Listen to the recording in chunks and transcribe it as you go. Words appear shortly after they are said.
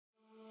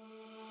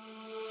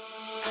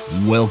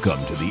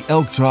Welcome to the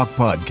Elk Talk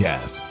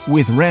Podcast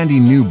with Randy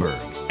Newberg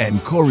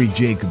and Corey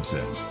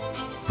Jacobson.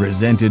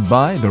 Presented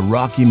by the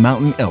Rocky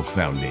Mountain Elk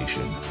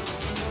Foundation.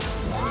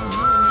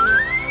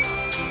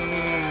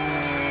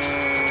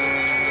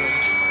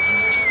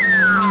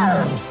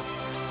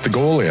 The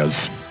goal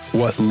is,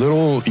 what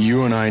little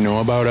you and I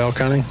know about elk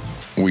hunting,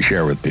 we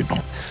share with people.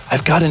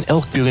 I've got an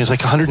elk building, it's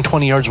like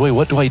 120 yards away.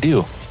 What do I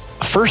do?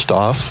 First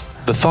off,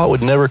 the thought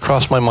would never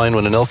cross my mind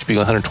when an elk's being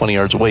 120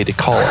 yards away to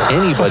call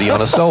anybody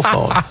on a cell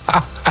phone.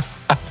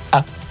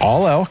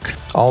 All elk?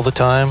 All the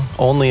time?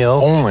 Only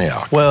elk? Only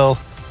elk. Well,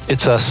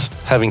 it's us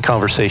having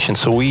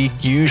conversations, so we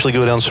usually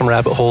go down some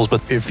rabbit holes,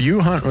 but If you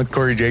hunt with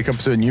Corey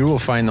Jacobson, you will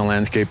find the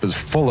landscape is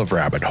full of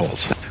rabbit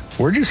holes.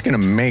 We're just going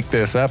to make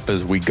this up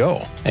as we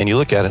go. and you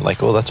look at it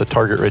like, oh, that's a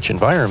target-rich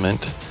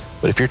environment.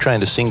 But if you're trying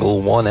to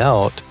single one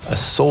out, a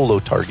solo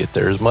target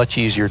there is much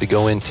easier to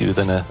go into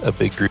than a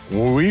big group.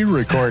 We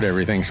record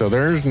everything, so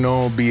there's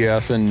no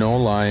BSing, no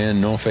lying,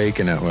 no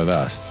faking it with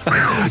us.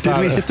 Did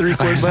we hit the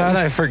record I button? thought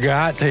I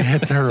forgot to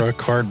hit the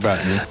record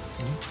button.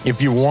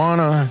 If you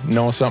want to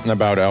know something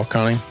about elk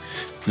hunting,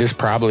 this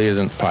probably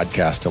isn't the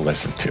podcast to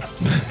listen to.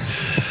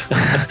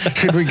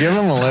 Should we give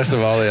them a list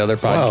of all the other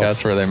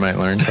podcasts where they might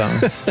learn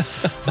something?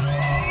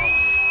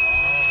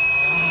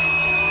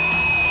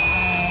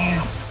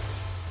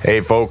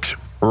 Hey folks,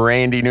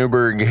 Randy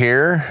Newberg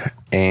here,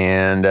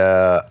 and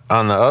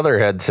on the other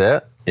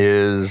headset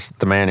is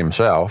the man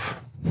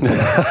himself.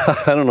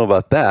 I don't know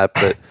about that,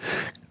 but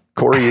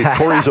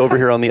Corey's over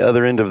here on the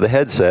other end of the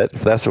headset,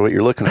 if that's what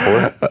you're looking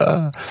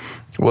for.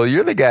 Well,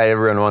 you're the guy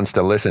everyone wants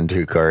to listen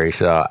to, Corey,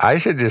 so I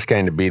should just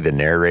kind of be the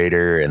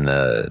narrator and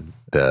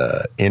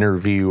the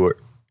interviewer.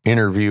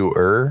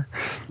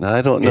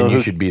 I don't know. And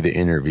you should be the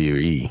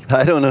interviewee.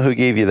 I don't know who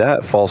gave you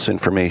that false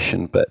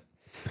information, but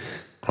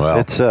Well,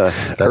 it's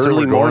that's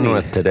early what we're morning.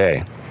 going with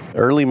today.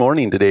 Early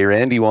morning today.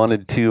 Randy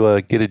wanted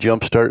to get a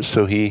jump start,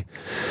 so he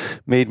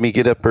made me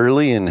get up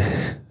early. And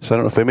so I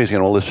don't know if anybody's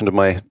going to listen to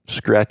my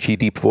scratchy,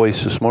 deep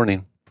voice this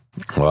morning.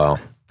 Well,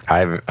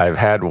 I've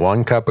had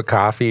one cup of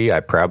coffee.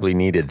 I probably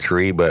needed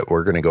 3, but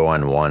we're going to go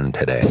on 1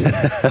 today.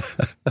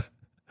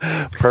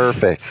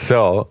 Perfect.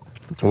 So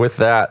with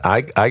that,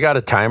 I got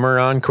a timer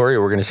on, Corey.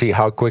 We're going to see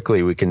how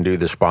quickly we can do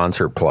the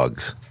sponsor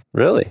plugs.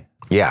 Really?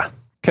 Yeah.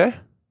 Okay.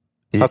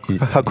 How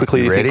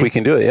quickly do you ready? think we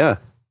can do it? Yeah.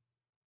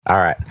 All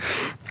right.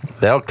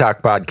 The Elk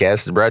Talk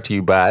Podcast is brought to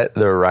you by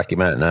the Rocky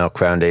Mountain Elk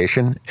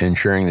Foundation,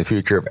 ensuring the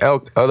future of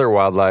elk, other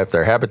wildlife,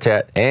 their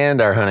habitat, and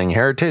our hunting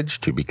heritage.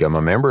 To become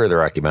a member of the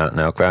Rocky Mountain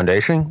Elk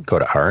Foundation, go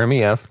to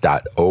rmef.org.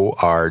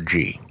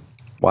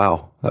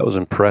 Wow. That was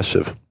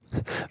impressive.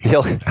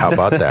 How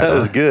about that? That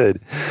was good.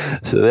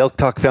 So the Elk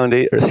Talk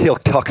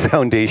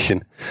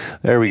Foundation,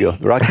 there we go.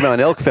 The Rocky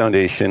Mountain Elk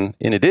Foundation,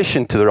 in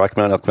addition to the Rocky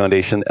Mountain Elk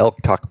Foundation, the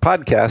Elk Talk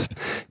Podcast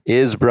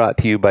is brought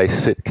to you by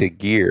Sitka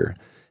Gear.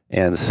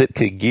 And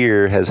Sitka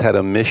Gear has had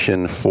a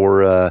mission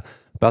for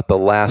about the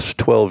last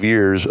 12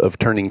 years of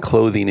turning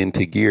clothing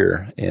into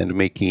gear and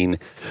making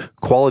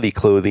quality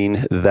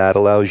clothing that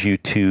allows you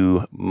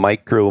to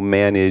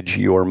micromanage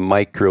your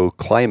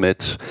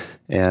microclimates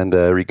and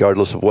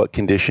regardless of what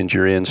conditions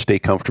you're in, stay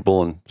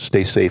comfortable and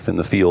stay safe in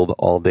the field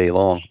all day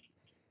long.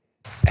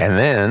 And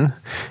then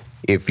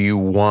if you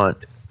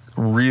want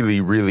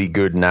really, really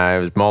good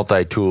knives,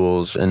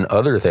 multi-tools, and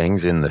other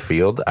things in the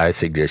field, I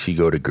suggest you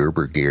go to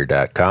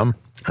gerbergear.com.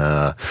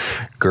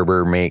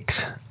 Gerber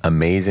makes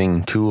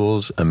amazing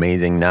tools,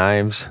 amazing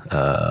knives.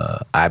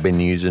 I've been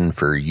using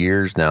for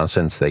years now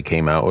since they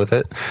came out with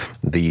it.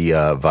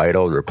 The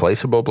Vital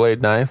replaceable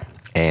blade knife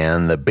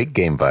and the Big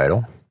Game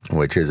Vital,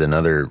 which is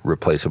another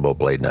replaceable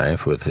blade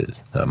knife with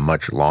a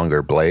much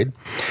longer blade.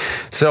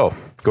 So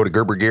go to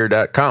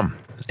gerbergear.com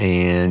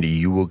and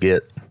you will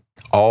get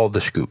all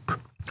the scoop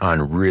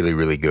on really,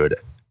 really good,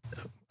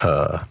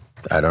 I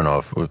don't know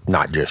if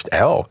not just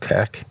elk,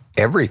 heck,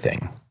 everything.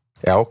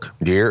 Elk,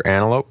 deer,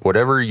 antelope,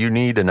 whatever you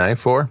need a knife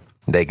for,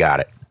 they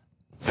got it.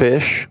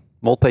 Fish,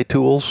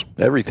 multi-tools,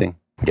 everything.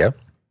 Yep,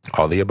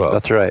 all the above.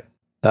 That's right.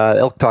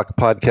 Elk Talk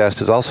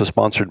Podcast is also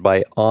sponsored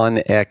by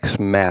OnX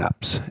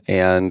Maps.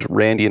 And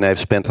Randy and I have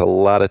spent a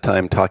lot of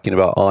time talking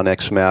about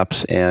OnX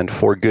Maps, and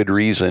for good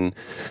reason.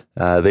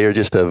 They are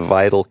just a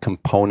vital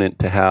component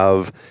to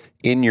have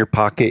in your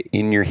pocket,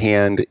 in your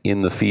hand,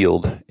 in the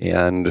field.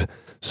 And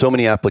so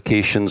many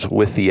applications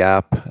with the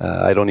app.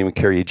 I don't even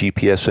carry a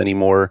GPS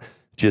anymore.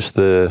 Just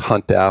the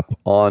Hunt app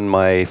on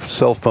my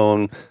cell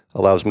phone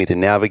allows me to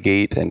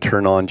navigate and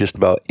turn on just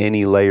about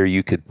any layer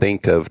you could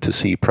think of to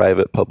see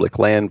private public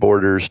land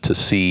borders, to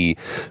see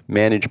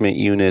management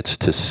units,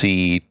 to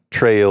see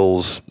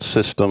trails,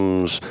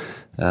 systems,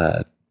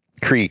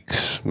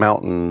 creeks,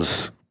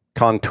 mountains,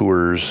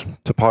 contours,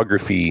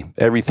 topography,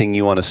 everything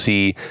you want to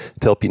see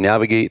to help you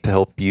navigate, to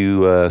help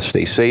you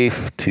stay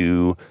safe,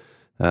 to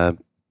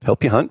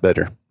help you hunt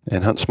better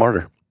and hunt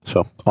smarter.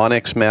 So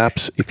OnX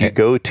Maps, if you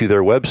go to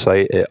their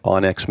website at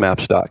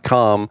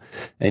onxmaps.com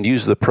and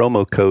use the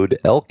promo code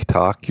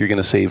ELKTALK, you're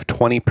going to save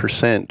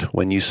 20%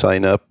 when you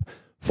sign up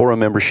for a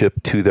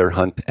membership to their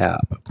Hunt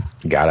app.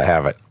 Got to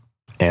have it.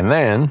 And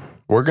then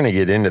we're going to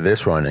get into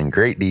this one in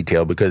great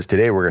detail because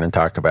today we're going to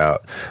talk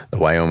about the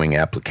Wyoming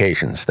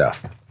application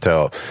stuff.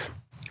 So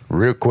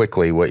real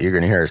quickly, what you're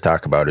going to hear us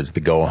talk about is the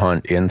Go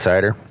Hunt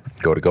Insider.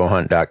 Go to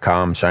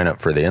gohunt.com, sign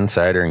up for the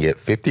Insider, and get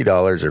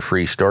 $50 of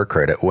free store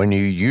credit when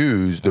you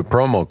use the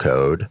promo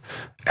code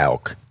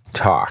Elk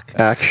Talk.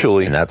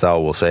 Actually. And that's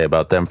all we'll say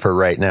about them for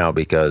right now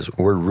because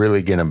we're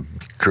really going to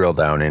drill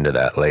down into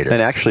that later.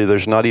 And actually,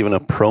 there's not even a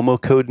promo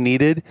code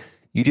needed.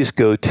 You just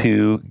go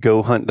to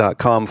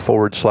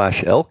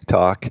gohunt.com/Elk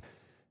Talk,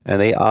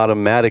 and they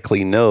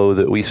automatically know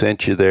that we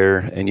sent you there,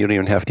 and you don't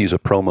even have to use a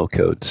promo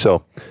code.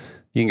 So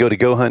you can go to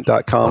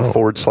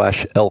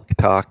gohunt.com/Elk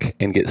Talk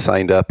and get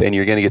signed up, and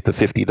you're going to get the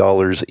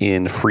 $50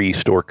 in free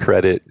store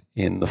credit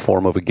in the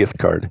form of a gift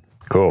card.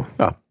 Cool.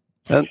 Oh,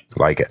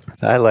 like it.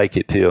 I like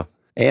it too.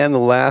 And the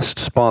last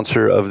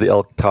sponsor of the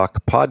Elk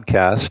Talk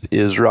podcast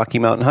is Rocky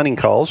Mountain Hunting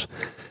Calls.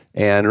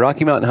 And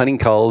Rocky Mountain Hunting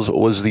Calls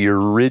was the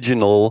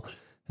original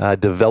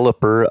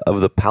developer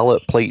of the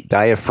pallet plate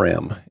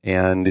diaphragm.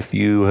 And if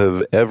you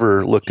have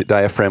ever looked at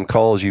diaphragm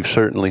calls, you've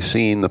certainly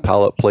seen the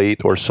pallet plate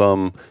or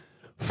some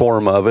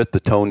form of it, the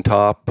tone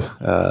top,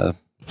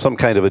 some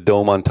kind of a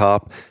dome on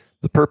top.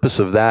 The purpose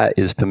of that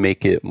is to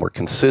make it more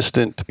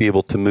consistent, to be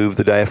able to move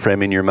the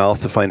diaphragm in your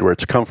mouth to find where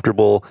it's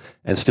comfortable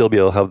and still be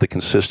able to have the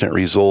consistent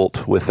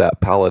result with that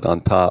pallet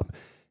on top.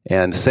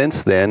 And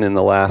since then, in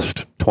the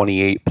last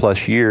 28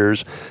 plus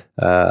years,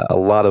 a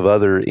lot of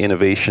other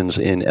innovations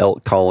in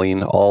elk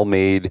calling, all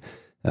made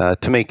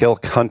to make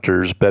elk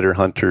hunters better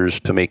hunters,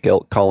 to make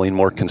elk calling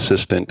more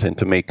consistent, and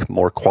to make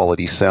more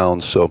quality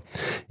sounds. So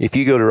if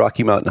you go to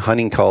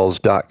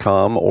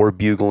RockyMountainHuntingCalls.com or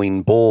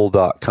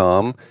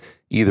BuglingBull.com,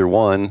 either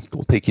one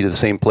will take you to the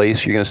same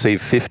place. You're going to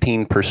save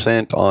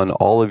 15% on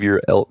all of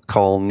your elk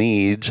call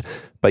needs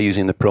by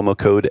using the promo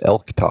code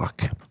Elk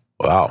Talk.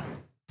 Wow.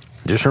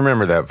 Just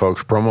remember that,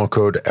 folks. Promo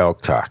code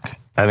Elk Talk.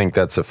 I think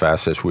that's the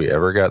fastest we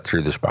ever got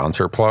through the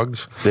sponsor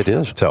plugs. It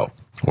is. So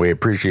we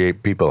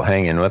appreciate people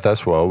hanging with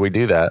us while we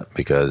do that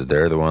because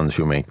they're the ones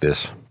who make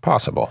this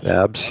possible.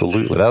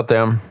 Absolutely. Without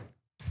them,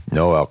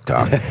 no Elk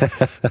Talk.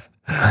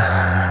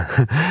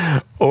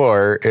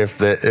 Or if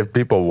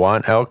people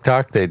want Elk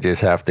Talk, they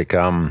just have to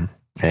come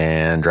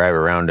and drive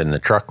around in the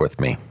truck with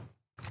me,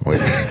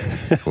 which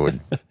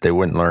they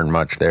wouldn't learn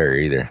much there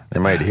either. They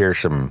might hear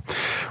some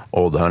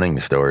old hunting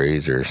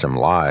stories or some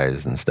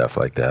lies and stuff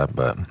like that,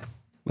 but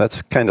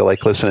that's kind of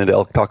like listening to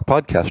Elk Talk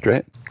Podcast,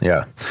 right?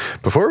 Yeah.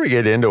 Before we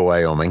get into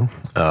Wyoming,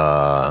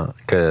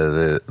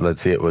 because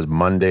let's see, it was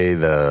Monday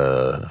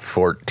the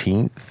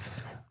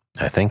 14th.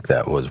 I think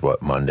that was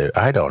what Monday.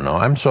 I don't know.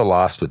 I'm so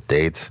lost with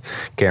dates.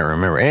 Can't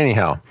remember.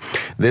 Anyhow,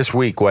 this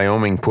week,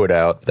 Wyoming put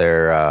out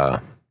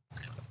their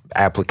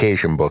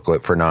application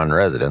booklet for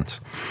non-residents.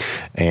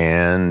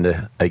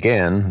 And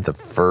again, the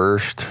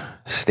first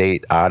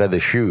state out of the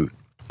chute,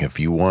 if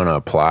you want to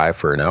apply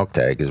for an elk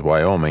tag, is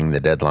Wyoming. The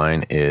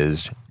deadline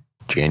is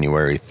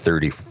January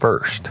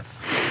 31st.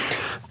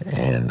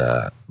 And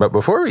but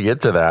before we get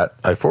to that,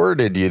 I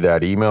forwarded you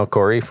that email,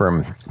 Corey,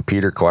 from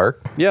Peter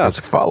Clark. Yeah. It's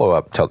a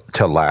follow-up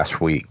to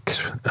last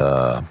week's,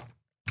 or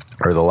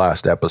the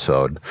last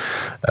episode,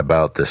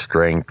 about the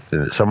strength.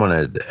 Someone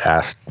had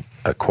asked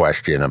a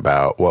question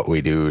about what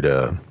we do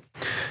to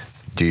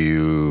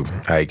do,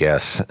 I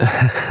guess,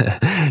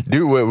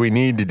 do what we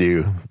need to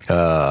do.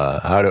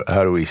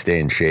 How do we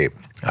stay in shape?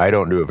 I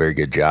don't do a very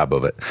good job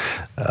of it.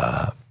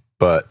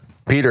 But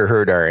Peter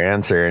heard our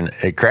answer, and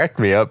it cracked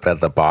me up at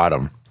the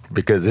bottom.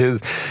 Because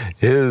his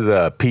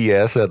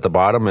PS at the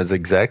bottom is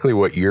exactly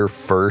what your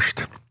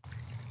first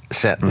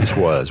sentence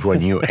was when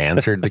you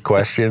answered the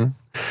question.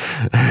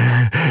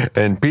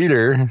 And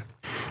Peter,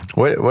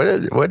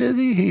 what is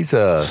he? He's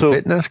a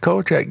fitness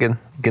coach at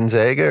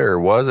Gonzaga, or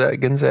was at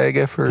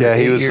Gonzaga for 8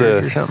 years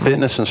or something? He was a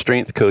fitness and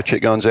strength coach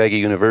at Gonzaga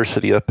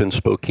University up in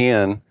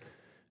Spokane.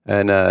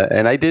 And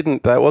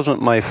that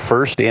wasn't my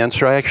first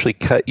answer. I actually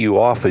cut you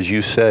off as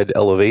you said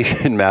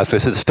elevation mask. I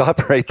said,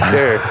 stop right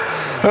there.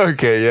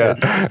 Okay, yeah.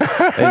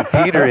 And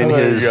Peter,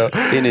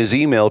 in his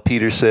email,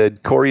 Peter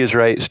said, Corey is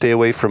right, stay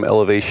away from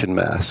elevation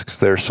masks.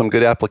 There are some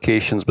good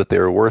applications, but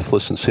they're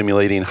worthless in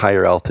simulating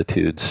higher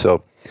altitudes.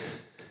 So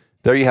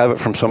there you have it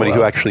from somebody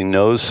who actually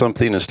knows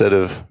something instead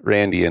of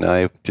Randy and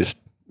I just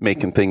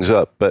making things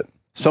up. But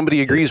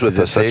somebody agrees with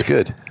us. That's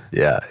good.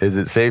 Yeah. Is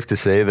it safe to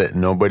say that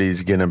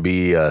nobody's going to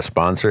be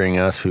sponsoring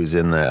us who's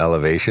in the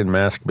elevation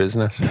mask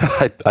business?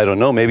 I don't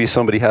know. Maybe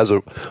somebody has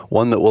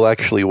one that will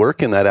actually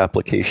work in that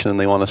application and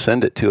they want to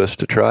send it to us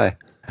to try.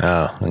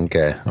 Oh,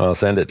 okay. Well,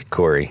 send it to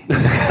Corey.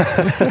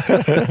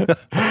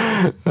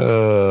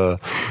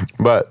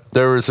 But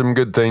there were some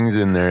good things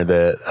in there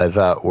that I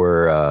thought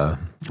were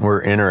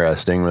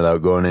interesting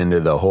without going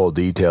into the whole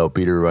detail.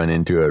 Peter went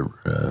into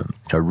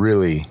a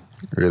really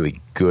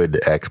good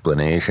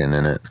explanation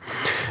in it.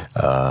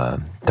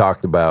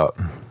 Talked about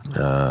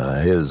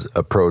his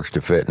approach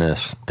to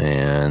fitness,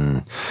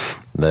 and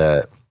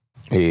that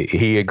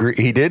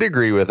he did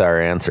agree with our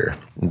answer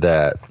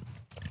that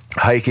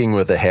hiking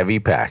with a heavy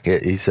pack.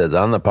 He says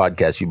on the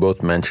podcast, you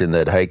both mentioned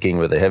that hiking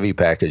with a heavy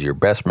pack is your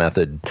best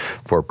method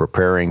for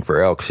preparing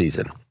for elk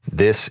season.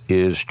 This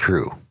is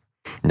true.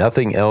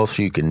 Nothing else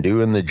you can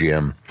do in the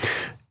gym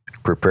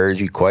prepares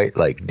you quite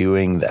like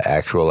doing the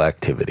actual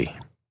activity.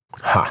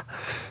 Ha.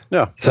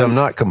 Yeah. So I'm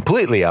not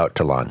completely out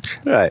to lunch.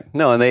 Right.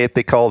 No, and they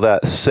call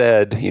that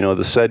SAID,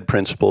 the SAID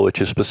principle,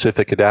 which is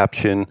specific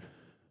adaptation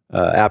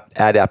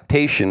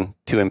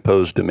to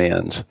imposed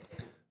demands.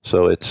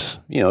 So it's,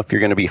 if you're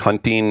going to be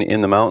hunting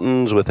in the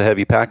mountains with a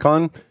heavy pack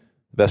on,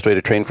 the best way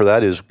to train for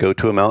that is go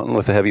to a mountain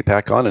with a heavy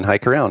pack on and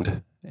hike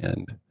around.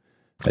 And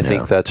I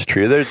think that's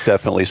true. There's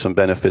definitely some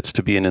benefits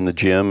to being in the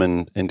gym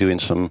and doing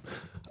some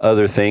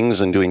other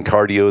things and doing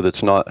cardio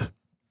that's not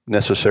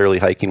necessarily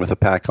hiking with a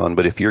pack on.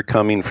 But if you're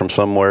coming from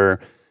somewhere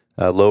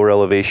lower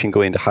elevation,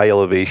 going to high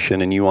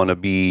elevation, and you want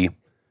to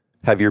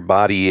have your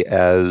body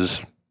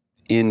as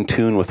in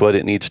tune with what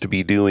it needs to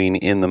be doing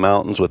in the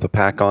mountains with a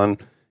pack on,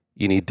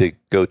 you need to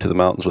go to the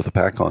mountains with a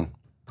pack on.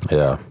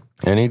 Yeah.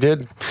 And he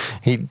did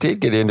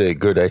get into a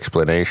good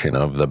explanation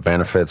of the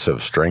benefits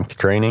of strength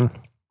training.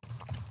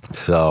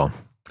 So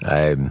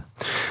I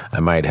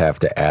might have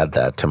to add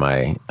that to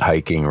my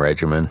hiking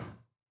regimen.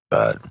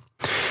 But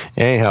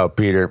anyhow,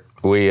 Peter,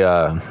 we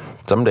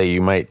someday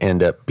you might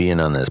end up being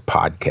on this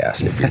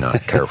podcast if you're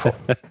not careful.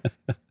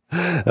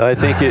 I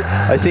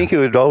think it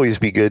would always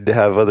be good to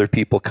have other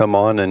people come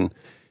on and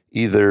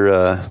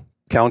either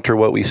counter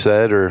what we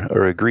said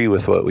or agree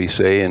with what we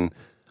say. And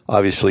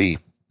obviously,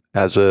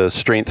 as a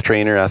strength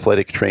trainer,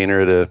 athletic trainer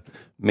at a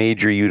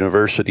major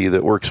university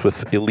that works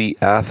with elite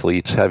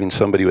athletes, having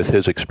somebody with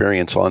his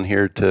experience on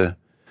here to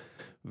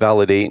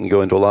validate and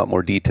go into a lot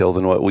more detail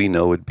than what we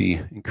know would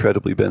be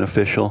incredibly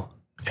beneficial.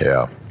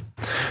 Yeah.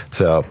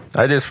 So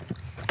I just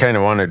kind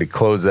of wanted to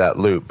close that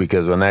loop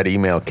because when that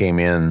email came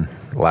in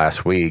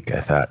last week, I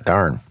thought,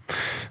 darn,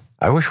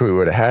 I wish we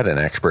would have had an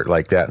expert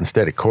like that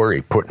instead of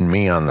Corey putting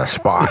me on the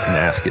spot and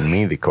asking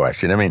me the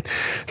question. I mean,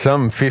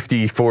 some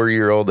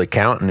 54-year-old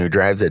accountant who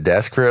drives a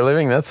desk for a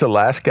living, that's the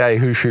last guy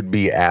who should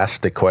be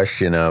asked the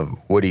question of,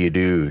 what do you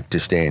do to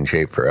stay in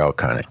shape for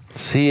elk hunting?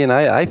 See, and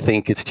I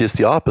think it's just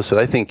the opposite.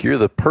 I think you're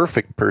the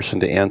perfect person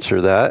to answer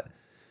that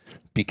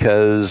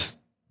because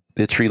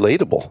it's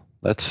relatable.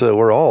 That's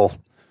we're all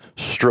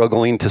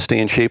struggling to stay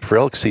in shape for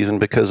elk season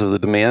because of the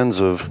demands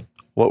of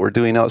what we're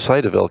doing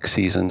outside of elk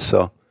season.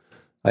 So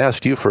I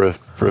asked you for a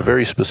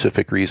very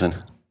specific reason.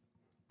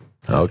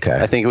 Okay.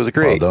 I think it was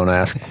great. Well,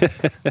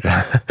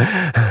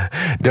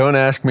 don't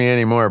ask me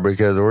anymore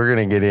because we're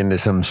going to get into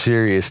some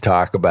serious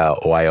talk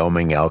about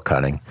Wyoming elk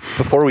hunting.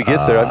 Before we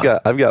get there,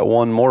 I've got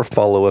one more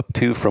follow-up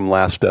too from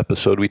last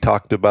episode. We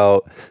talked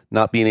about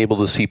not being able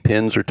to see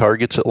pins or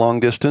targets at long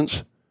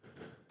distance.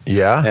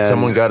 Yeah, and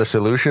someone got a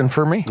solution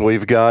for me.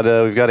 We've got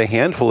a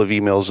handful of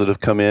emails that have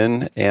come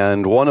in,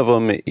 and one of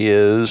them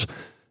is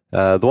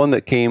the one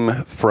that came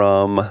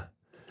from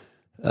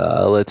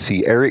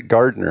Eric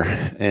Gardner.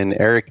 And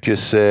Eric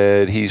just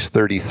said he's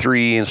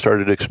 33 and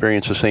started to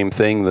experience the same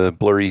thing, the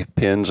blurry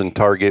pins and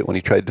target when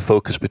he tried to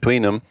focus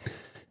between them.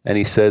 And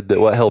he said that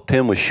what helped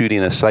him was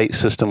shooting a sight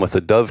system with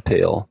a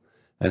dovetail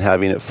and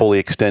having it fully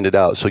extended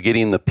out. So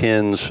getting the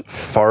pins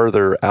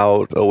farther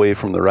out away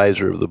from the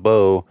riser of the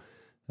bow,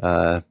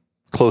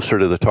 closer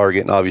to the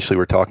target. And obviously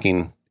we're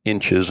talking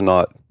inches,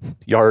 not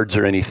yards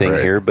or anything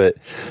here, but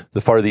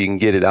the farther you can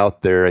get it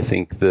out there, I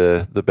think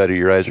the better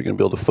your eyes are going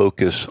to be able to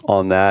focus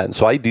on that. And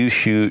so I do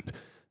shoot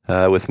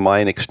with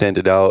mine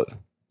extended out,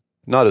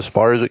 not as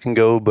far as it can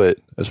go, but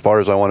as far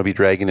as I want to be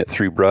dragging it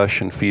through brush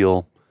and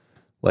feel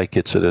like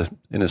it's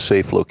in a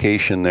safe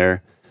location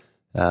there.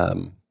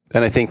 And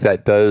I think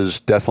that does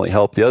definitely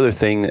help. The other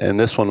thing, and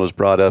this one was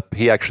brought up,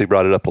 he actually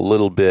brought it up a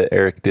little bit,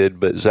 Eric did,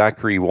 but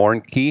Zachary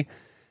Warnke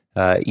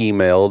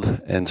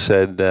emailed and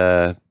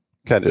said,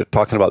 kind of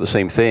talking about the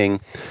same thing,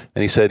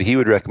 and he said he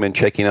would recommend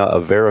checking out a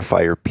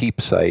verifier peep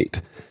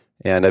sight.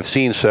 And I've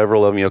seen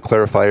several of them,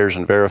 clarifiers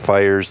and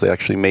verifiers. They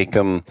actually make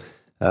them,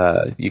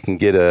 you can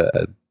get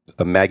a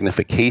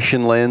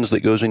magnification lens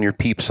that goes in your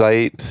peep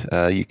sight.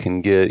 You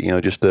can get,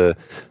 just a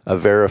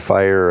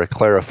verifier or a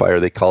clarifier,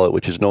 they call it,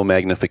 which is no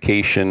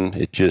magnification.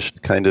 It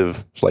just kind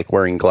of, it's like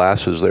wearing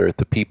glasses there at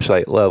the peep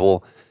sight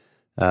level.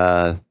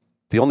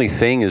 The only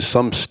thing is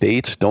some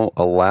states don't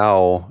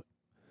allow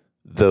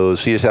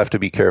those. You just have to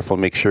be careful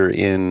and make sure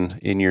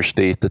in your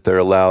state that they're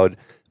allowed.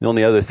 The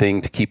only other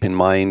thing to keep in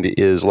mind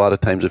is a lot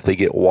of times if they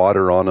get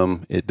water on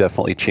them, it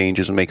definitely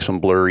changes and makes them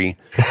blurry.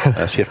 So you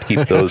have to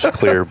keep those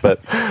clear. But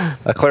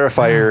a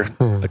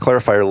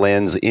clarifier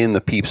lens in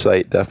the peep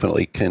sight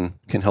definitely can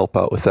help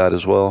out with that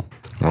as well.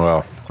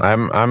 Well,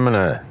 I'm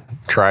gonna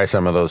try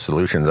some of those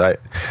solutions.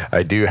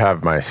 I do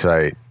have my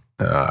sight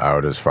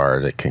out as far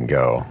as it can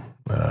go.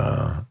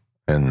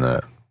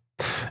 And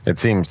it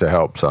seems to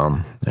help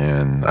some.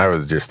 And I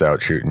was just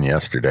out shooting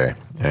yesterday,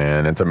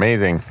 and it's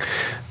amazing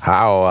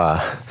how,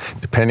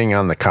 depending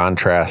on the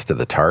contrast of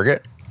the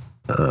target,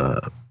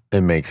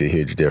 it makes a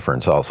huge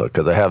difference also,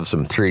 because I have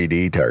some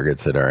 3D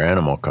targets that are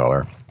animal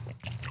color,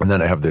 and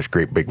then I have this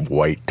great big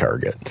white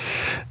target,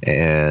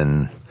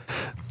 and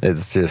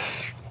it's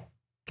just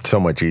so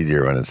much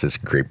easier when it's this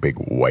great big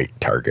white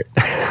target.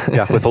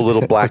 Yeah, with a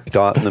little black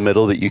dot in the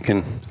middle that you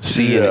can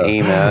see and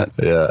aim at.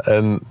 Yeah,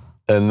 and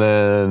And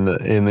then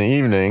in the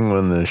evening,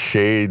 when the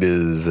shade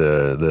is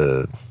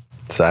the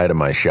side of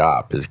my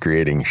shop is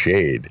creating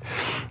shade,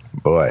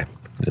 boy,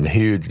 there's a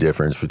huge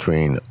difference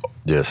between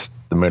just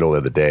the middle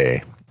of the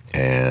day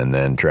and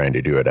then trying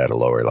to do it at a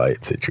lower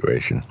light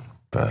situation.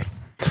 But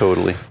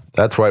totally.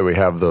 That's why we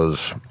have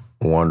those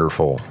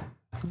wonderful,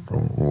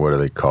 what do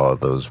they call it?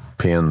 Those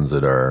pins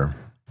that are,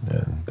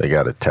 they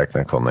got a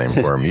technical name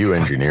for them. You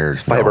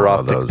engineers know fiber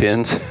all optic those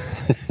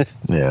pins.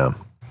 Yeah,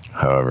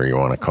 however you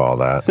want to call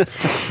that.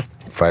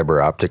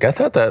 Fiber optic. I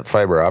thought that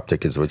fiber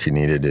optic is what you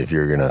needed if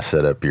you're going to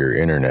set up your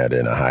internet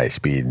in a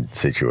high-speed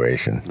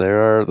situation.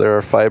 There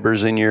are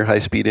fibers in your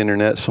high-speed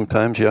internet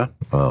sometimes, yeah.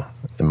 Well,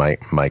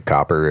 my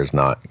copper is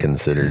not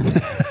considered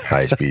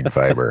high-speed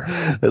fiber.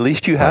 At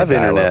least you have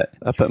internet.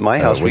 Up at my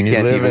house, we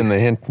can't even... When you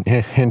live in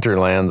the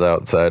hinterlands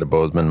outside of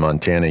Bozeman,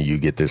 Montana, you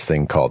get this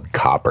thing called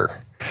copper.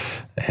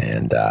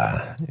 And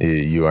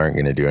you aren't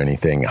going to do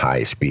anything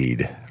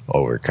high-speed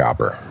over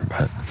copper.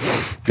 But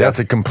that's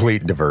a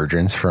complete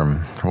divergence from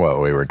what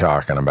we were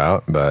talking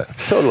about. But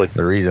totally.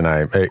 The reason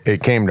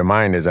it came to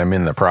mind is I'm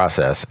in the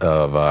process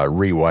of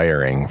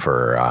rewiring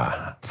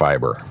for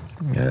fiber.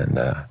 And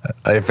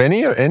if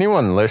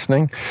anyone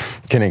listening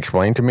can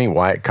explain to me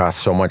why it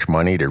costs so much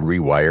money to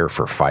rewire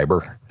for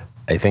fiber,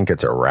 I think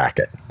it's a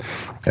racket.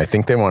 I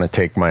think they want to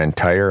take my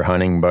entire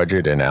hunting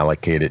budget and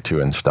allocate it to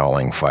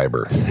installing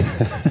fiber.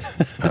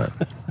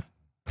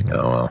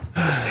 Well,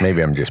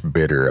 maybe I'm just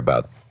bitter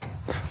about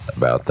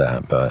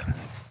that. But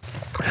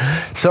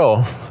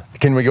so,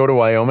 can we go to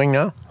Wyoming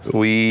now?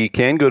 We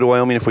can go to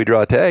Wyoming if we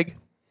draw a tag.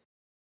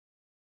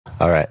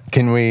 All right.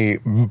 Can we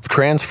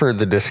transfer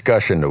the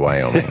discussion to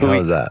Wyoming?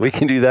 How's that? We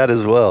can do that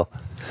as well.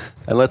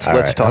 And let's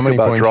talk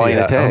about drawing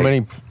a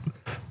tag.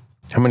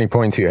 How many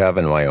points do you have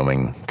in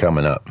Wyoming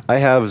coming up? I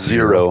have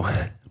 0.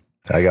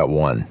 I got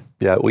 1.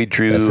 Yeah, we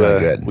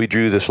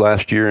drew this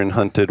last year and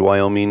hunted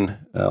Wyoming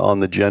on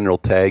the general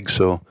tag,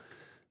 so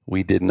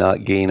we did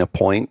not gain a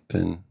point,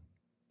 and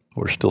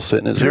we're still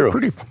sitting at 0.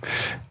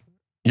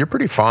 You're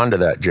pretty fond of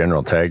that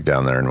general tag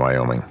down there in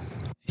Wyoming.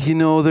 You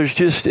know, there's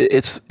just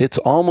it's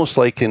almost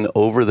like an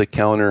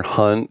over-the-counter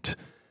hunt.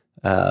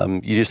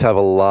 You just have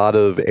a lot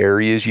of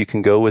areas you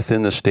can go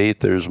within the state.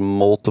 There's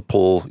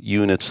multiple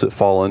units that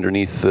fall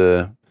underneath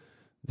the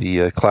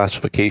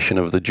classification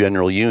of the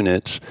general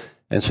units.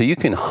 And so you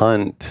can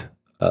hunt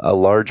a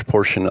large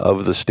portion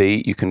of the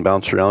state. You can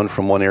bounce around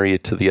from one area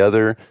to the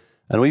other.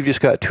 And we've just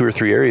got 2 or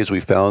 3 areas we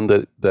found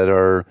that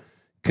are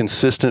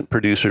consistent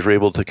producers are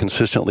able to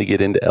consistently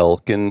get into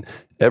elk. And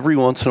every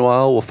once in a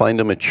while, we'll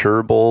find a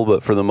mature bull,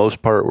 but for the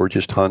most part, we're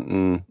just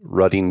hunting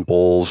rutting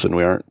bulls, and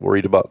we aren't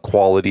worried about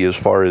quality as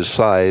far as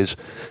size.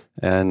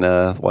 And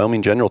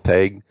Wyoming General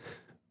Tag,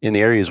 in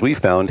the areas we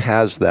found,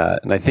 has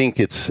that. And I think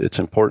it's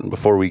important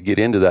before we get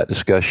into that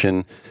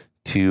discussion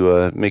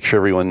to make sure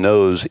everyone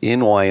knows, in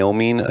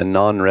Wyoming, a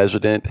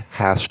non-resident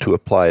has to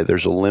apply.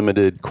 There's a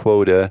limited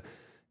quota,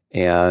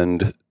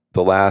 and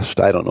the last,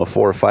 4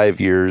 or 5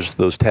 years,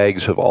 those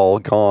tags have all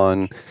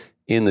gone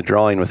in the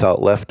drawing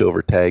without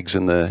leftover tags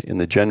in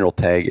the general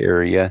tag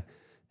area,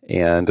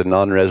 and a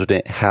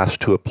non-resident has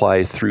to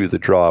apply through the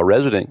draw. A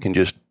resident can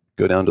just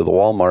go down to the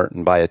Walmart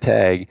and buy a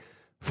tag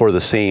for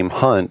the same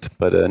hunt,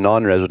 but a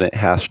non-resident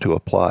has to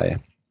apply.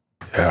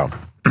 Yeah.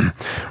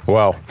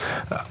 Well,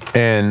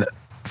 and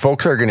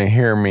folks are going to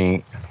hear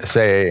me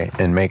say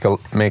and make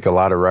a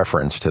lot of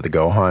reference to the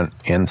Go Hunt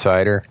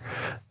Insider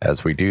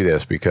as we do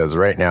this, because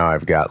right now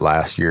I've got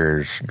last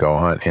year's Go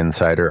Hunt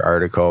Insider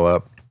article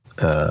up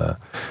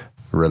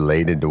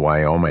related to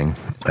Wyoming,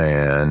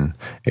 and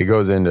it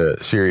goes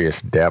into serious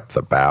depth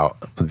about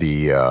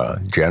the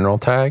general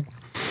tag,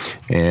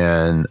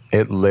 and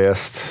it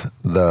lists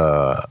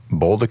the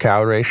bull to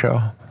cow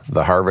ratio,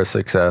 the harvest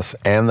success,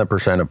 and the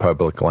percent of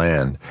public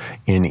land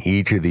in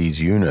each of these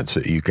units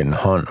that you can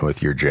hunt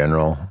with your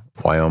general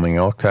Wyoming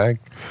elk tag.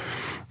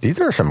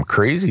 These are some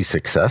crazy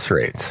success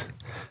rates.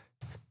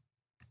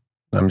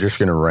 I'm just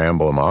going to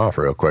ramble them off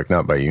real quick,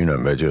 not by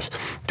unit, but just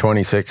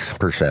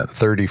 26%,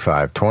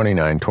 35,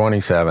 29,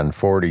 27,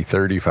 40,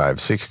 35,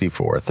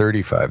 64,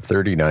 35,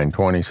 39,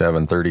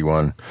 27,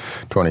 31,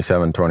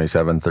 27,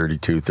 27,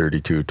 32,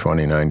 32,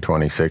 29,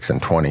 26,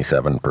 and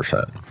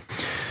 27%.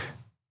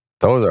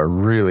 Those are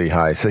really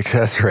high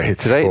success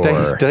rates.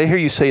 Did I hear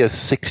you say a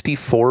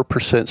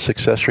 64%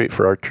 success rate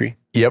for archery?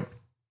 Yep.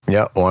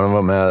 Yeah, one of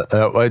them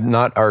has,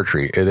 not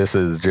archery. This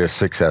is just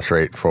success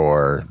rate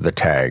for the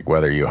tag,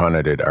 whether you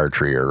hunted it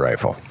archery or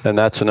rifle. And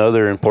that's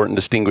another important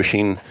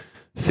distinguishing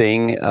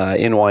thing.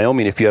 In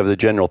Wyoming, if you have the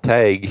general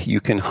tag, you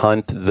can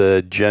hunt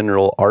the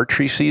general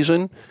archery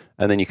season,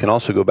 and then you can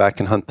also go back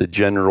and hunt the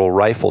general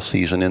rifle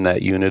season in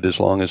that unit,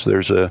 as long as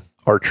there's a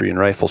archery and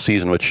rifle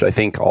season, which I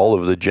think all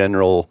of the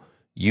general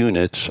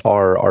units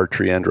are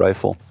archery and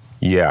rifle.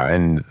 Yeah,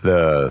 and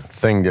the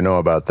thing to know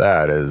about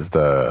that is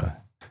the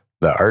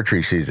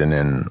archery season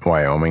in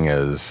Wyoming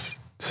is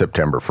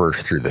September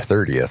 1st through the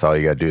 30th. All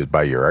you got to do is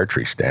buy your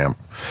archery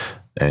stamp,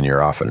 and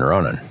you're off and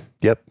running.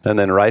 Yep. And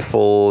then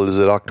rifle, is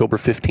it October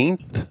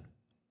 15th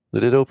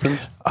that it opens?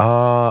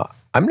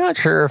 I'm not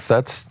sure if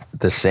that's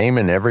the same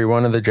in every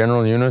one of the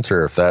general units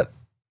or if that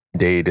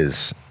date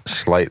is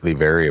slightly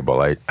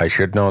variable. I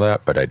should know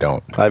that, but I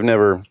don't. I've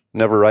never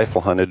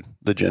rifle hunted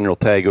the general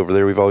tag over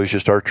there. We've always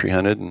just archery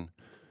hunted, and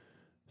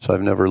so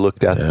I've never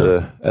looked at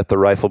the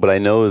rifle. But I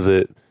know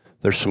that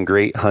there's some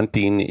great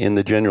hunting in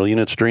the general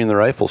units during the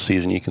rifle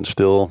season. You can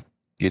still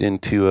get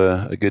into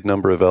a good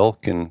number of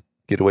elk and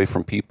get away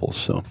from people.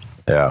 So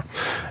yeah,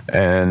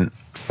 and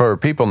for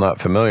people not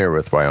familiar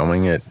with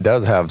Wyoming, it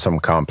does have some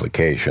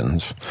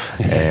complications,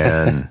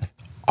 and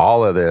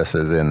all of this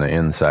is in the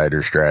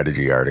Insider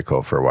Strategy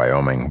article for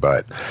Wyoming.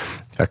 But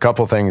a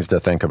couple things to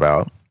think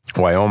about.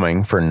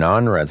 Wyoming, for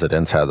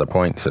non-residents, has a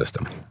point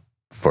system.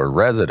 For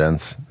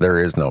residents, there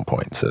is no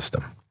point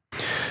system.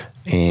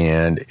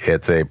 And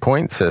it's a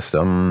point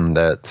system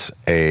that's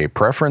a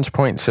preference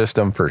point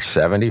system for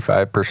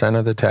 75%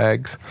 of the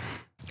tags,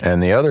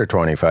 and the other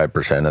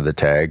 25% of the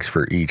tags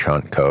for each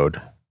hunt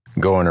code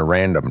go in a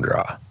random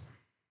draw.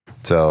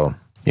 So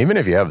even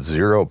if you have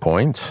 0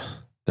 points,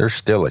 there's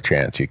still a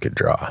chance you could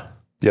draw.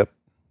 Yep.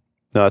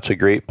 No, that's a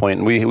great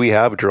point. We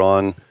have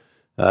drawn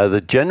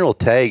the general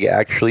tag.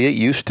 Actually, it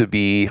used to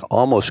be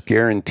almost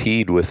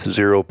guaranteed with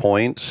 0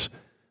 points.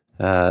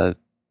 There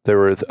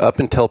were, up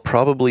until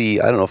probably,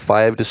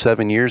 5 to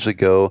 7 years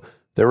ago,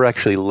 there were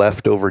actually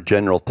leftover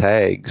general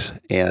tags.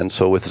 And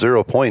so with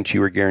 0 points,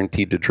 you were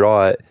guaranteed to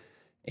draw it.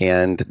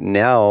 And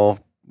now,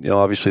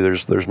 obviously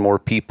there's more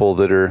people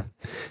that are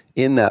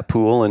in that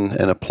pool and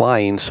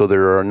applying, so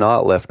there are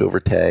not leftover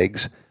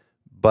tags.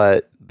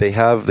 But they've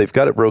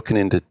got it broken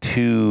into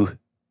 2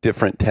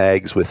 different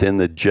tags within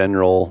the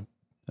general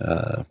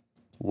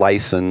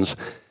license,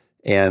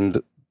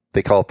 and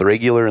they call it the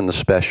regular and the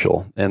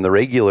special. And the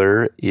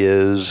regular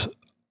is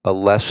a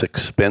less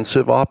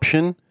expensive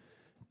option,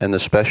 and the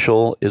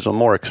special is a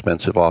more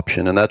expensive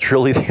option. And that's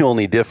really the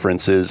only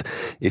difference. Is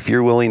if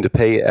you're willing to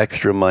pay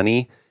extra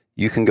money,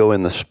 you can go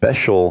in the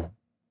special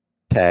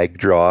tag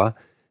draw,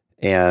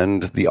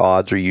 and the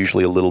odds are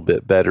usually a little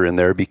bit better in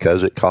there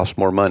because it costs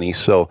more money.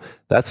 So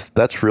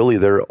that's really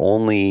their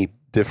only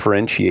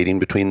differentiating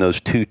between those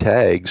 2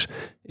 tags,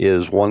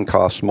 is one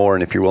costs more,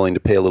 and if you're willing to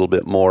pay a little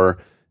bit more,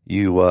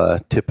 you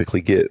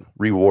typically get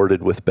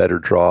rewarded with better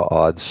draw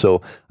odds.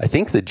 So I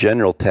think the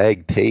general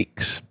tag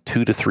takes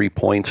 2 to 3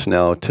 points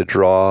now to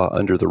draw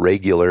under the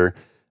regular,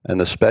 and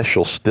the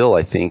special still,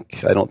 I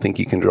don't think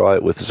you can draw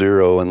it with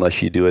 0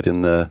 unless you do it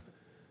in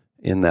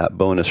that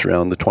bonus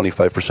round, the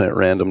 25%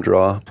 random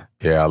draw.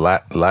 Yeah,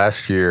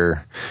 last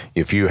year,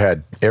 if you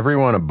had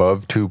everyone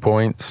above 2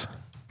 points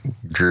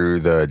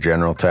drew the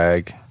general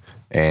tag,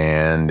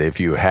 and if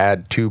you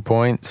had 2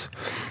 points,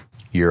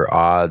 your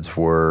odds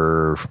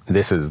were,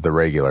 this is the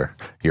regular,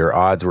 your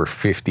odds were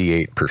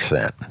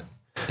 58%.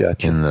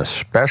 Gotcha. In the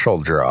special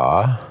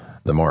draw,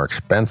 the more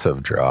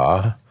expensive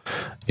draw,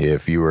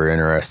 if you were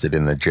interested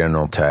in the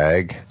general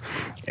tag,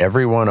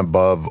 everyone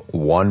above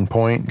 1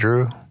 point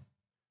drew.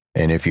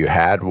 And if you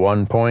had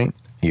 1 point,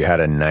 you had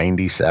a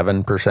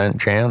 97%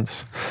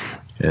 chance.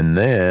 And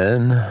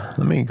then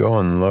let me go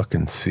and look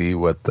and see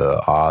what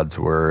the odds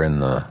were in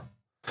the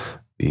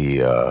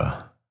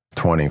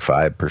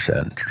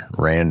 25%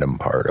 random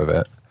part of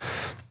it.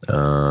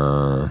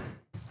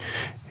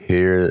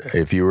 Here,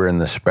 if you were in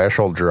the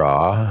special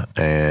draw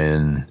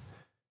and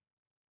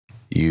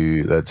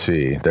let's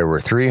see, there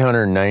were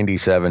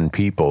 397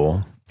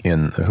 people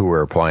who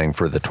were applying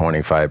for the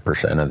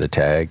 25% of the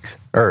tags,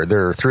 or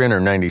there are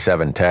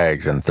 397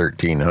 tags and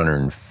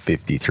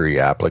 1,353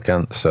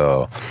 applicants.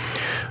 So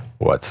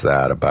what's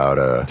that, about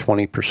a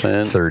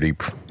 20%?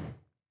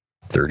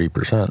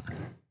 30%.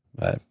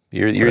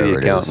 You're the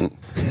accountant.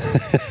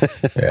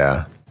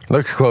 Yeah.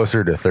 Looks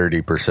closer to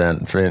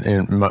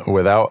 30%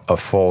 without a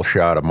full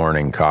shot of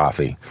morning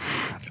coffee.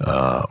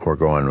 We're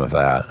going with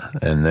that.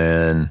 And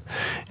then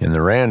in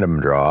the random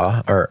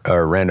draw, or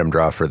random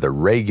draw for the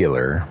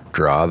regular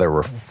draw, there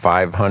were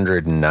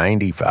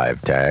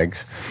 595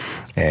 tags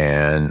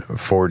and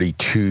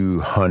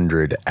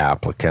 4,200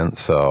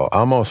 applicants. So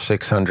almost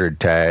 600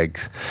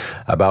 tags.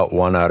 About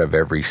 1 out of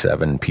every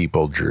 7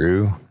 people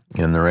drew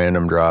in the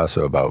random draw,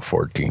 so about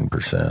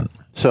 14%.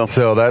 So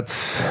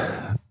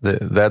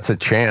that's a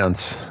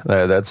chance.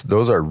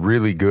 Those are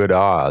really good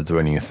odds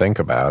when you think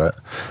about it,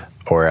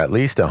 or at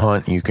least a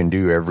hunt you can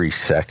do every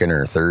 2nd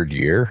or 3rd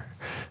year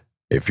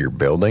if you're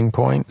building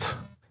points.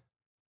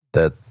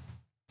 That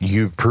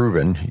you've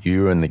proven,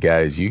 you and the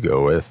guys you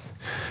go with,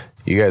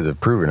 you guys have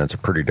proven it's a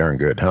pretty darn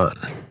good hunt.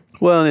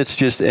 Well, and it's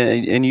just,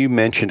 and you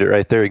mentioned it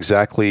right there,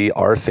 exactly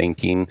our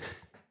thinking.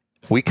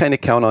 We kind of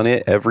count on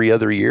it every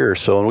other year or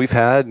so, and we've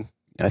had,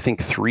 I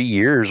think, 3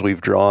 years we've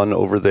drawn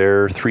over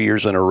there, 3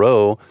 years in a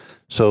row.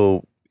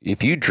 So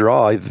if you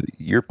draw,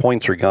 your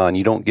points are gone.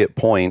 You don't get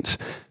points.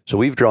 So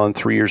we've drawn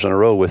 3 years in a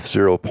row with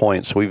 0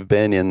 points. So we've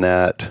been in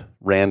that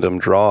random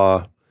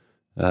draw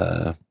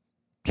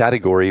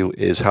category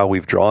is how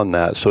we've drawn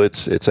that. So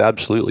it's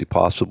absolutely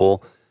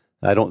possible.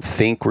 I don't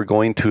think we're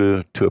going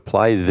to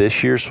apply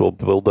this year, so we'll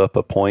build up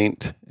a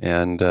point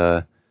and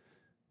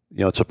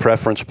it's a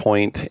preference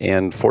point,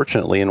 and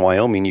fortunately in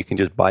Wyoming, you can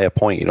just buy a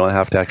point. You don't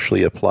have to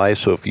actually apply.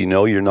 So if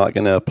you're not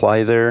going to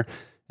apply there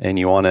and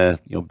you want to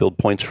build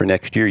points for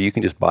next year, you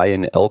can just buy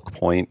an elk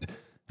point.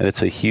 And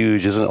it's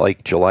isn't it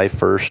like July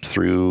 1st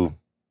through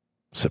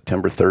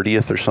September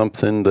 30th or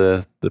something,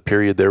 the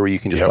period there where you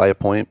can just buy a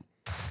point?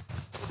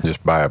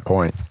 Just buy a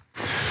point.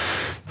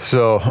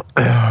 So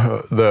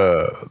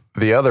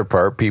the other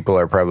part, people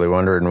are probably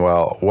wondering,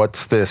 well,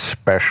 what's this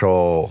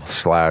special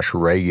 /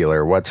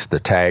 regular? What's the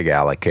tag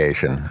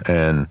allocation?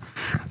 And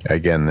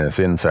again, this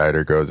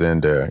insider goes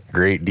into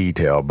great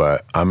detail,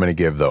 but I'm going to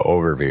give the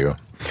overview.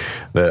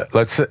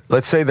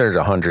 Let's say there's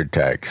 100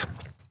 tags,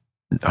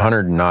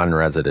 100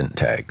 non-resident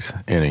tags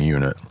in a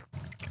unit.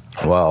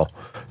 Well,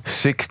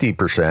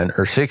 60%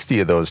 or 60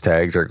 of those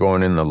tags are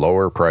going in the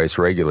lower price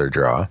regular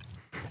draw,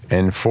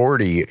 and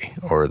 40,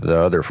 or the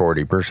other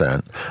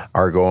 40%,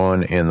 are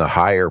going in the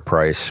higher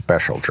price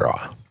special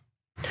draw.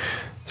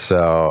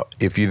 So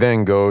if you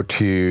then go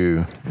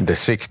to the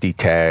 60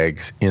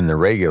 tags in the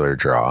regular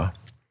draw,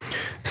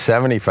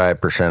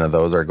 75% of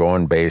those are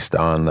going based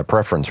on the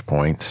preference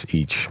points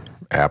each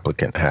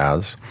applicant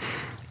has.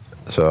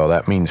 So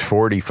that means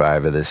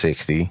 45 of the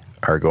 60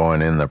 are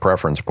going in the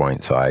preference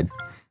point side,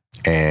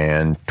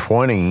 and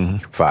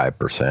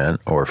 25%,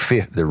 or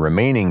the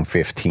remaining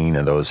 15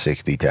 of those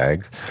 60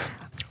 tags,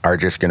 are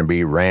just going to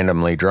be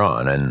randomly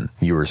drawn. And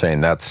you were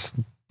saying that's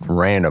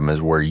random is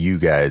where you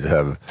guys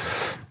have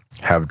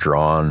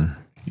drawn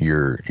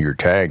your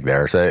tag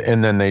there. So,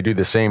 and then they do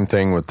the same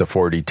thing with the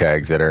 40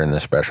 tags that are in the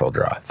special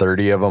draw.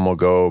 30 of them will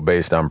go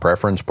based on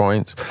preference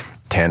points.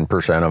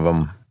 10% of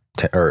them,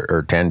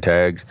 or 10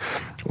 tags,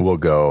 will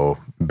go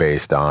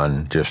based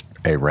on just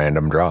a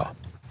random draw.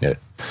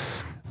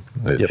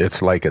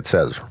 It's like it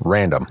says,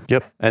 random.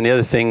 Yep. And the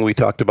other thing, we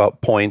talked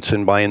about points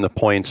and buying the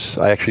points.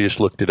 I actually just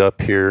looked it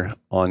up here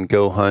on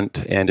Go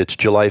Hunt, and it's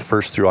July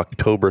 1st through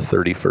October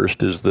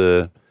 31st is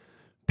the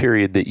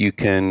period that you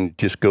can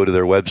just go to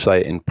their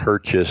website and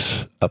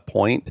purchase a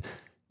point.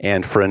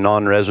 And for a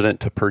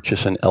non-resident to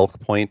purchase an elk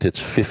point, it's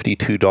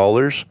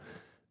 $52.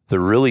 The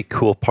really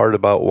cool part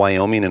about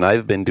Wyoming, and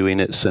I've been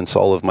doing it since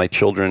all of my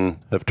children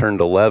have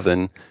turned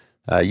 11,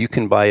 you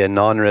can buy a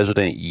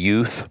non-resident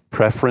youth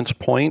preference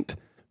point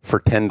for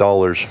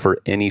 $10 for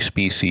any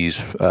species,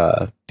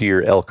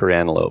 deer, elk, or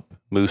antelope.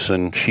 Moose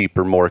and sheep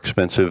are more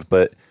expensive,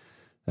 but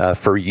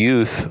for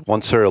youth,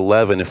 once they're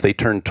 11, if they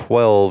turn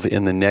 12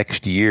 in the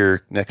next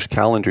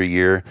calendar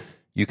year,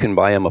 you can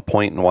buy them a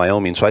point in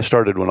Wyoming. So I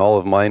started when all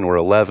of mine were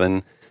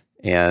 11,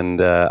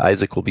 and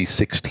Isaac will be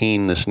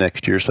 16 this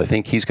next year. So I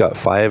think he's got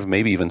 5,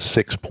 maybe even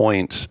 6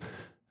 points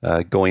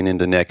going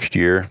into next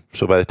year.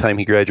 So by the time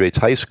he graduates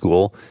high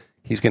school,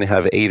 he's going to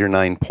have 8 or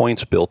 9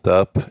 points built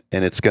up,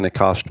 and it's going to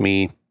cost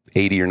me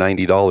 $80 or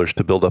 $90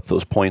 to build up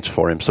those points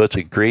for him. So it's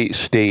a great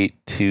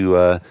state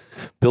to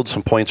build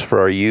some points for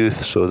our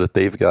youth so that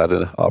they've got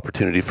an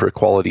opportunity for a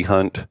quality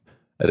hunt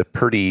at a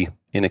pretty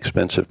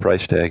inexpensive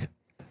price tag.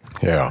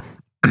 Yeah.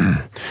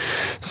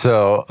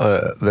 So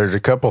there's a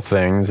couple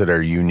things that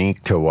are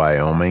unique to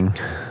Wyoming,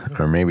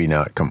 or maybe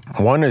not.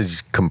 One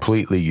is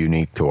completely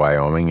unique to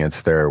Wyoming.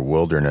 It's their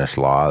wilderness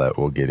law that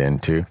we'll get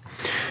into.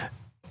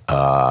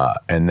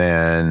 And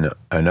then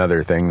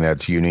another thing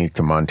that's unique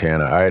to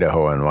Montana,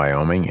 Idaho, and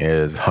Wyoming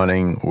is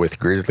hunting with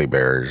grizzly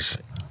bears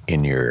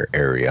in your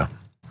area.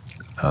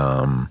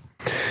 How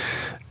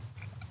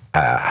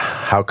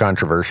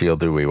controversial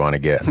do we want to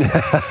get?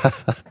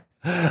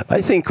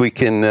 I think we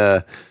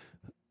can,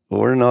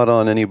 we're not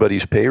on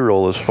anybody's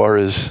payroll as far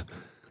as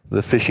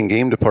the fish and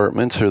game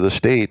departments or the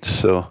states.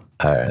 So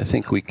I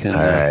think we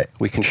can,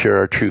 we can share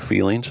our true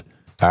feelings.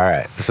 All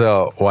right.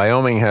 So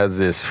Wyoming has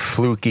this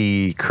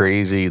fluky,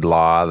 crazy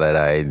law that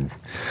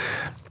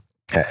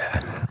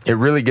it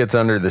really gets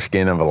under the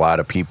skin of a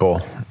lot of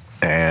people,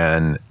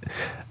 and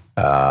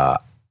I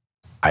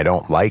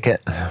don't like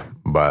it,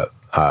 but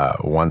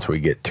once we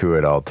get to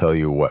it, I'll tell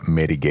you what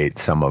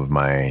mitigates some of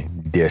my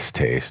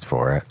distaste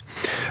for it.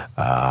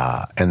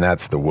 And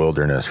that's the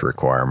wilderness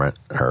requirement,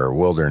 or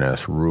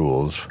wilderness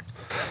rules,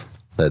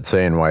 that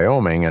say in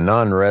Wyoming, a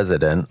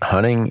non-resident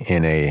hunting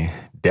in a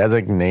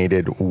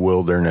designated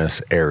wilderness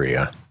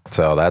area.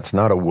 So that's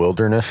not a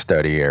wilderness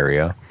study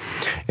area.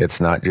 It's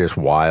not just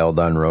wild,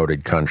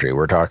 unroaded country.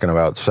 We're talking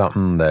about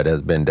something that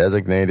has been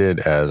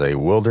designated as a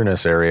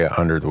wilderness area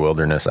under the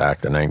Wilderness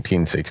Act of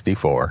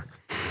 1964.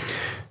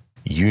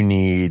 You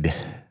need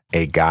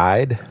a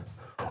guide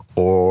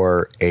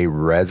or a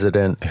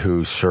resident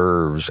who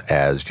serves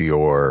as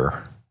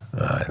your,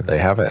 they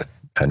have a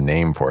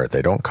name for it.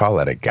 They don't call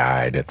it a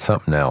guide. It's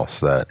something else,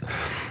 that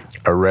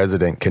a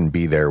resident can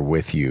be there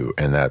with you,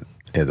 and that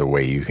is a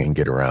way you can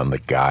get around the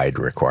guide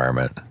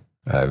requirement.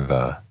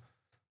 I've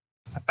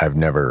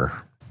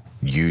never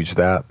used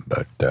that,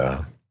 but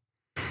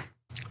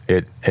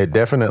it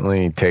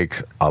definitely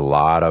takes a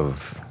lot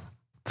of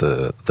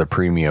the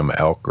premium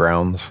elk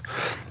grounds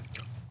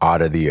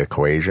out of the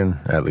equation,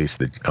 at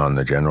least on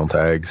the general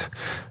tags,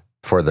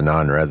 for the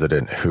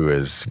non-resident who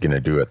is going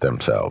to do it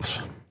themselves.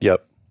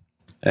 Yep.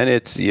 And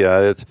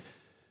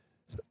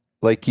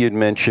like you had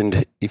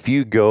mentioned, if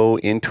you go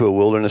into a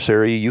wilderness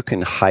area, you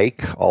can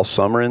hike all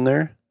summer in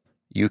there.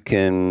 You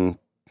can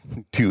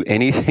do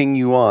anything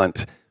you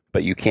want,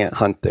 but you can't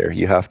hunt there.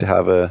 You have to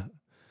have a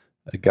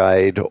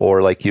guide,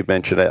 or like you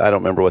mentioned, I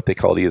don't remember what they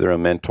called, either a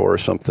mentor or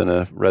something,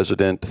 a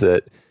resident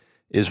that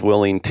is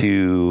willing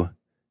to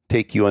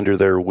take you under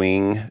their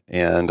wing.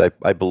 And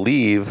I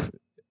believe,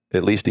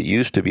 at least it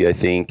used to be, I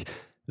think,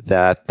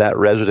 that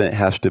resident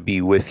has to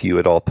be with you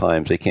at all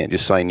times. They can't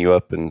just sign you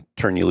up and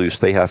turn you loose.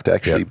 They have to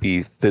actually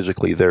be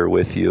physically there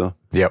with you.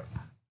 Yep.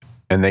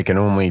 And they can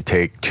only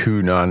take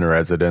 2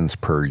 non-residents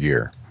per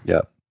year.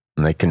 Yep.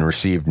 And they can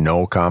receive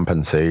no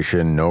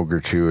compensation, no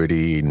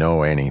gratuity,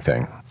 no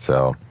anything.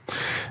 So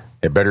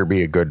it better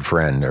be a good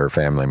friend or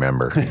family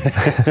member.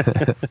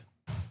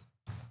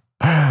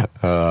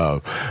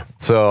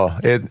 So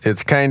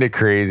it's kind of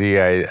crazy.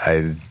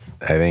 I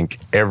think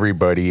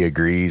everybody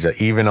agrees,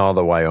 even all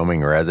the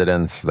Wyoming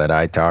residents that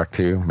I talk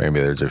to. Maybe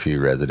there's a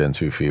few residents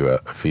who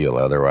feel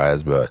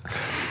otherwise, but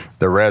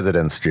the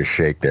residents just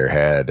shake their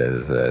head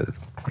as,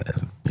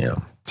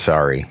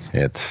 sorry,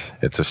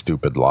 it's a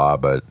stupid law,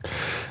 but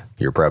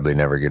you're probably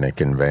never going to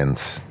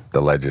convince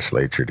the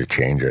legislature to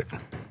change it.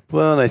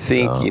 Well, and I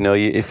think,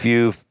 if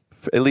you,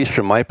 at least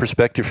from my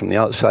perspective, from the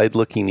outside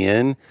looking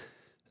in,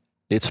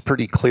 it's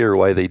pretty clear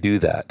why they do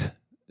that,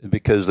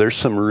 because there's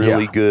some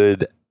really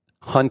good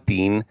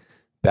hunting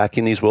back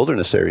in these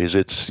wilderness areas.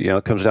 It's,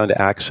 it comes down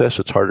to access.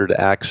 It's harder to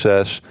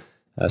access.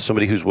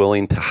 Somebody who's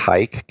willing to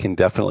hike can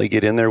definitely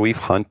get in there. We've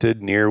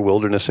hunted near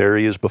wilderness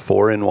areas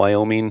before in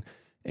Wyoming,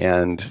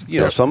 and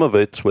some of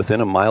it's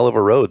within a mile of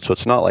a road. So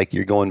it's not like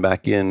you're going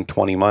back in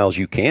 20 miles.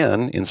 You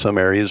can in some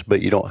areas,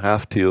 but you don't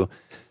have to.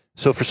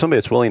 So for somebody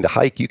that's willing to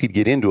hike, you could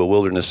get into a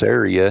wilderness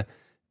area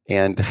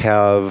and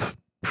have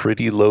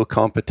pretty low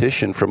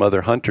competition from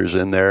other hunters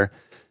in there.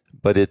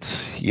 But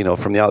it's,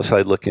 from the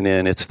outside looking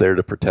in, it's there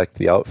to protect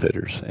the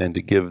outfitters and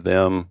to give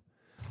them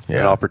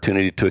an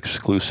opportunity to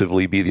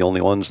exclusively be the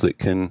only ones that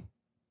can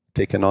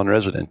take a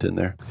non-resident in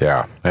there.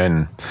 Yeah.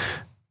 And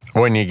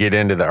when you get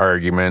into the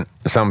argument,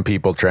 some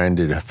people trying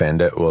to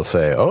defend it will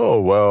say, oh,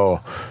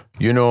 well,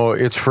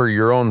 it's for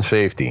your own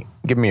safety.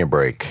 Give me a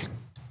break.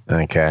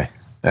 Okay.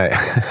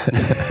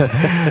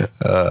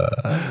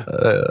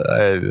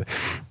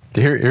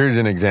 Here's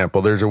an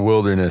example. There's a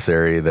wilderness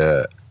area,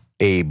 the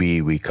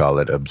AB, we call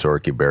it,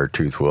 Absaroka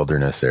Beartooth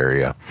Wilderness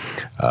Area.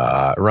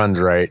 Runs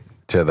right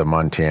to the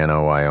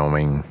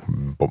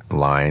Montana-Wyoming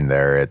line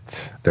there.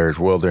 There's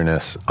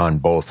wilderness on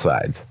both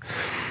sides.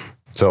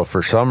 So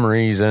for some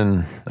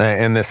reason,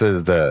 and this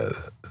is to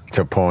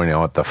point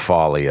out the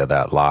folly of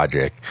that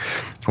logic,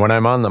 when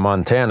I'm on the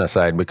Montana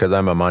side, because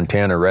I'm a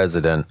Montana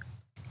resident,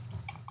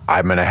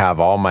 I'm going to have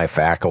all my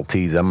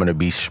faculties. I'm going to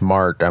be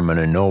smart. I'm going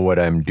to know what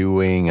I'm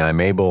doing. I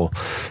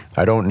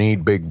don't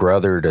need Big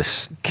Brother to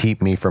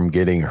keep me from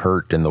getting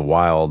hurt in the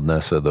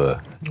wildness of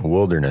the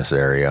wilderness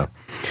area.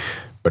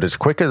 But as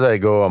quick as I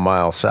go a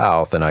mile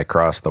south and I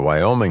cross the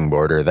Wyoming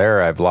border,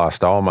 there I've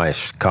lost all my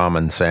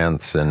common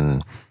sense,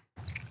 and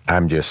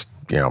I'm just,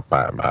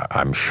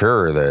 I'm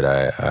sure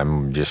that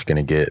I'm just going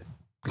to get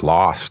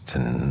lost,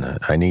 and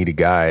I need a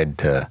guide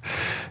to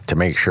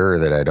make sure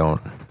that I don't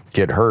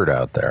get hurt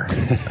out there.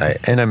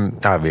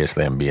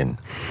 I'm being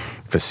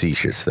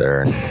facetious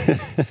there and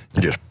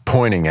just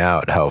pointing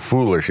out how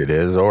foolish it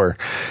is. Or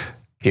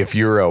if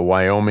you're a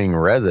Wyoming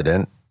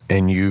resident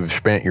and you've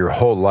spent your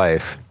whole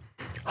life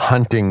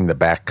hunting the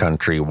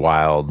backcountry,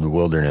 wild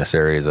wilderness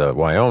areas of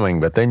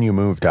Wyoming, but then you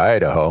move to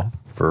Idaho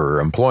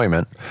for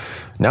employment.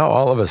 Now,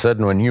 all of a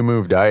sudden, when you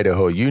move to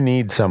Idaho, you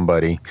need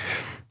somebody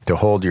to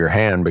hold your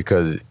hand,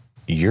 because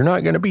you're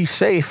not going to be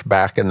safe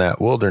back in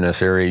that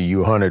wilderness area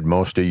you hunted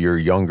most of your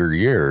younger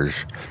years,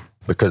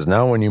 because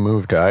now when you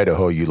move to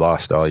Idaho, you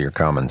lost all your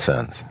common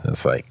sense.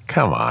 It's like,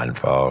 come on,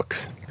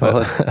 folks.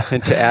 Well,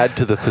 and to add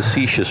to the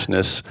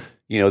facetiousness,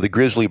 the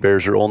grizzly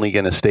bears are only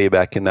going to stay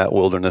back in that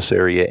wilderness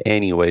area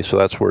anyway. So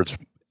that's where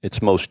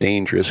it's most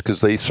dangerous,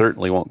 because they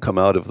certainly won't come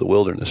out of the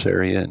wilderness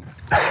area.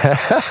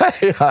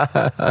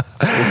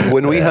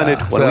 When we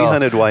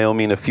hunted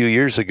Wyoming a few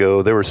years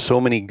ago, there were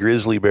so many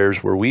grizzly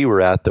bears where we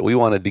were at that we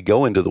wanted to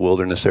go into the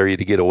wilderness area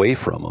to get away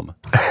from them.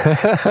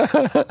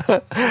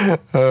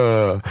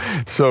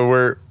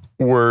 So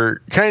we're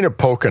kind of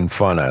poking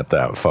fun at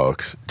that,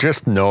 folks.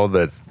 Just know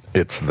that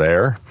it's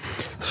there.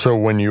 So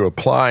when you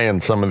apply in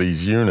some of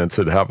these units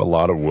that have a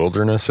lot of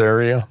wilderness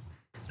area,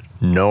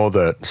 know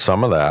that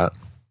some of that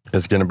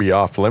is going to be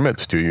off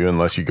limits to you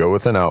unless you go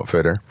with an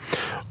outfitter,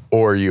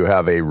 or you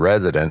have a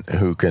resident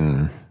who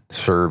can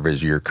serve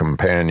as your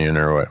companion,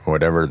 or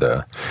whatever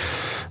the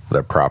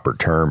proper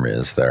term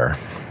is there.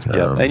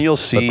 Yeah, and you'll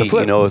see,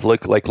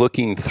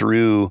 looking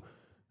through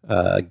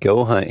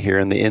Go Hunt here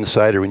in the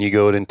Insider, when you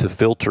go into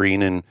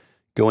filtering and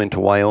go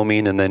into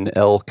Wyoming and then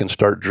elk and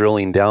start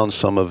drilling down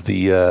some of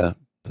the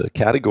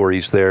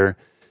categories there,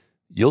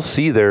 you'll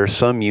see there are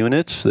some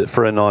units that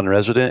for a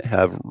non-resident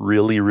have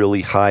really,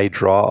 really high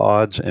draw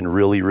odds and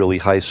really, really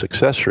high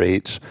success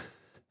rates.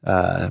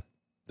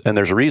 And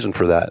there's a reason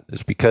for that.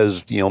 It's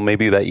because,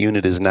 maybe that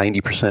unit is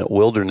 90%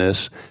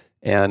 wilderness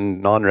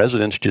and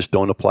non-residents just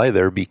don't apply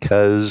there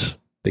because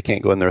they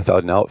can't go in there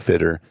without an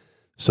outfitter.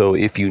 So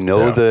if you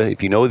know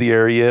if you know the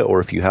area,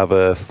 or if you have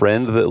a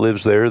friend that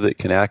lives there that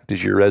can act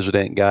as your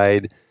resident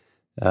guide,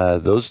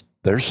 there's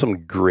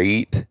some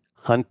great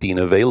hunting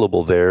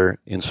available there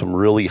in some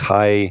really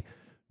high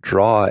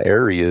draw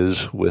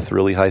areas with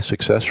really high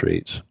success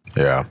rates.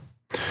 Yeah.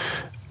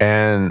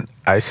 And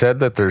I said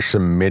that there's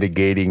some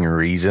mitigating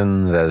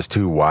reasons as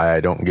to why I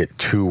don't get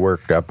too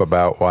worked up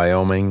about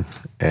Wyoming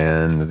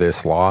and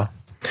this law.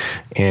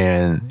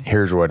 And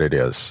here's what it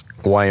is.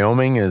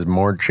 Wyoming is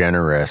more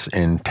generous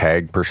in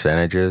tag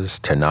percentages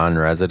to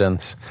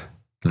non-residents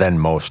than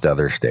most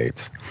other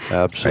states.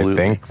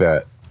 Absolutely.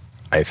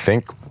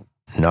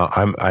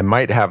 I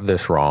might have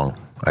this wrong.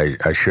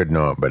 I should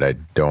know it, but I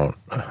don't.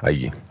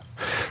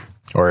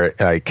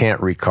 I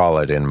can't recall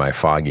it in my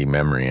foggy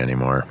memory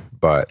anymore.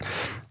 But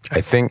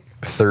I think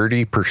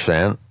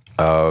 30%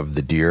 of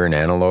the deer and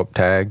antelope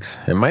tags,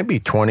 it might be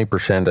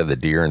 20% of the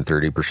deer and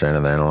 30%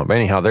 of the antelope.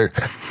 Anyhow,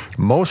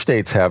 most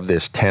states have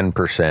this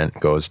 10%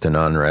 goes to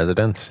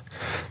non-residents.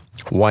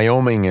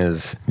 Wyoming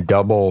is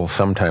double,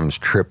 sometimes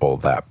triple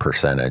that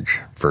percentage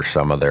for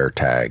some of their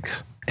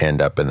tags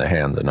end up in the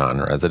hands of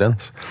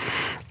non-residents.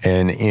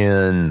 And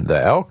in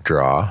the elk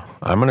draw,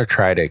 I'm going to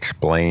try to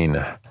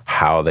explain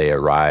how they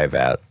arrive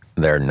at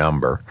their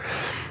number.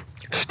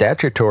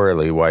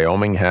 Statutorily,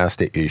 Wyoming has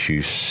to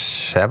issue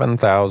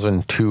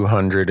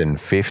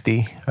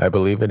 7,250, I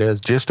believe it is,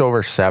 just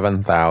over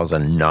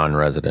 7,000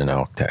 non-resident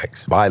elk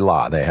tags. By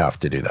law, they have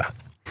to do that.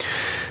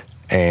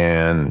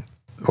 And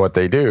what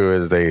they do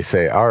is they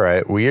say, all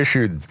right, we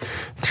issued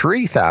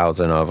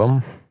 3,000 of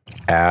them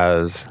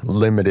as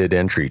limited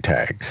entry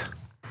tags.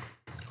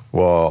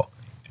 Well,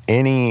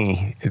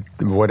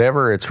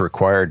 whatever it's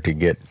required to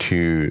get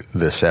to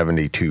the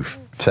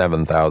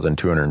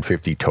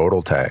 7,250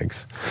 total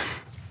tags,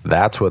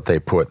 that's what they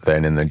put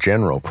then in the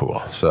general pool.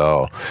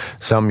 So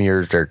some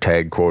years their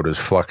tag quotas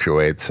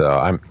fluctuate.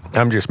 So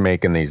I'm just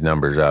making these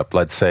numbers up.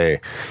 Let's say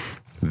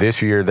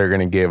this year they're going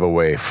to give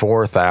away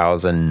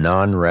 4,000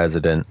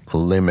 non-resident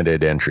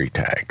limited entry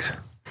tags.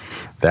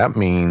 That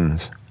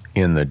means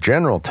in the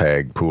general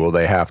tag pool,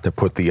 they have to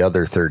put the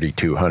other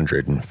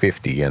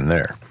 3,250 in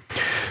there.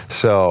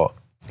 So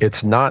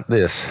it's not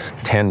this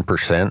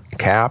 10%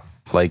 cap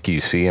like you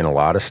see in a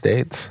lot of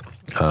states.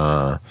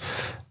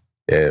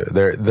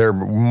 They're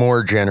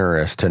more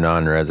generous to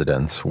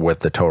non-residents with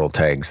the total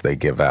tags they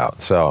give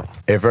out. So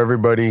if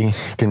everybody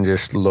can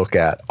just look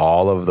at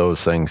all of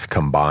those things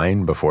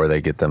combined before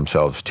they get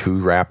themselves too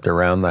wrapped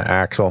around the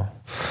axle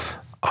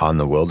on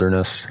the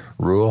wilderness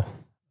rule,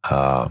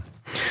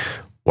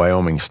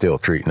 Wyoming's still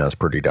treating us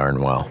pretty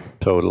darn well.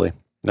 Totally.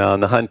 Now,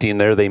 in the hunting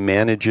there, they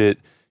manage it.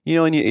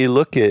 And I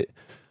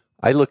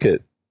look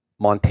at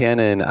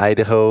Montana and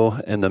Idaho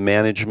and the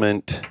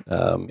management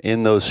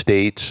in those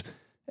states,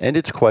 and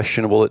it's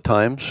questionable at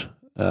times,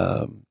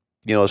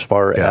 as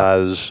far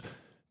as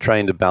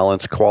trying to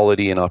balance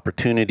quality and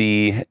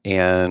opportunity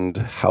and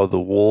how the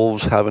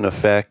wolves have an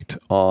effect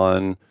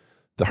on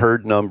the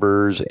herd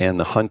numbers and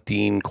the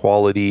hunting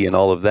quality and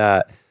all of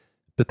that.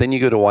 But then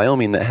you go to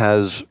Wyoming that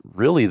has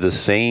really the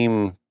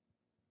same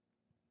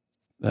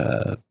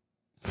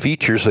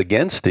features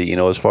against it,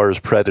 as far as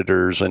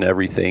predators and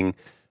everything.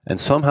 And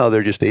somehow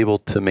they're just able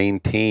to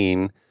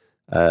maintain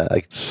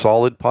a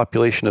solid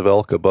population of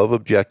elk above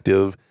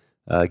objective,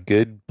 a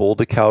good bull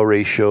to cow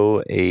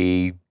ratio,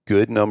 a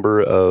good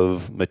number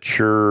of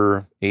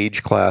mature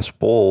age class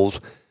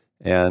bulls.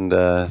 And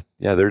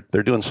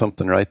they're doing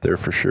something right there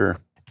for sure.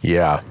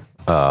 Yeah.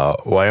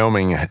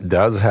 Wyoming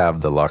does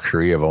have the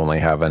luxury of only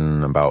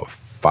having about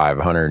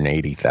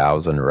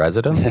 580,000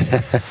 residents.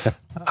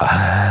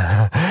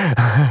 I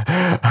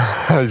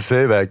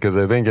say that because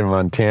I think in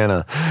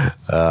Montana,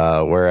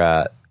 we're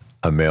at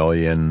 1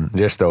 million,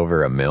 just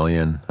over 1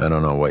 million. I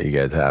don't know what you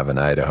guys have in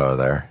Idaho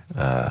there.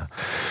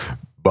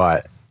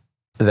 But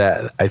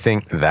I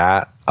think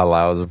that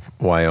allows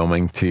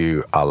Wyoming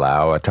to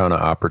allow a ton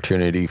of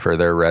opportunity for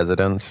their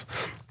residents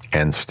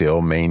and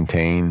still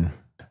maintain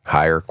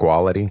higher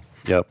quality.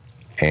 Yep.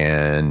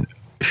 And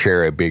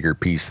share a bigger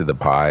piece of the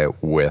pie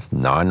with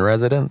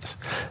non-residents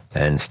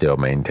and still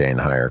maintain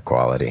higher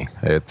quality.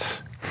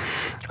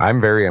 I'm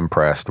very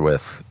impressed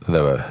with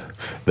the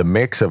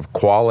mix of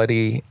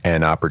quality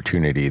and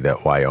opportunity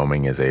that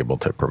Wyoming is able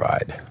to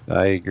provide.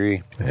 I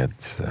agree.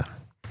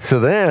 So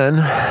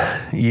then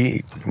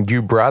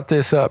you brought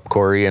this up,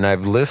 Corey, and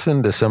I've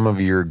listened to some of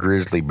your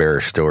grizzly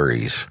bear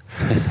stories.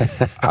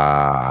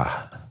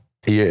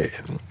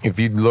 If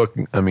you look,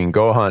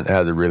 Go Hunt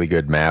has a really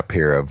good map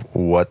here of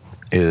what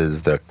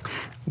is the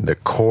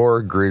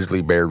core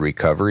grizzly bear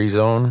recovery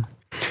zone,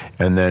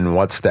 and then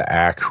what's the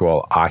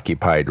actual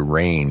occupied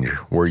range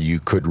where you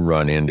could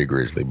run into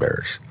grizzly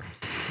bears.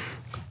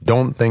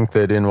 Don't think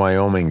that in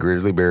Wyoming,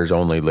 grizzly bears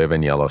only live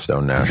in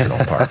Yellowstone National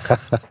Park.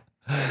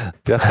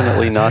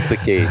 Definitely not the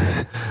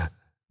case.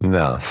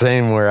 No,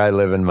 same where I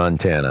live in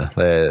Montana.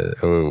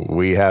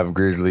 We have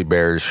grizzly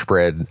bears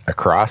spread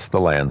across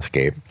the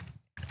landscape.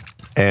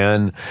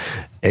 And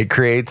it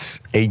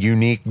creates a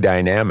unique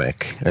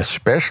dynamic,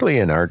 especially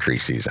in archery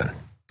season.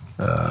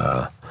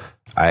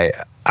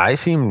 I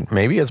seem,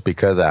 maybe it's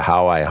because of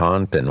how I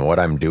hunt and what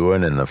I'm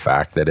doing and the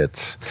fact that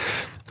it's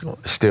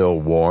still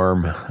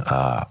warm.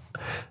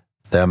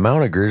 The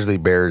amount of grizzly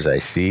bears I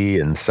see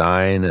and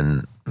sign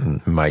and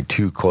my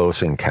 2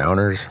 close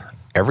encounters,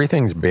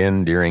 everything's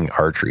been during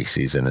archery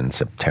season in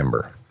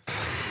September.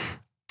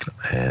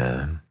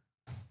 And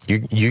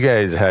you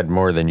guys had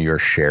more than your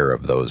share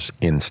of those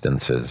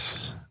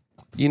instances.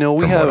 You know,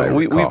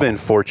 we've been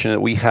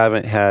fortunate. We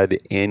haven't had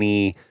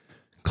any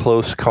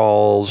close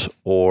calls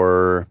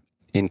or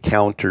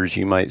encounters,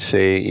 you might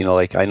say. You know,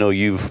 like I know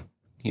you've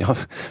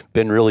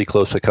been really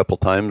close a couple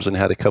times and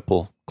had a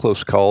couple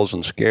close calls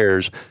and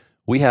scares.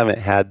 We haven't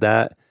had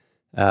that,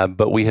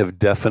 but we have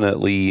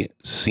definitely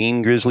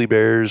seen grizzly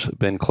bears,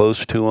 been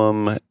close to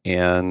them,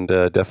 and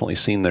definitely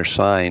seen their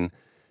sign.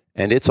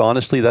 And it's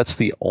honestly, that's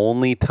the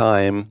only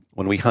time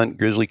when we hunt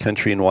grizzly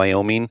country in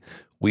Wyoming,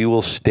 we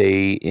will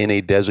stay in a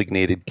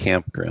designated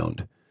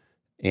campground.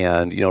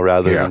 And,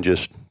 rather than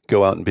just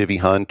go out and bivvy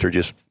hunt or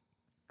just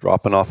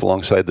dropping off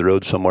alongside the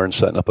road somewhere and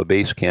setting up a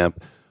base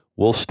camp,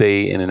 we'll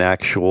stay in an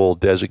actual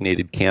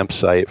designated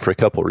campsite for a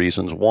couple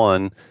reasons.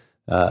 One,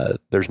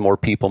 there's more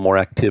people, more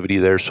activity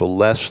there, so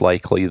less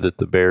likely that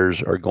the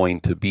bears are going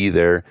to be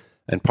there.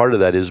 And part of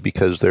that is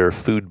because there are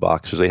food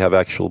boxes. They have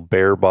actual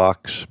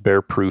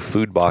bear-proof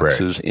food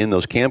boxes in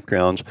those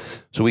campgrounds,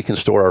 so we can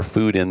store our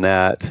food in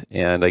that.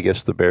 And I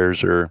guess the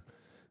bears are,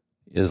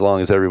 as long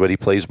as everybody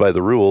plays by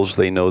the rules,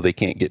 they know they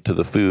can't get to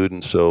the food.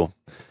 And so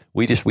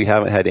we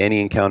haven't had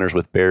any encounters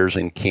with bears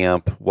in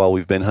camp while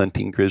we've been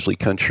hunting grizzly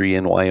country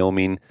in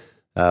Wyoming.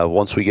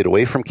 Once we get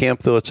away from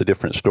camp, though, it's a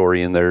different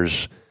story. And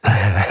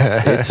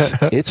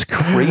it's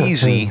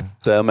crazy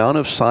the amount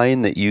of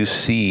sign that you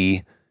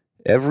see.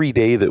 Every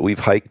day that we've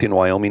hiked in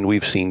Wyoming,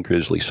 we've seen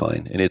grizzly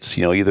sign. And it's,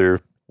 either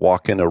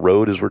walking a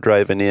road as we're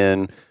driving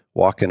in,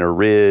 walking a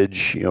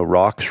ridge,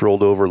 rocks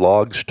rolled over,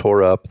 logs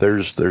tore up.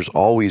 There's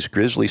always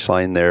grizzly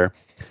sign there.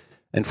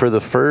 And for the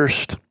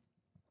first,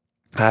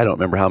 I don't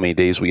remember how many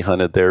days we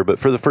hunted there, but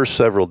for the first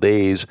several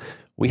days,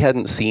 we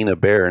hadn't seen a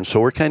bear. And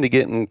so we're kind of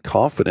getting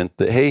confident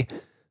that, hey,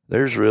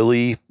 there's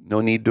really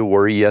no need to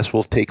worry. Yes,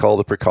 we'll take all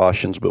the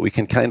precautions, but we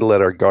can kind of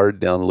let our guard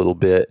down a little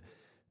bit.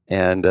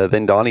 And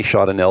then Donnie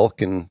shot an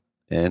elk and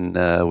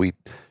we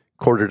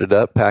quartered it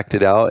up, packed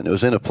it out, and it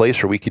was in a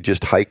place where we could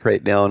just hike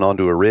right down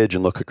onto a ridge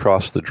and look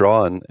across the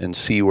draw and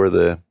see where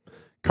the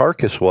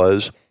carcass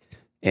was.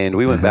 And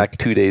we went back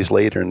 2 days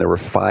later, and there were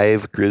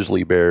 5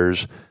 grizzly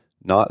bears,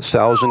 not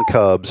sows and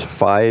cubs,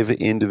 5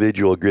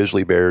 individual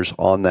grizzly bears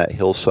on that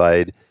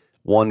hillside.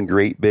 One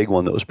great big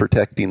one that was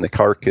protecting the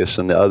carcass,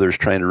 and the others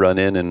trying to run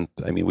in. And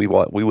I mean, we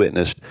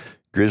witnessed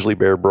grizzly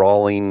bear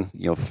brawling,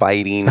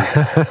 fighting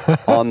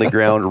on the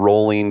ground,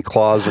 rolling,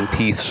 claws and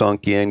teeth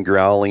sunk in,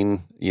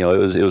 growling. It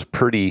was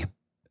pretty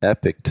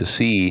epic to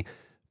see,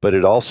 but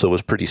it also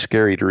was pretty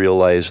scary to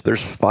realize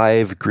there's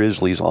 5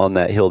 grizzlies on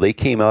that hill. They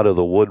came out of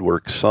the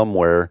woodwork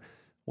somewhere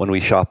when we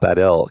shot that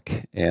elk,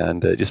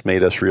 and it just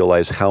made us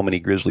realize how many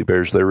grizzly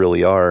bears there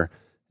really are,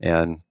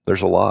 and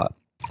there's a lot.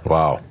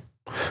 Wow.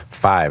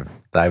 5.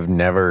 I've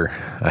never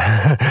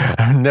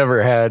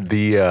had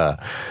the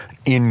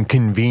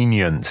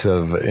inconvenience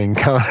of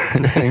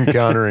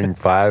encountering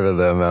 5 of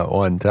them at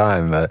one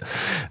time.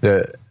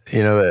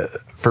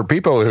 For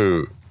people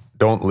who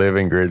don't live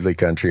in grizzly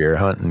country or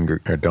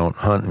don't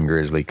hunt in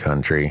grizzly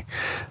country,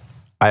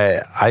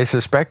 I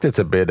suspect it's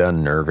a bit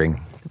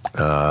unnerving.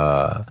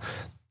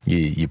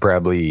 You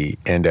probably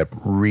end up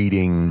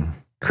reading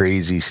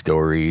crazy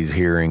stories,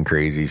 hearing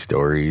crazy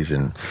stories,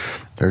 and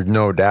there's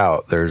no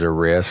doubt there's a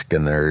risk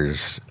and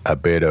there's a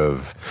bit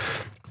of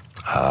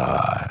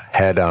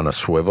head on a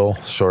swivel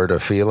sort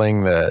of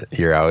feeling that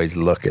you're always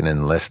looking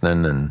and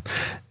listening,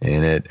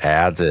 and it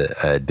adds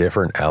a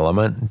different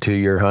element to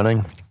your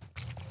hunting.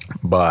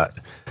 But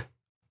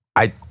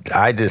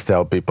I just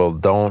tell people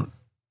don't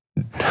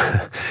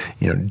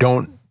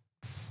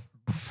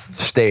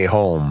stay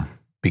home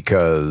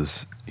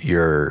because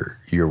you're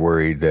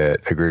worried that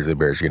a grizzly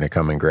bear is going to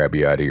come and grab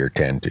you out of your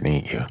tent and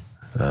eat you.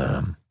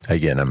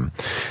 Again, I'm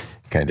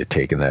kind of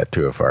taking that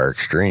to a far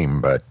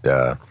extreme, but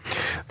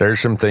there's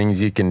some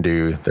things you can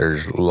do.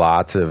 There's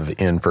lots of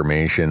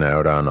information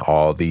out on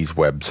all these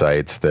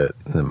websites, that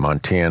the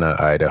Montana,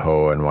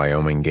 Idaho, and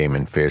Wyoming Game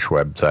and Fish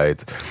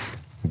websites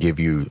give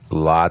you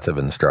lots of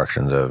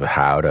instructions of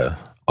how to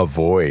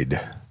avoid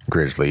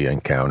grizzly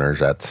encounters.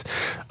 That's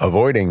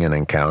avoiding an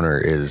encounter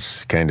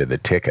is kind of the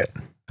ticket.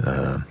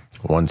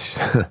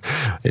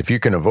 If you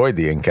can avoid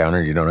the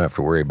encounter, you don't have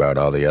to worry about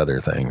all the other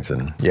things.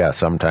 And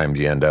sometimes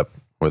you end up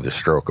with a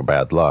stroke of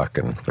bad luck,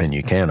 and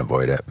you can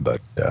avoid it.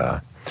 But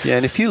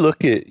and if you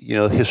look at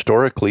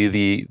historically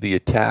the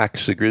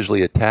attacks, the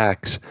grizzly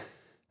attacks,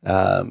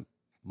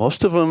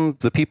 most of them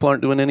the people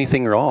aren't doing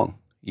anything wrong.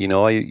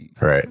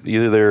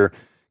 Either they're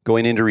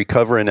going in to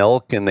recover an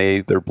elk and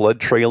they're blood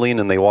trailing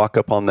and they walk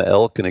up on the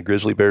elk and a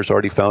grizzly bear's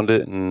already found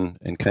it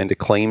and kind of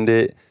claimed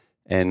it,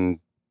 and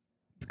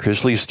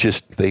grizzlies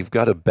they've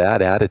got a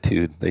bad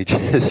attitude. They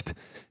just,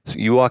 So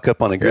you walk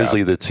up on a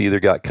grizzly that's either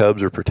got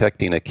cubs or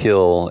protecting a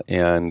kill,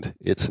 and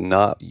it's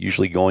not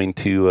usually going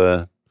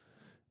to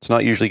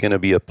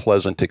be a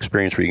pleasant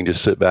experience where you can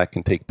just sit back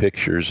and take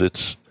pictures.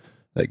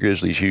 That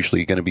grizzly's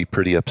usually going to be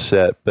pretty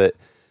upset. But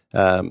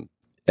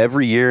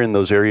every year in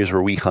those areas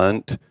where we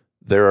hunt,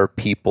 there are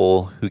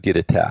people who get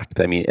attacked.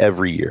 I mean,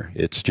 every year.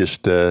 It's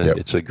just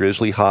it's a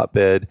grizzly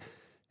hotbed,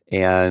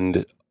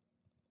 and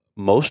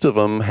most of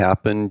them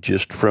happen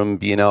just from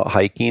being out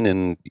hiking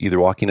and either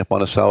walking up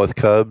on a sow with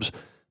cubs.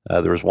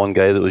 There was one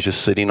guy that was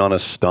just sitting on a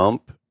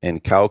stump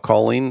and cow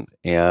calling,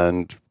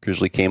 and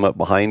grizzly came up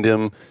behind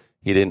him.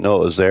 He didn't know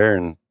it was there,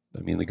 and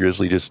I mean, the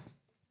grizzly just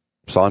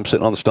saw him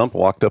sitting on the stump,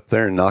 walked up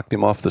there and knocked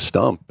him off the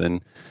stump.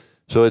 And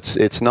so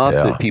it's not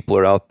that people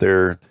are out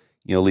there,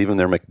 leaving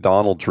their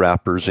McDonald's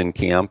wrappers in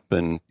camp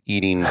and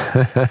eating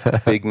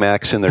Big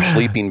Macs in their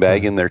sleeping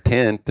bag in their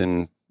tent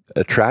and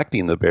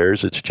attracting the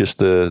bears. It's just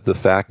the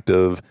fact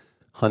of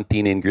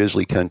hunting in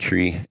grizzly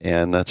country,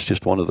 and that's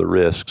just one of the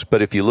risks.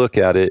 But if you look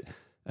at it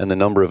and the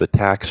number of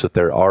attacks that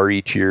there are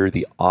each year,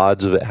 the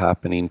odds of it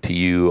happening to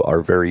you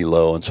are very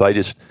low. And so I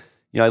just,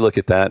 I look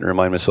at that and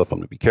remind myself I'm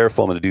going to be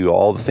careful. I'm going to do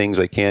all the things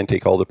I can,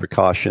 take all the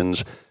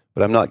precautions,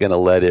 but I'm not going to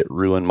let it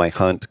ruin my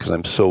hunt because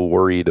I'm so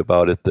worried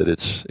about it that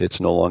it's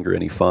no longer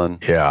any fun.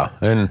 Yeah.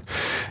 And,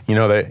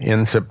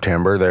 in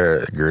September,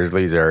 the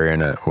grizzlies are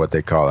in what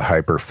they call a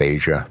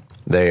hyperphagia.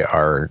 They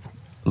are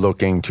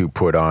looking to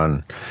put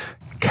on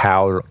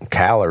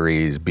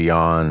calories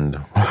beyond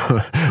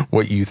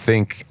what you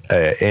think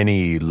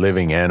any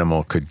living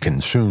animal could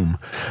consume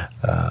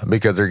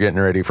because they're getting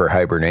ready for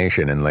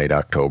hibernation in late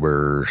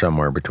October,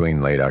 somewhere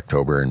between late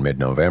October and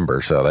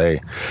mid-November. So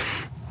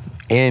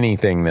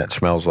anything that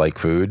smells like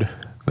food,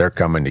 they're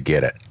coming to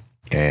get it.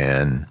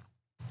 And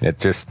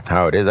it's just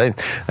how it is. I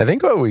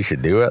think what we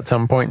should do at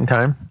some point in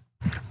time,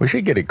 we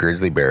should get a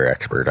grizzly bear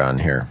expert on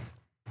here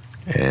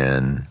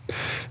and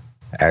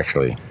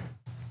actually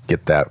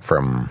get that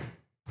from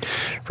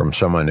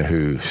someone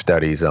who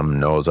studies them,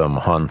 knows them,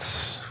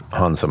 hunts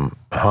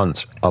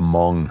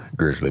among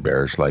grizzly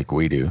bears like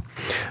we do.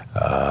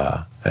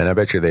 And I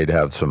bet you they'd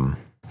have some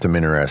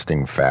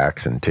interesting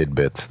facts and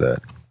tidbits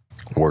that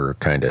we're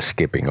kind of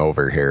skipping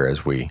over here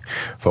as we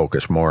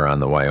focus more on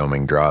the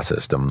Wyoming draw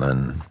system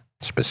than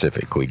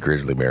specifically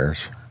grizzly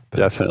bears.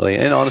 Definitely.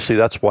 And honestly,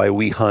 that's why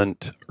we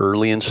hunt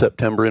early in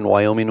September in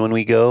Wyoming when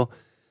we go.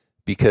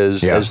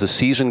 Because as the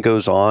season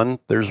goes on,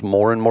 there's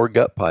more and more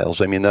gut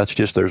piles. I mean,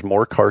 there's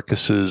more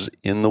carcasses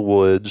in the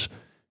woods,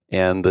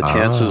 and the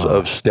chances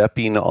of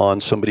stepping on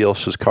somebody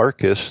else's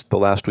carcass the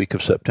last week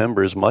of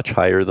September is much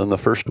higher than the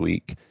first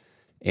week.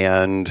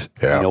 And,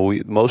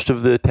 most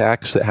of the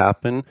attacks that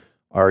happen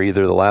are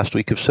either the last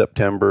week of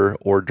September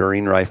or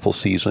during rifle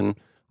season.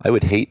 I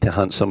would hate to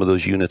hunt some of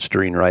those units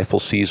during rifle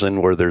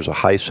season where there's a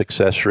high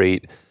success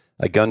rate.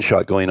 A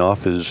gunshot going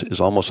off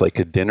is almost like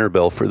a dinner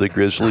bell for the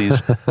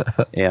grizzlies.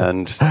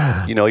 And,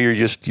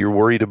 you're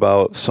worried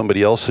about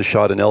somebody else has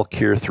shot an elk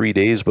here 3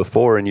 days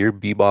before, and you're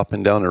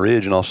bebopping down a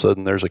ridge, and all of a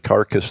sudden there's a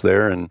carcass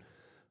there and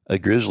a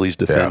grizzly's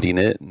defending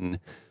it. And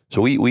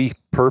so we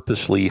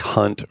purposely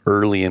hunt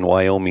early in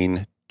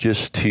Wyoming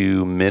just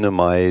to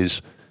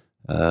minimize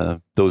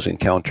those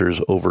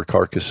encounters over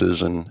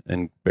carcasses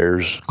and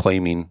bears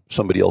claiming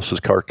somebody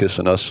else's carcass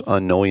and us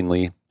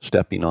unknowingly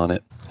stepping on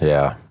it.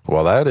 Yeah.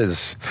 Well,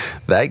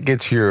 that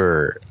gets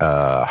your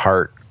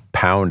heart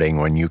pounding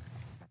when you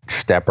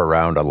step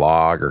around a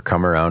log or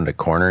come around a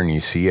corner and you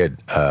see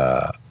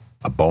a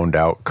boned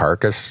out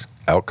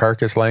elk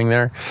carcass laying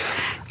there.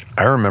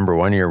 I remember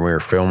one year we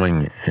were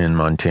filming in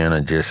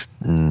Montana, just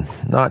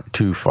not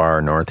too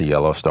far north of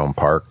Yellowstone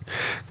Park,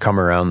 come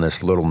around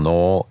this little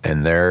knoll,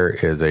 and there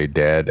is a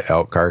dead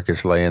elk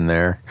carcass laying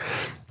there.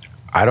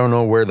 I don't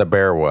know where the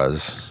bear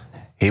was.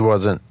 He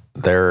wasn't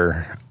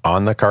there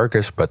on the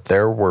carcass, but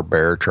there were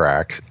bear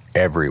tracks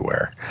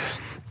everywhere.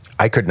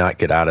 I could not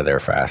get out of there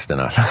fast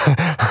enough.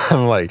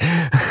 I'm like,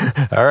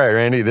 all right,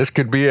 Randy, this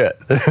could be it.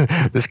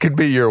 This could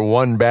be your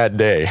one bad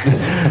day.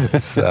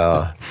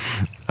 So,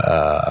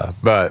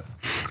 but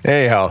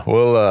anyhow,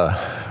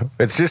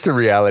 it's just a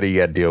reality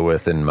you got to deal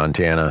with in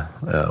Montana,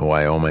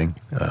 Wyoming,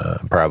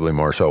 probably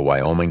more so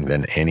Wyoming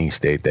than any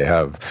state they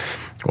have.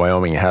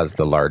 Wyoming has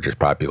the largest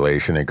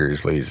population of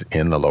grizzlies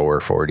in the lower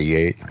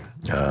 48.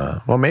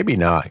 Well, maybe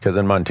not, because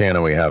in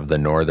Montana we have the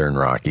northern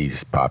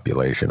Rockies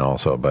population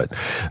also, but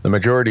the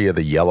majority of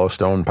the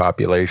Yellowstone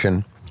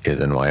population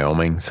is in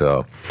Wyoming.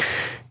 So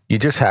you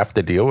just have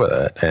to deal with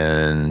it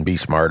and be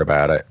smart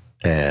about it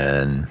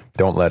and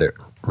don't let it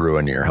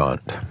ruin your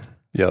hunt.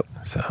 Yep.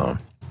 So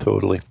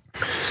totally.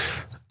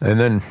 And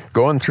then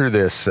going through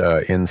this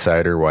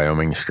Insider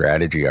Wyoming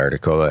Strategy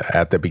article,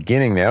 at the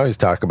beginning, they always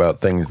talk about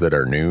things that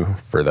are new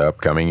for the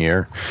upcoming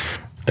year.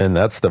 And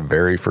that's the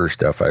very first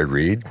stuff I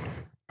read,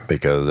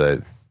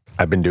 because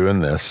I've been doing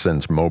this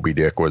since Moby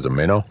Dick was a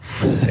minnow.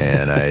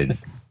 And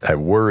I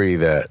worry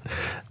that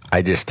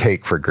I just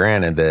take for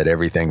granted that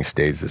everything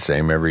stays the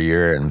same every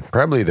year. And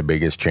probably the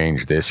biggest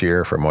change this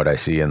year from what I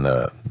see in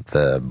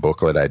the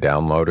booklet I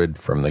downloaded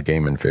from the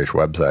Game and Fish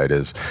website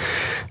is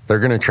they're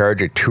going to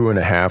charge a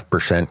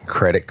 2.5%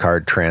 credit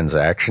card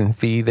transaction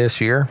fee this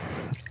year.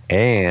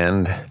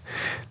 And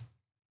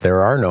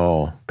there are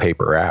no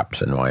paper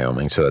apps in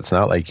Wyoming, so it's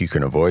not like you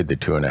can avoid the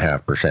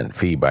 2.5%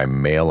 fee by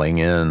mailing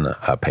in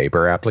a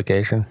paper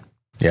application.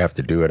 You have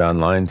to do it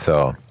online,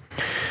 so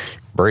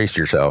brace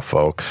yourself,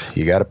 folks.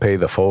 You got to pay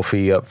the full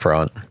fee up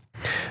front,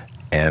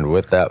 and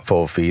with that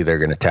full fee, they're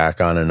going to tack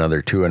on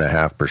another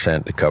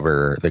 2.5% to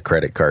cover the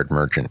credit card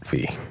merchant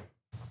fee.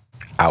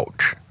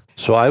 Ouch.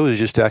 So I was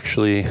just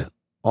actually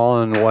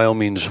on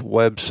Wyoming's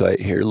website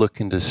here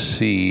looking to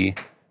see,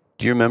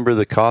 do you remember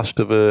the cost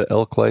of a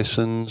elk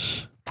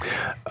license?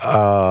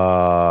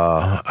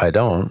 I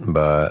don't,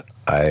 but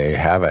I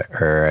have it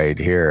right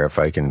here if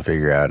I can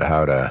figure out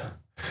how to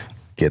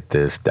get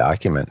this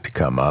document to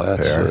come up.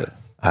 That's here.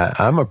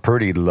 I'm a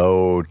pretty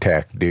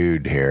low-tech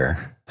dude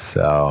here,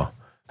 so...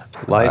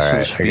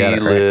 License fee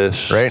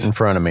list. Right in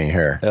front of me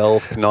here.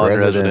 Elk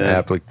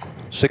non-resident.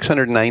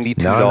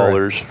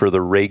 $692 for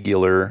the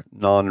regular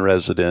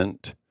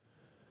non-resident.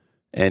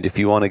 And if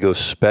you want to go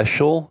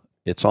special,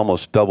 it's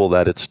almost double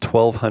that. It's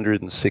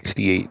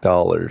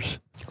 $1,268.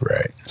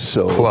 Right.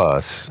 So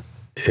plus,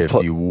 if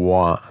you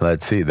want,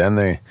 let's see, then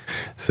they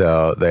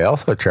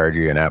also charge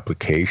you an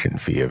application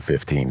fee of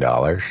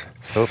 $15.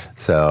 Oh.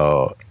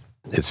 So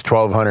it's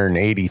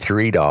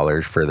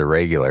 $1,283 for the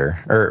regular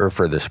or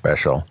for the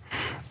special.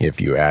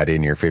 If you add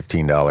in your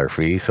 $15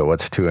 fee, so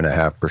what's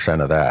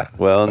 2.5% of that?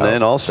 Well, and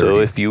then also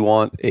 30. If you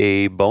want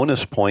a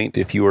bonus point,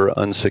 if you were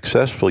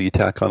unsuccessful, you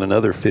tack on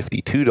another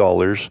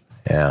 $52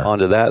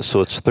 onto that,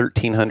 so it's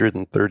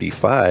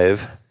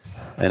 $1,335.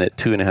 And at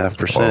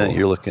 2.5%,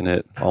 you're looking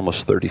at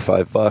almost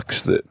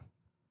 $35 that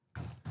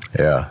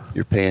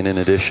you're paying in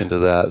addition to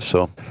that.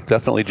 So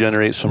definitely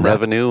generate some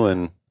revenue.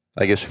 And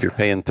I guess if you're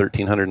paying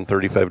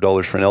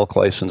 $1,335 for an elk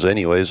license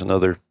anyways,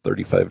 another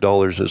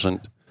 $35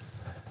 isn't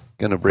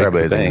going to break the bank.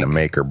 Probably isn't going to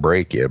make or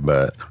break you,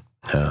 but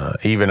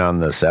even on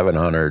the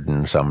 $700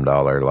 and some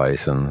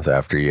license,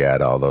 after you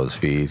add all those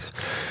fees,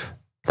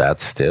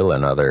 that's still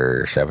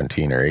another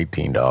 $17 or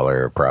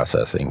 $18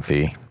 processing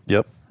fee.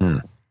 Yep.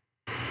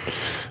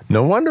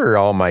 No wonder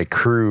all my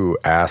crew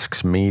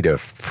asks me to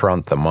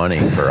front the money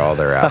for all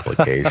their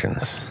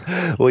applications.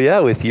 Well, yeah,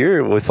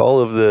 with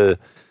all of the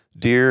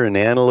deer and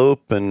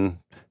antelope and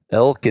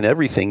elk and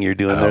everything you're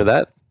doing there,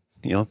 that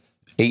 $18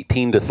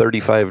 to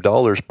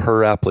 $35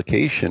 per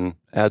application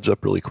adds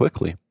up really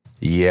quickly.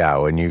 Yeah,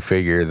 when you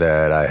figure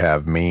that I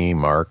have me,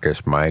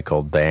 Marcus,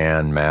 Michael,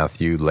 Dan,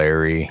 Matthew,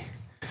 Larry.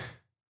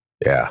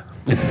 Yeah.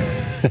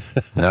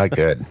 Not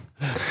good.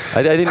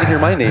 I didn't hear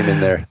my name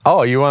in there.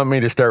 Oh, you want me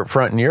to start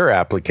fronting your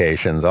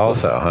applications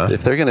also, huh?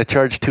 If they're going to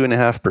charge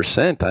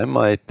 2.5%, I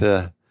might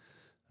see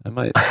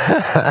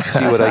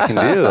what I can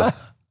do.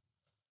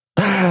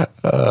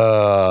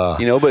 But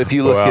if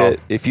you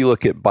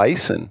look at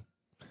bison,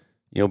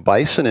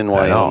 bison in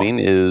Wyoming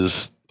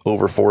is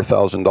over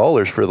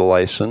 $4,000 for the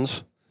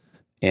license,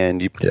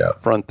 and you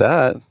front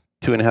that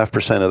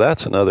 2.5% of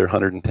that's another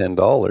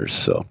 $110.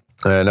 So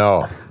I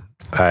know.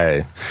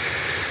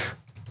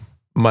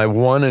 My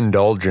one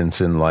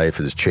indulgence in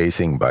life is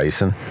chasing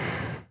bison.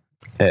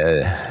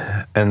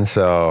 And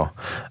so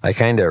I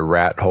kind of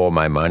rat hole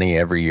my money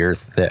every year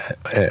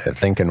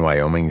thinking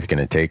Wyoming's going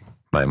to take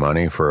my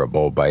money for a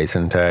bull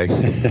bison tag,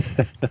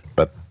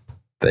 but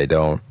they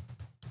don't.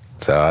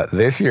 So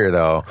this year,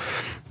 though,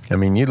 I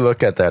mean, you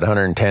look at that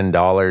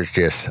 $110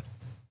 just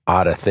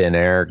out of thin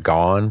air,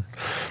 gone.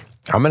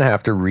 I'm going to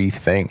have to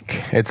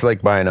rethink. It's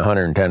like buying a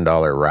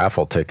 $110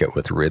 raffle ticket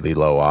with really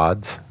low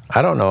odds.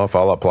 I don't know if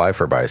I'll apply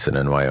for bison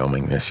in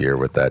Wyoming this year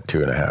with that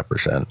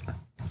 2.5%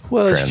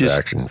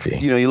 transaction fee.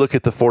 You look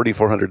at the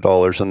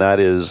 $4,400, and that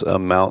is a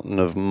mountain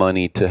of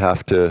money to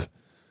have to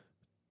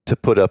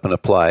put up and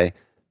apply.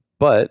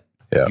 But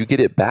you get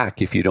it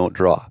back if you don't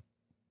draw.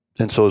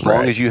 And so as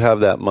long as you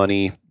have that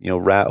money,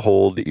 rat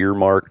holed,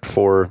 earmarked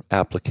for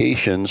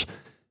applications,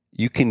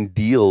 you can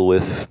deal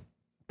with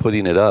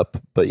putting it up.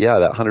 But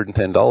that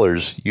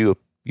 $110, you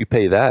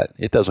pay that.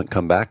 It doesn't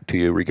come back to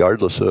you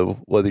regardless of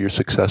whether you're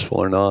successful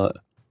or not.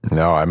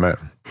 No, I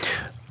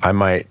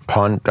might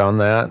punt on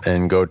that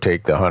and go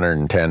take the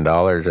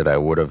 $110 that I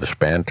would have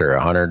spent, or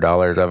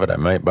 $100 of it. I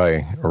might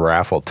buy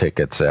raffle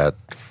tickets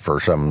for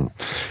some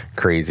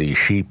crazy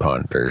sheep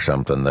hunt or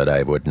something that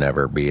I would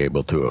never be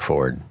able to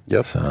afford.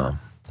 Yep. So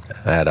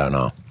I don't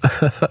know.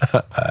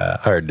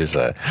 Hard to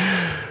say.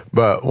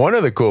 But one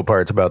of the cool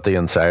parts about the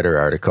Insider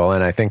article,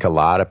 and I think a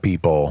lot of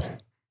people,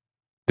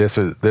 this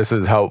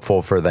is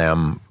helpful for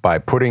them by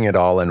putting it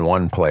all in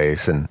one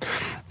place. And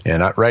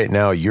right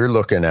now you're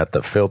looking at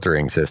the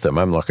filtering system.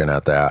 I'm looking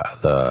at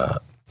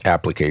the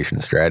application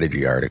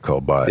strategy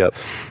article, but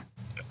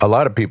a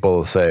lot of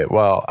people say,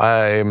 well,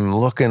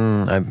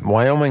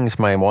 Wyoming's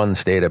my one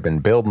state. I've been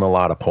building a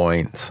lot of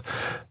points.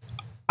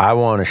 I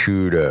want to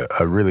shoot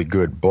a really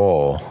good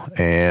bull,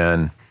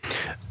 and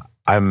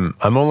I'm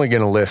only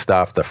going to list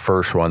off the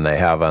first one they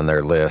have on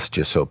their list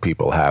just so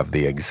people have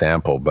the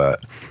example,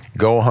 but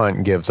Go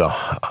Hunt gives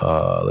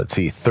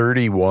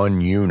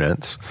 31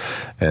 units,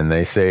 and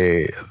they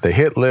say the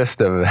hit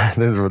list of,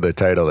 this is the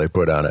title they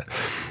put on it,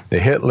 the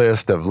hit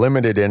list of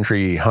limited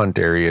entry hunt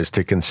areas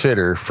to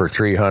consider for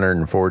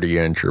 340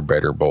 inch or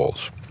better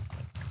bulls.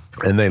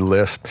 And they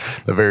list,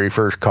 the very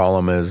first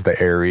column is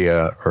the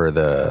area or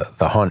the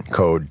hunt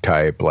code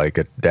type, like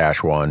a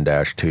 -1,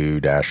 -2,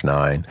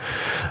 -9.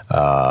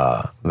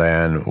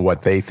 Then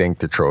what they think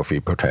the trophy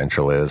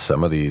potential is.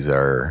 Some of these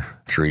are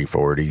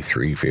 340,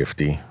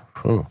 350.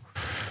 Ooh,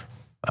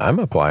 I'm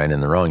applying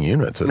in the wrong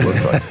units, it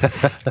looks like.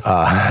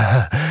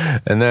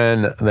 And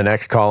then the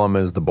next column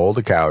is the bull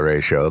to cow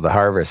ratio, the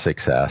harvest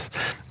success.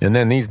 And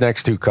then these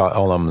next two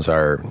columns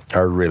are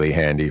really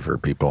handy for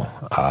people.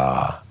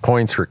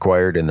 Points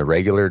required in the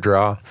regular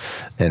draw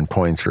and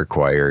points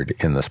required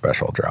in the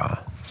special draw.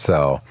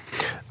 So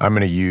I'm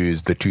going to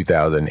use the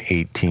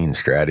 2018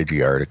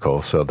 strategy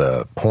article. So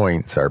the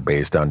points are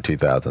based on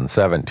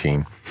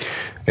 2017.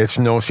 It's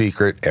no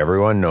secret.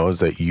 Everyone knows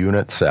that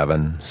Unit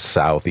 7,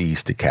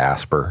 southeast of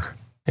Casper,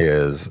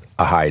 is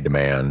a high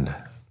demand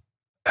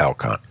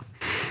elk hunt.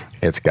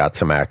 It's got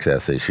some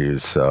access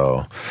issues,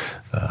 so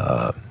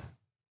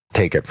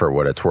take it for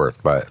what it's worth.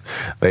 But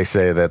they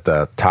say that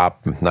the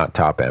not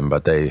top end,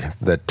 but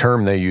the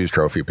term they use,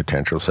 trophy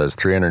potential, says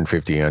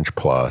 350 inch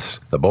plus.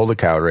 The bull to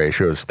cow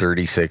ratio is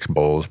 36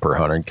 bulls per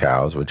 100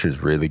 cows, which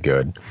is really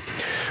good.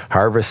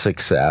 Harvest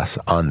success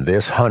on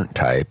this hunt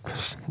type,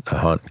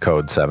 hunt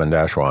code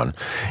 7-1,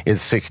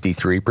 is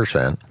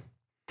 63%.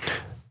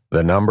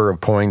 The number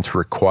of points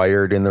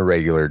required in the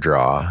regular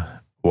draw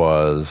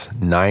was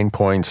 9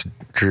 points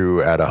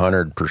drew at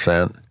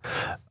 100%.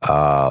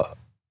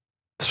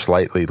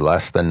 Slightly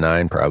less than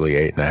 9, probably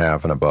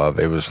 8.5 and above,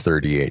 it was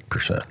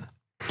 38%.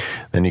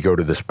 Then you go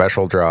to the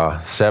special draw,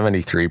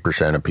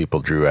 73% of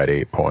people drew at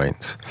 8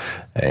 points.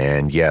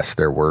 And yes,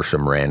 there were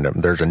some random,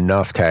 there's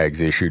enough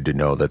tags issued to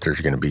know that there's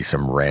going to be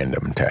some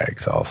random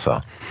tags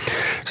also.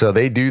 So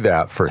they do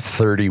that for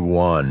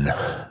 31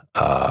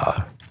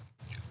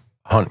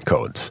 hunt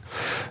codes.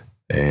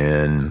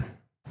 And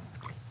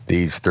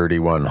these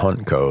 31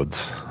 hunt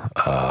codes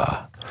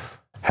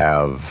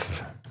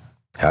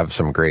have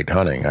some great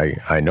hunting.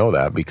 I know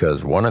that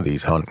because one of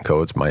these hunt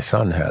codes, my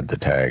son had the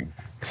tag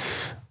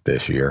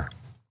this year,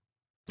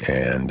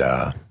 and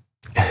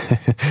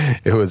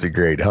it was a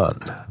great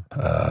hunt.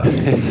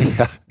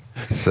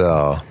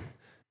 So,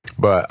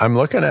 but I'm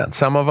looking at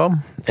some of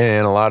them,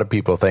 and a lot of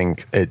people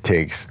think it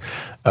takes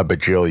a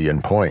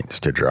bajillion points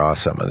to draw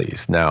some of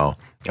these. Now,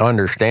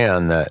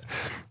 understand that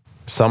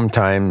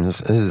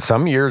sometimes,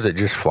 some years it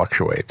just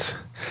fluctuates,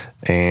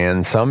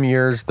 and some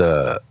years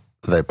the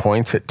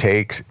points it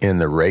takes in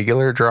the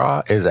regular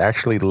draw is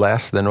actually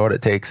less than what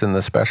it takes in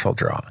the special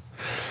draw.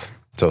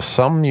 So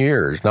some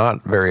years,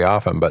 not very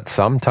often, but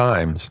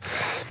sometimes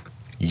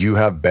you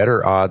have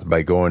better odds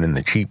by going in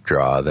the cheap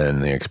draw than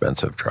the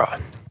expensive draw.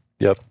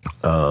 Yep.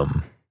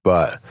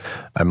 But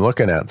I'm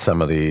looking at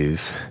some of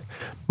these.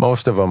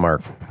 Most of them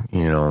are,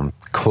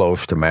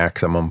 close to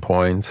maximum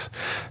points.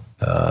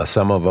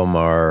 Some of them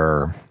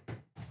are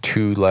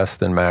 2 less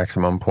than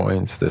maximum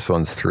points. This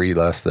one's 3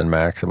 less than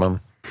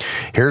maximum.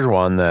 Here's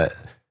one that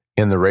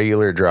in the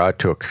regular draw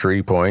took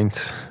 3 points,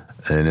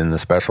 and in the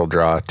special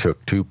draw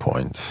took 2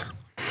 points.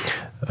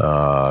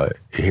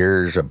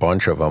 Here's a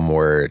bunch of them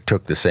where it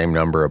took the same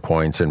number of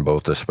points in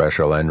both the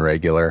special and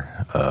regular.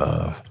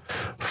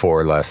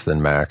 4 less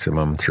than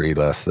maximum, 3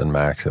 less than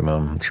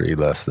maximum, 3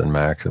 less than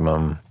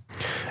maximum,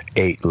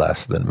 8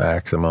 less than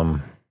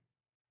maximum.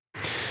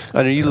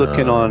 And are you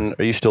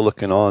still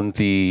looking on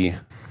the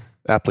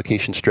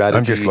application strategy?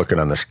 I'm just looking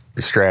on the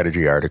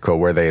strategy article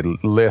where they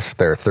list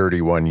their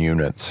 31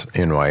 units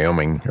in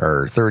Wyoming,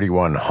 or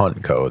 31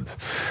 hunt codes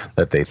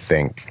that they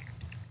think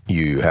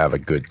you have a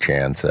good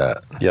chance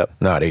at. Yep.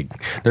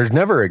 There's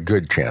never a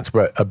good chance,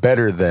 but a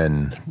better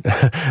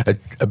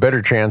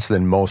chance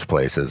than most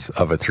places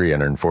of a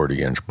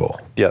 340 inch bull.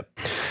 Yep.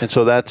 And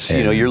so that's,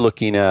 you're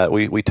looking at,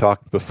 we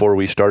talked before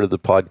we started the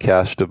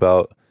podcast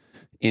about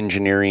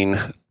engineering,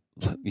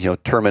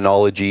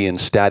 terminology and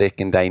static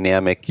and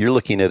dynamic. You're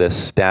looking at a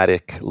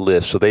static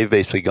list. So they've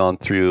basically gone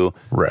through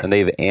and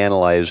they've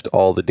analyzed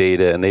all the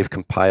data, and they've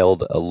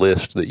compiled a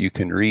list that you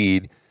can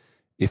read.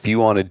 If you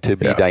wanted to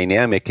be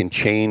dynamic and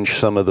change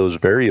some of those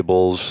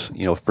variables,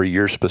 for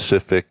your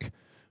specific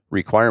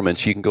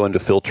requirements, you can go into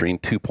filtering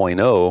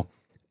 2.0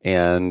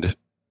 and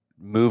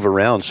move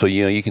around. So,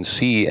 you can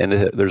see, and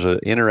there's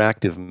an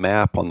interactive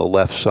map on the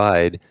left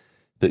side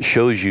that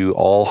shows you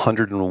all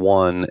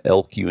 101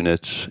 elk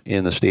units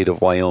in the state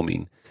of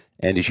Wyoming.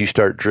 And as you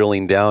start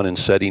drilling down and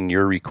setting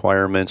your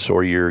requirements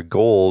or your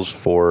goals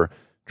for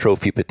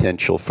trophy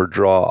potential, for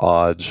draw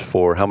odds,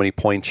 for how many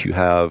points you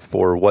have,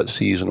 for what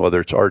season,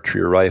 whether it's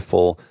archery or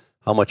rifle,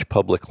 how much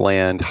public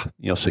land,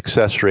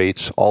 success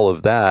rates, all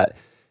of that,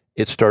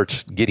 it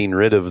starts getting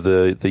rid of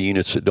the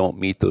units that don't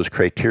meet those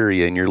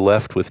criteria, and you're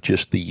left with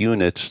just the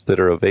units that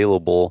are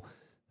available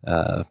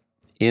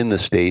in the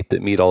state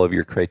that meet all of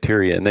your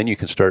criteria. And then you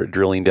can start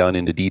drilling down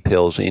into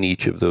details in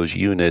each of those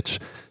units.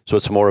 So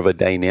it's more of a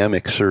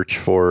dynamic search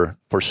for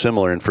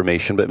similar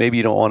information, but maybe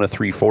you don't want a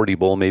 340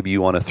 bull, maybe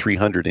you want a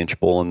 300-inch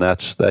bull, and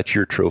that's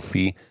your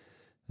trophy.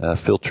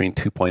 Filtering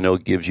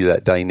 2.0 gives you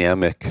that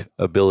dynamic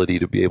ability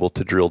to be able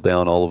to drill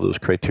down all of those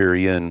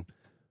criteria and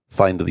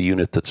find the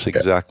unit that's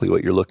exactly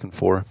what you're looking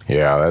for.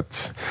 Yeah,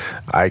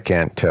 I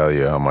can't tell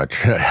you how much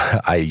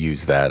I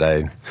use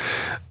that.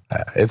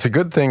 It's a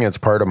good thing it's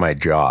part of my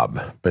job,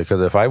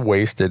 because if I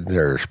wasted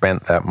or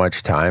spent that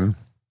much time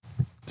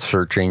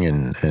searching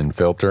and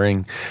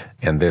filtering,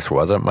 and this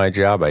wasn't my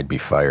job, I'd be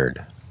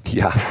fired.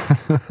 Yeah.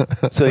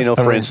 So,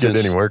 for instance,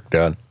 get any work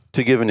done.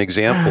 To give an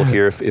example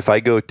here, if I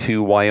go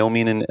to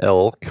Wyoming and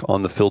Elk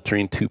on the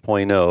Filtering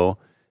 2.0,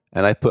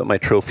 and I put my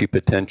trophy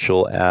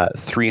potential at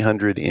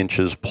 300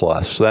 inches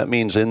plus, so that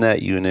means in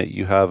that unit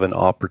you have an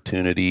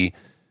opportunity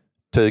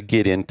to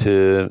get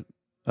into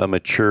a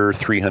mature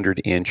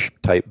 300-inch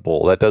type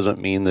bull. That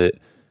doesn't mean that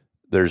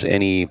there's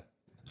any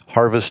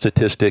harvest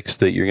statistics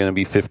that you're going to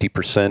be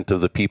 50% of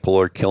the people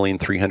are killing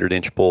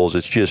 300-inch bulls.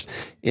 It's just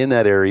in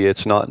that area,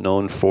 it's not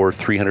known for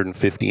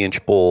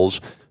 350-inch bulls.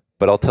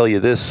 But I'll tell you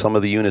this, some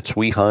of the units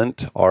we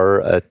hunt are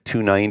a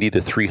 290 to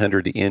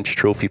 300-inch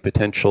trophy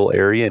potential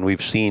area, and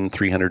we've seen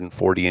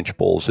 340-inch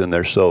bulls in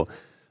there. So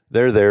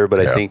they're there,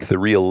 but I think the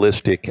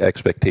realistic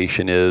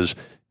expectation is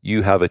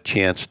you have a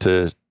chance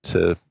to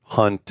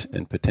hunt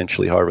and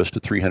potentially harvest a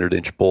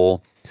 300-inch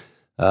bull.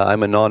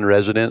 I'm a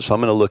non-resident, so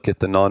I'm going to look at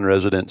the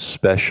non-resident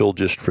special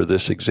just for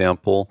this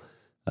example.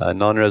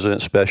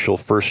 Non-resident special,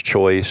 first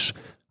choice,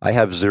 I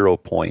have 0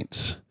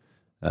 points.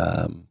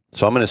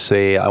 So I'm going to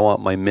say I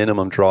want my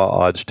minimum draw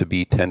odds to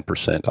be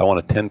 10%. I want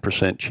a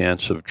 10%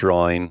 chance of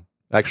drawing.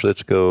 Actually,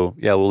 let's go,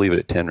 we'll leave it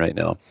at 10 right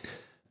now.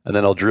 And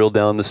then I'll drill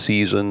down the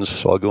seasons.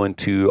 So I'll go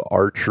into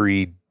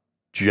Archery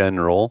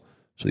General.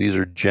 So these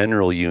are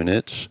general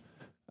units.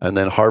 And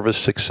then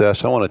harvest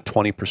success, I want a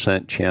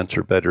 20% chance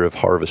or better of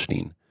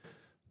harvesting.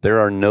 There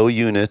are no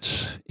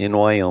units in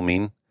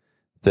Wyoming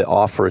that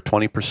offer a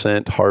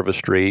 20%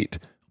 harvest rate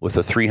with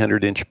a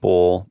 300-inch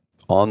bull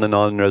on the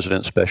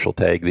non-resident special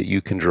tag that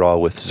you can draw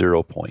with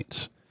 0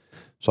 points.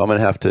 So I'm going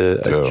to have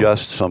to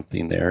adjust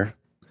something there,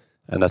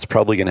 and that's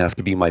probably going to have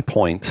to be my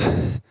points.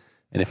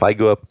 And if I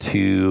go up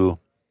to,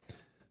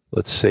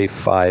 let's say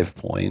 5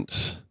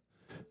 points,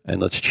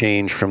 and let's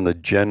change from the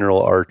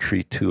general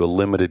archery to a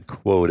limited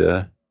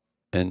quota,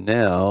 and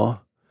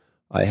now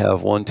I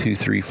have 1, 2,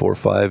 3, 4,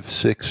 5,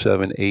 6,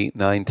 7, 8,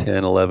 9,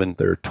 10, 11.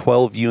 There are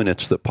 12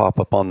 units that pop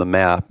up on the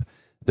map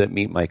that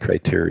meet my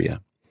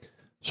criteria.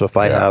 So if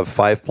I have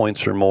 5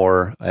 points or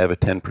more, I have a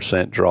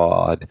 10% draw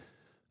odd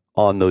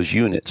on those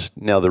units.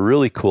 Now, the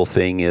really cool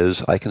thing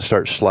is I can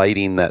start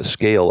sliding that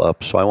scale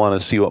up. So I want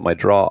to see what my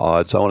draw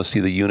odds, I want to see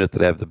the unit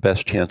that I have the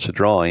best chance of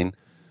drawing.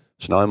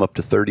 So now I'm up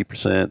to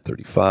 30%,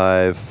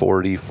 35,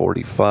 40,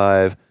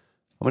 45.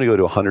 I'm going to go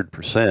to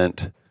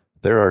 100%.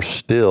 There are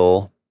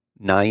still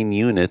 9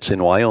 units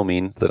in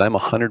Wyoming that I'm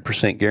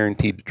 100%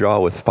 guaranteed to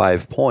draw with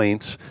 5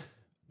 points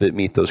that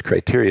meet those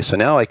criteria. So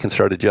now I can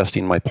start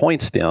adjusting my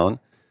points down.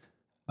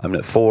 I'm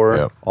at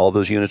 4, all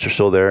those units are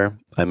still there.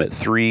 I'm at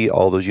 3,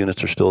 all those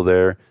units are still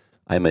there.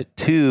 I'm at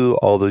 2,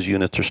 all those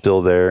units are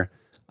still there.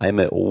 I'm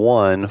at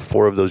 1,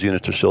 4 of those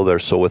units are still there.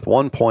 So with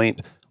 1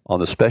 point on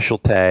the special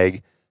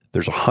tag,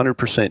 there's a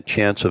 100%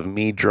 chance of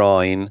me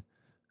drawing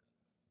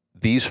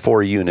these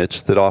 4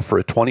 units that offer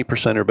a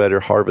 20% or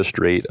better harvest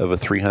rate of a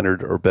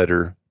 300 or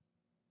better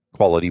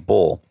quality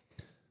bull.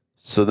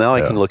 So now I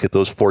can look at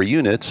those 4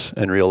 units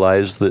and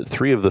realize that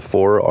 3 of the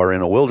 4 are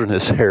in a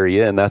wilderness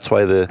area, and that's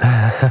why the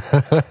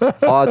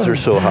odds are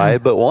so high.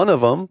 But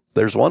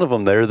there's one of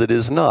them there that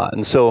is not.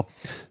 And so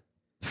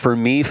for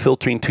me,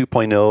 Filtering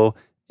 2.0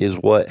 is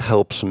what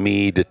helps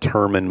me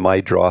determine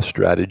my draw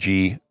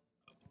strategy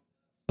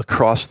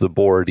across the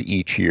board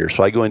each year.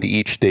 So I go into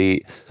each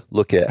state,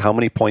 look at how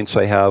many points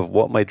I have,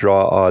 what my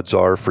draw odds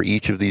are for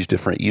each of these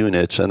different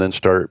units, and then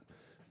start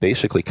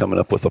basically coming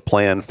up with a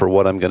plan for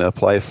what I'm going to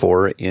apply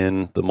for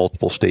in the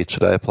multiple states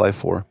that I apply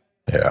for.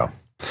 Yeah.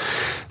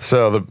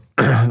 So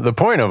the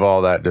point of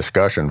all that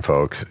discussion,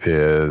 folks,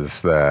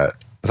 is that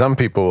some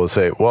people will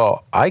say,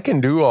 well, I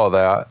can do all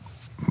that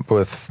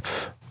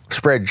with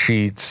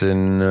spreadsheets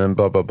and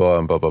blah, blah, blah,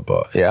 and blah, blah,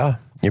 blah. Yeah,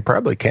 you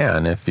probably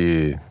can if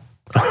you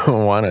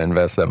want to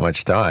invest that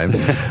much time.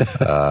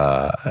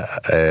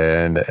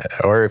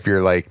 Or if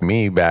you're like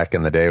me back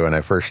in the day when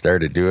I first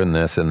started doing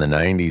this in the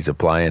 90s,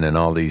 applying in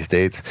all these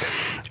states,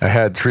 I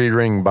had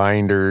 3-ring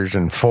binders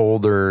and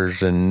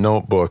folders and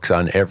notebooks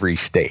on every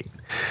state.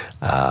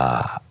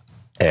 I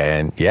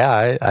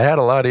had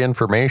a lot of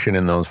information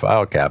in those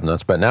file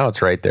cabinets, but now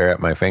it's right there at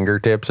my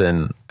fingertips.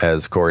 And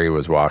as Corey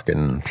was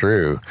walking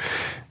through,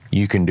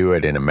 you can do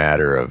it in a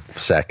matter of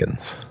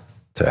seconds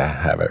to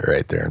have it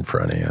right there in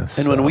front of you.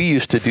 And when we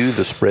used to do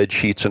the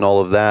spreadsheets and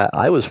all of that,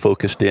 I was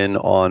focused in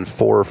on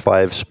 4 or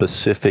 5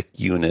 specific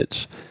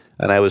units.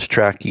 And I was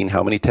tracking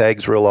how many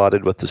tags were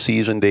allotted, what the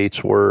season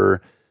dates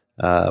were,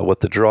 what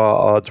the draw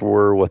odds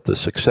were, what the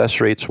success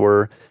rates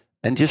were.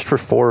 And just for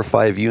 4 or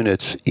 5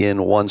 units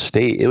in one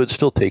state, it would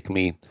still take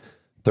me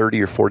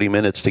 30 or 40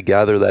 minutes to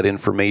gather that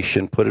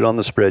information, put it on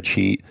the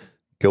spreadsheet,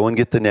 go and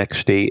get the next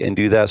state and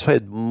do that. So I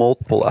had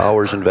multiple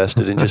hours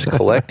invested in just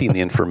collecting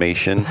the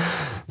information.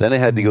 Then I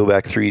had to go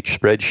back through each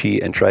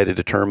spreadsheet and try to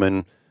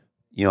determine,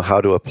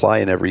 how to apply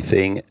and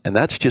everything. And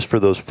that's just for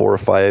those 4 or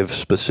 5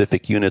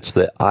 specific units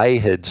that I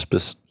had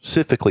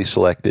specifically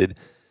selected.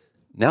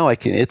 Now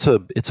it's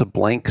a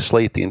blank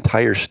slate. The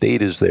entire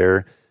state is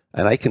there.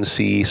 And I can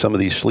see some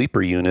of these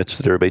sleeper units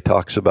that everybody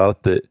talks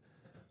about that,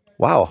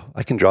 wow,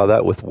 I can draw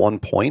that with 1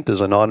 point as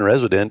a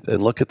non-resident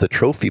and look at the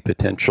trophy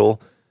potential.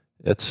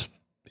 It's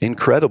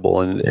incredible.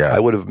 And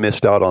I would have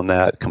missed out on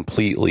that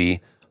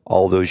completely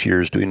all those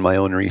years doing my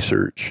own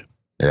research.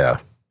 Yeah.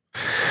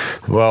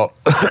 Well,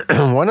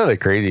 one of the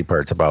crazy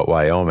parts about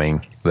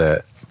Wyoming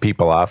that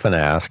people often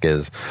ask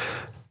is,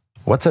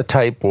 what's a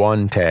type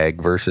 1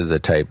 tag versus a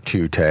type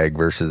 2 tag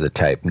versus a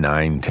type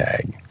 9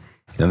 tag?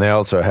 And they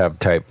also have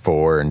type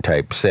 4 and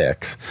type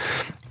 6.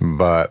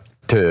 But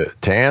to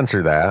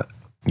answer that,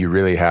 you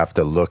really have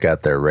to look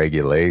at their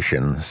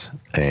regulations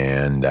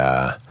and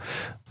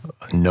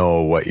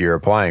know what you're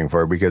applying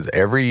for, because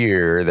every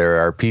year there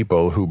are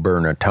people who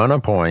burn a ton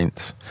of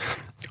points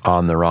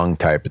on the wrong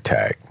type of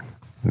tag.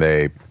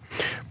 They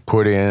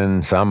put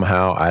in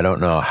somehow, I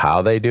don't know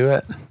how they do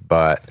it,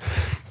 but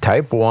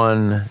type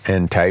 1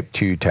 and type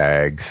 2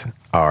 tags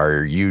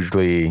are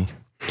usually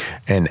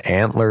an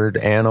antlered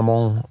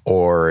animal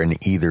or an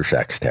either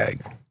sex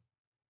tag.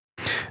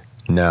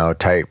 Now,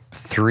 type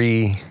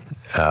 3,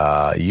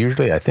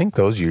 I think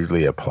those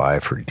usually apply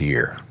for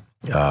deer.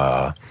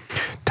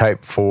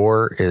 Type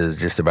 4 is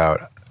just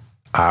about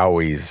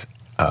always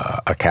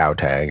a cow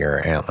tag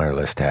or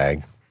antlerless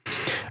tag.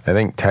 I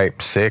think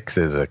type 6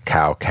 is a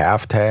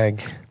cow-calf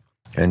tag,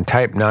 and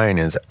type 9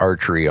 is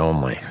archery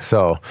only.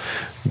 So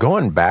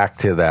going back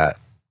to that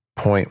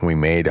point we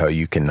made, how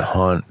you can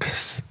hunt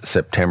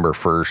September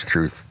 1st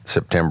through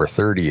September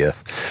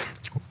 30th,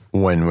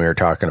 when we were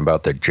talking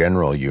about the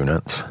general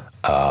units,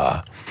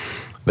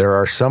 there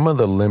are some of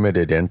the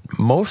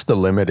most of the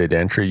limited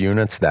entry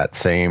units, that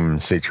same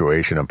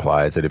situation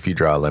applies, that if you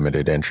draw a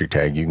limited entry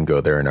tag, you can go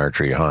there and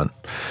archery hunt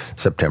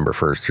September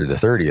 1st through the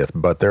 30th.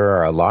 But there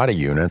are a lot of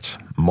units,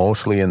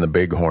 mostly in the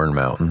Bighorn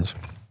Mountains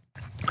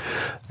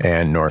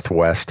and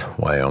northwest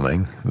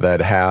Wyoming, that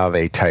have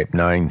a type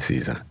 9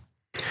 season.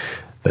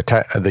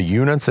 The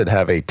units that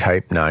have a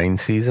type 9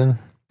 season,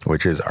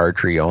 which is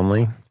archery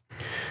only,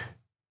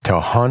 to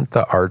hunt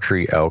the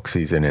archery elk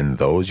season in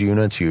those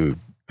units,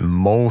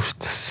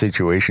 most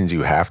situations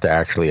you have to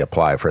actually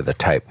apply for the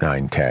type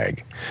 9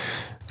 tag.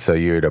 So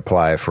you'd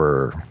apply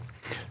for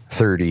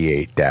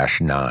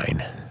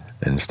 38-9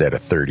 instead of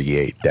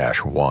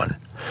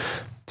 38-1.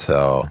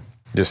 So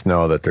just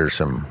know that there's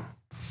some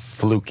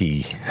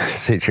fluky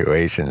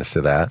situations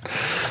to that.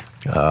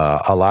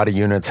 A lot of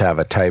units have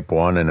a type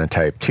 1 and a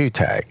type 2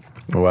 tag.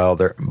 Well,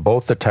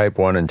 both the type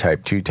 1 and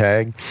type 2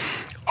 tag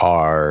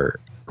are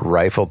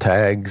rifle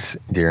tags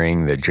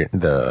during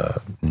the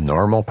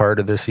normal part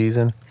of the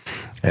season.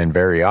 And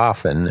very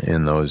often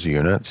in those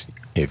units,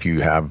 if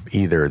you have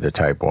either the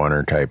type 1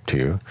 or type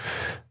 2,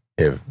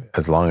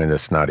 as long as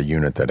it's not a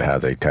unit that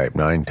has a type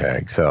 9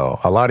 tag. So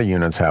a lot of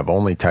units have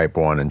only type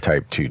 1 and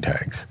type 2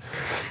 tags.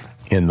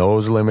 In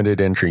those limited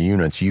entry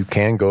units, you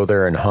can go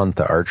there and hunt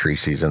the archery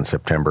season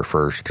September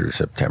 1st through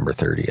September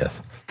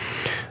 30th.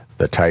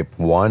 The type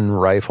 1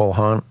 rifle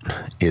hunt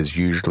is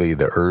usually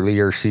the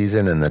earlier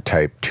season, and the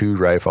type 2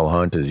 rifle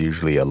hunt is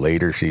usually a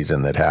later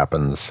season that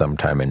happens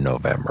sometime in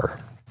November.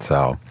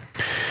 So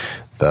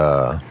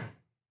the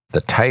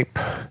type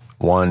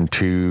 1,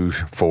 2,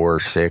 4,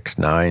 6,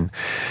 9,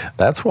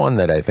 that's one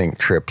that I think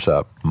trips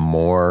up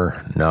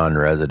more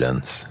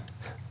non-residents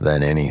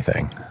than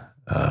anything.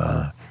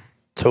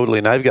 Totally,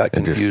 and I've got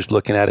confused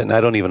looking at it, and I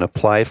don't even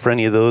apply for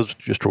any of those,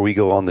 just where we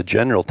go on the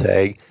general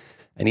tag.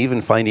 And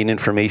even finding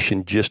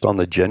information just on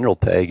the general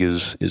tag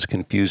is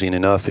confusing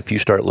enough. If you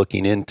start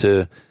looking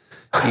into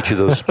each of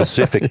those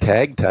specific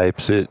tag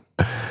types, it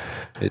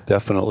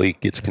definitely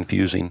gets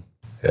confusing.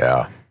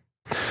 Yeah.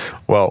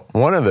 Well,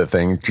 one of the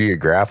things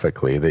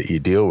geographically that you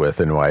deal with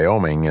in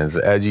Wyoming is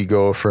as you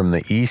go from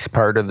the east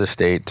part of the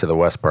state to the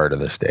west part of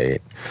the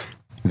state,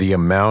 the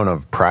amount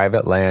of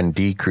private land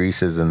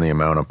decreases and the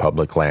amount of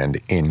public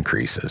land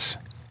increases.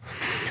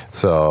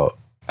 So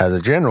as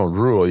a general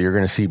rule, you're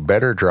going to see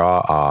better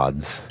draw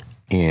odds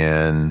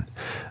in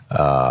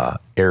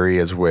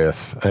areas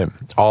with,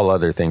 all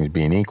other things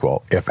being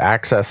equal. If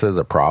access is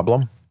a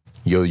problem,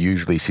 you'll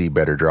usually see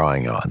better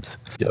drawing odds.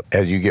 Yep.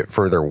 As you get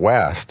further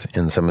west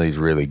in some of these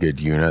really good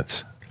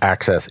units,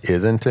 access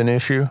isn't an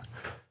issue.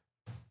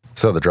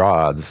 So the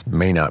draw odds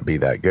may not be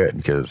that good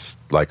because,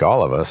 like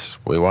all of us,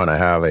 we want to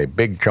have a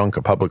big chunk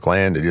of public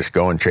land to just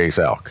go and chase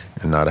elk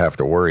and not have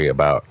to worry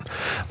about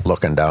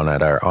looking down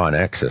at our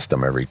OnX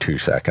system every 2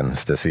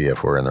 seconds to see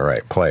if we're in the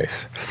right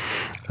place.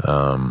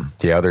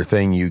 The other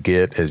thing you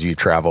get as you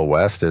travel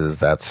west is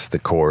that's the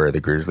core of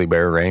the grizzly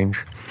bear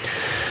range.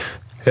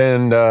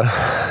 And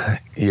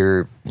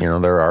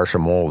there are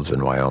some wolves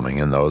in Wyoming,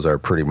 and those are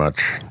pretty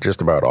much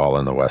just about all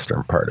in the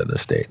western part of the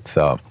state.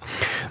 So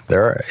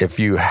if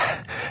you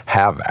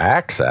have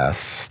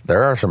access,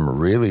 there are some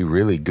really,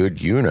 really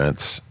good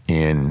units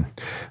in,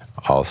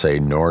 I'll say,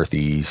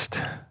 northeast,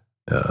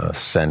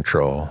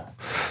 central,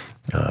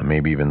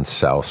 maybe even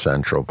south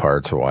central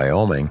parts of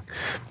Wyoming.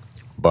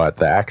 But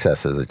the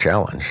access is a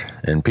challenge.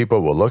 And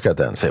people will look at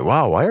that and say,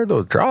 wow, why are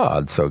those draw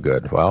odds so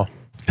good? Well,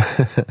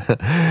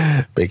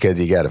 because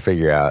you got to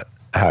figure out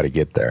how to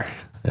get there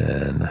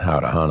and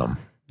how to hunt them.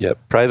 Yep.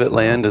 Private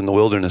land in the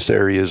wilderness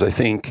areas, I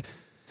think,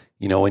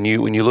 when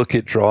you look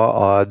at draw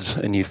odds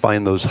and you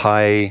find those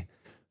high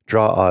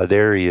draw odd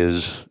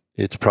areas,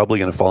 it's probably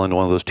going to fall into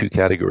one of those two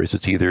categories.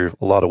 It's either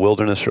a lot of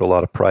wilderness or a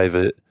lot of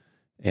private.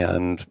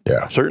 And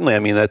certainly, I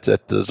mean,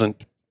 that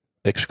doesn't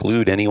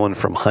exclude anyone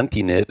from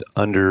hunting it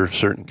under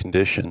certain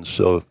conditions.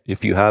 So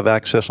if you have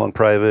access on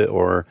private,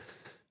 or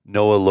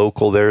know a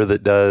local there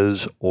that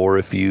does, or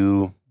if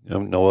you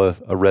know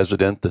a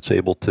resident that's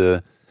able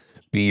to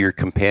be your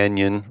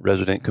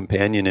resident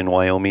companion in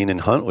Wyoming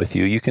and hunt with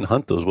you, you can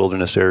hunt those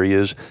wilderness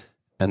areas.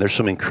 And there's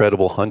some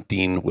incredible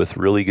hunting with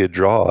really good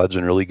draw odds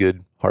and really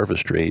good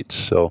harvest rates.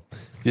 So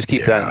just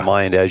keep that in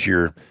mind as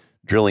you're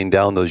drilling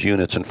down those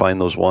units and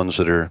find those ones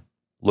that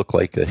look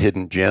like a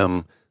hidden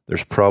gem.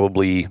 There's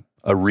probably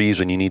a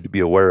reason you need to be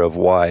aware of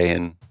why,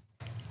 and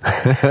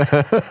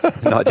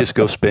not just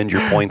go spend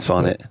your points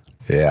on it.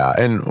 Yeah,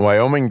 and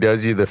Wyoming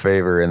does you the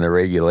favor in the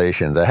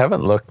regulations. I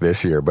haven't looked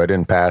this year, but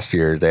in past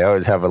years, they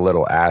always have a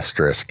little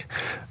asterisk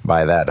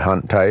by that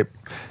hunt type,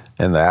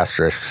 and the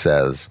asterisk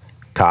says,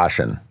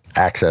 caution,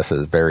 access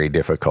is very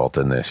difficult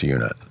in this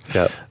unit.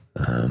 Yep.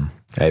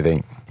 I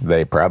think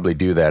they probably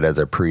do that as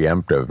a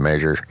preemptive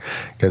measure,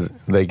 because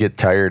they get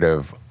tired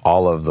of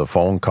all of the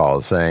phone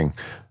calls saying,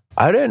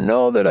 I didn't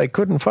know that I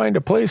couldn't find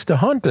a place to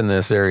hunt in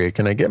this area.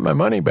 Can I get my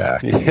money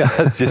back? Yeah,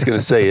 I was just going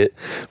to say it.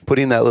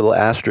 Putting that little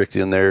asterisk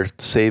in there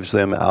saves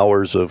them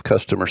hours of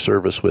customer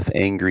service with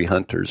angry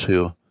hunters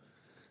who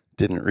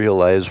didn't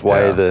realize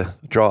why the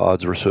draw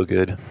odds were so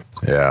good.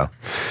 Yeah.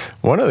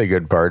 One of the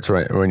good parts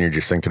when you're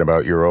just thinking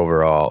about your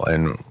overall,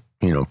 and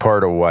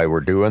part of why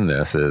we're doing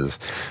this is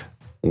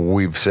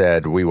we've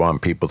said we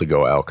want people to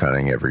go elk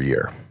hunting every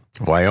year.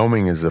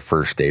 Wyoming is the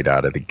first state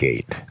out of the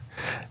gate.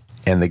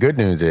 And the good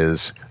news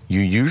is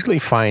you usually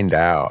find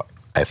out,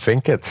 I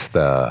think it's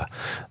the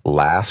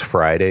last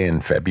Friday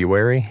in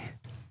February,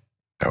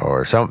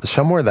 or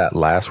somewhere that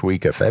last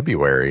week of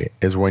February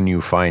is when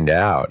you find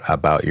out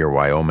about your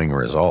Wyoming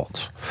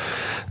results.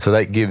 So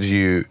that gives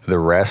you the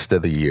rest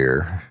of the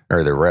year,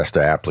 or the rest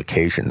of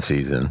application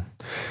season,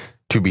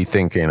 to be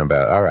thinking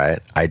about, all right,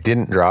 I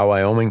didn't draw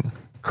Wyoming,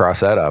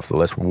 cross that off the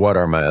list. What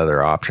are my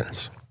other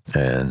options?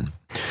 And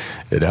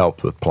it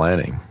helped with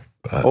planning.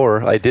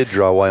 Or I did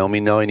draw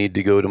Wyoming. Now I need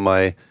to go to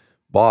my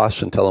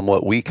boss and tell him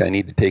what week I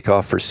need to take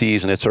off for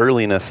season. It's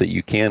early enough that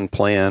you can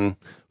plan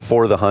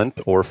for the hunt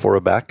or for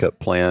a backup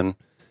plan.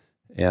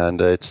 And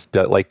it's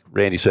like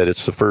Randy said,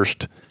 it's the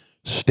first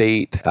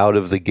state out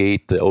of the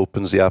gate that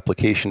opens the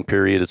application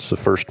period. It's the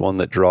first one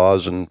that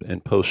draws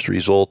and posts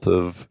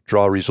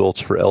draw results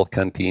for elk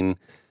hunting.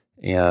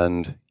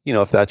 And,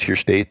 if that's your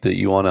state that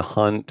you want to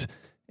hunt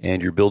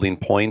and you're building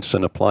points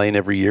and applying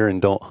every year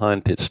and don't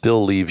hunt, it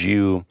still leaves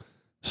you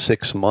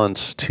 6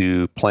 months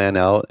to plan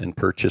out and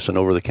purchase an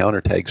over-the-counter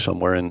tag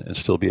somewhere and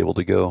still be able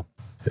to go.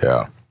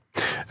 Yeah.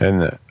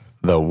 And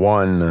the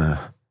one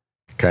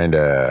kind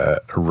of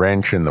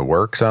wrench in the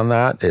works on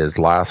that is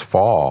last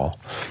fall,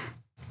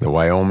 the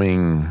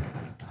Wyoming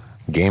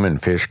Game and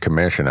Fish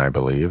Commission, I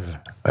believe,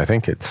 I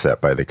think it's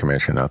set by the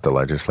commission, not the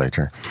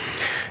legislature,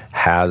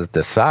 has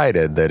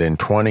decided that in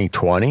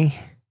 2020,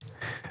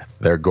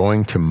 they're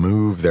going to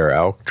move their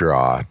elk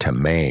draw to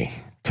May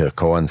to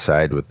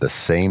coincide with the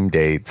same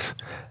dates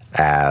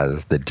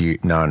as the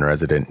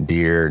non-resident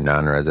deer,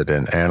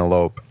 non-resident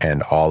antelope,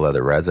 and all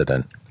other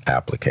resident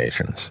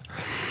applications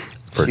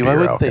for deer,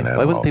 elk, and antelope.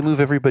 Why wouldn't they move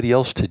everybody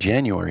else to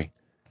January?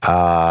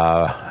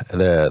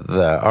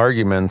 The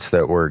arguments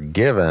that were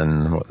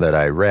given that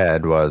I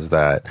read was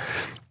that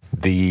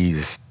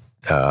these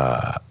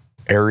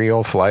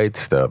aerial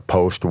flights, the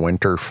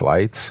post-winter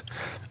flights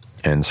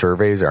and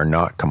surveys are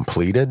not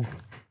completed,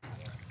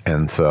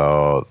 and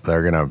so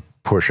they're going to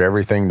push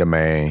everything to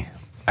May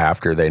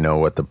after they know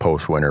what the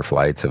post-winter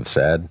flights have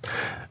said,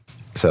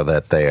 so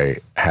that they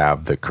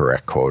have the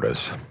correct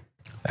quotas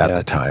at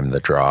the time the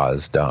draw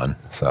is done.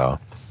 So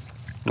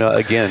now,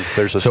 again,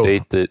 there's a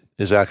state that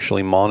is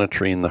actually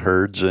monitoring the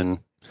herds and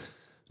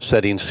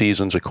setting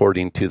seasons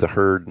according to the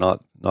herd,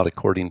 not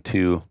according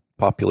to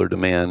popular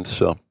demand.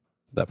 So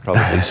that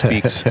probably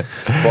speaks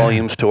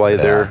volumes to why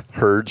their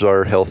herds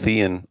are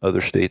healthy and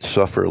other states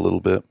suffer a little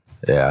bit.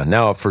 Yeah.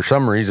 Now, if for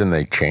some reason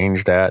they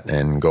change that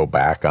and go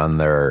back on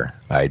their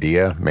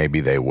idea, maybe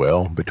they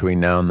will between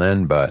now and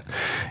then, but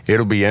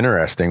it'll be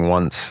interesting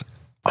once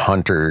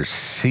hunters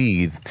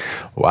see,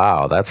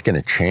 wow, that's going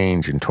to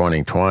change in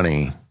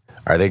 2020.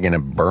 Are they going to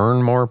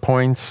burn more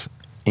points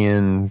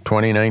in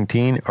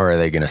 2019, or are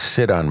they going to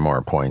sit on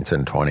more points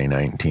in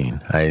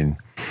 2019?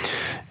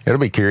 It'll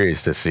be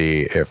curious to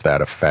see if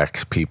that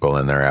affects people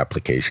in their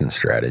application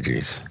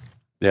strategies.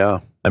 Yeah.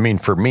 I mean,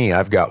 for me,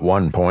 I've got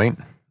 1 point,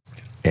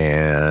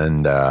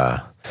 and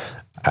the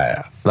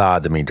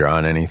odds of me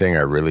drawing anything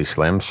are really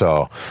slim.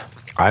 So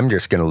I'm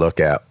just going to look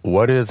at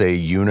what is a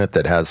unit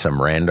that has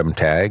some random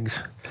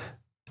tags,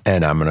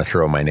 and I'm going to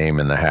throw my name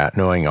in the hat,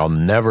 knowing I'll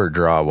never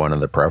draw one of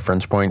the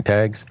preference point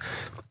tags,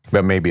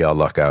 but maybe I'll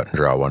luck out and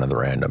draw one of the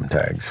random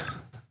tags.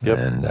 Yep.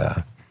 And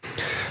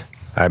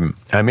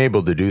I'm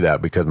able to do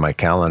that because my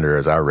calendar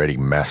is already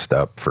messed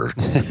up for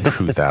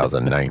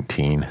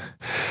 2019.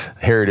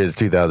 Here it is,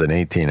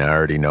 2018. I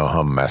already know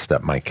how messed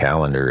up my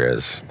calendar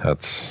is.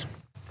 That's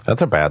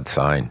a bad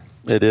sign.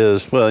 It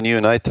is. Well, and you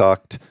and I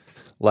talked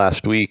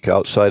last week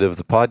outside of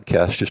the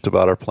podcast just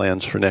about our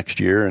plans for next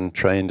year and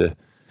trying to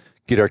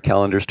get our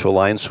calendars to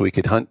align so we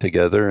could hunt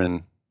together.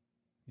 And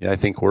yeah, I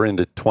think we're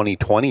into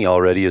 2020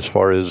 already as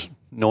far as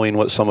knowing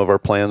what some of our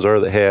plans are,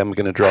 that, hey, I'm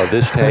going to draw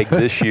this tag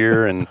this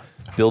year and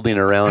building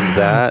around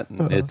that.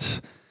 And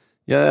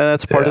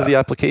that's part of the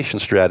application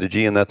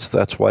strategy. And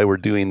that's why we're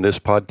doing this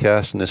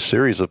podcast and this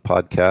series of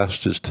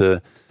podcasts, is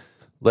to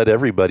let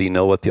everybody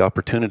know what the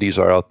opportunities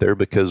are out there,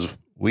 because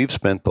we've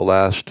spent the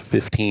last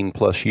 15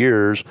 plus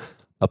years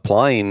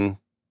applying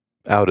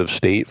out of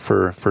state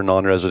for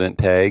non-resident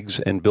tags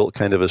and built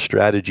kind of a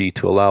strategy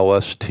to allow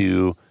us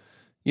to,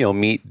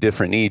 meet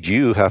different needs.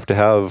 You have to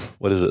have,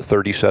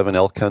 37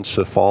 elk hunts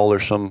a fall or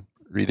some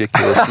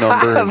ridiculous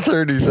number.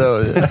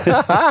 37.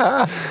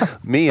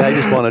 Me, I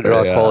just want to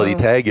draw a quality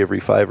tag every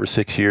 5 or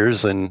 6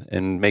 years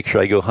and make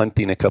sure I go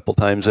hunting a couple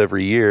times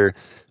every year.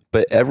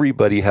 But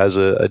everybody has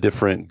a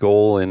different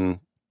goal in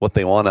what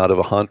they want out of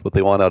a hunt, what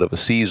they want out of a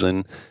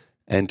season.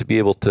 And to be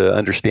able to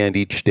understand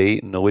each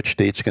state and know which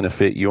state's going to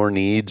fit your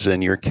needs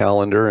and your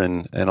calendar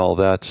and all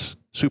that's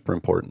super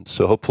important.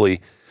 So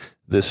hopefully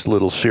this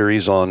little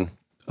series on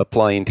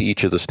applying to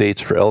each of the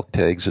states for elk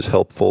tags is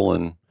helpful.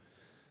 And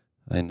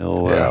I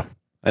know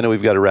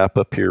we've got to wrap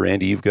up here,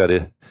 Randy. You've got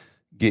to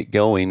get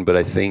going, but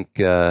I think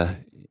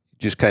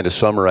just kind of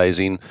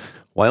summarizing,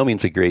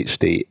 Wyoming's a great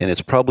state, and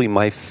it's probably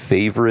my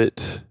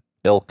favorite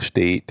elk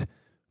state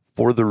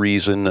for the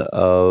reason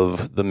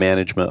of the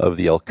management of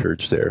the elk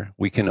herds there.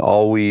 We can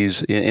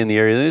always, in the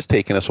area, and it's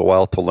taken us a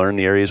while to learn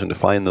the areas and to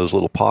find those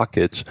little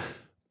pockets,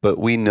 but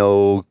we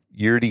know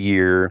year to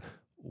year,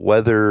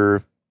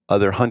 weather,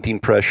 other hunting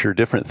pressure,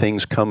 different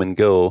things come and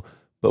go,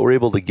 but we're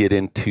able to get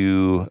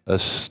into a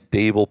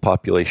stable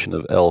population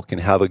of elk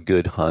and have a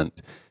good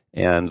hunt.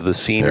 And the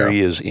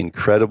scenery is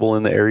incredible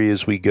in the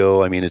areas we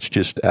go. I mean, it's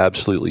just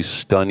absolutely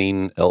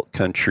stunning elk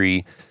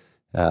country.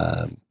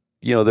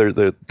 There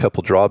are a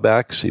couple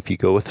drawbacks. If you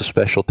go with the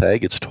special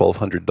tag, it's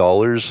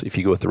 $1,200. If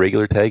you go with the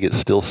regular tag, it's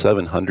still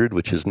 $700,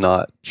 which is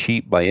not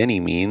cheap by any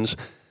means.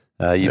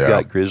 You've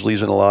got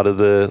grizzlies in a lot of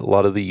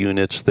the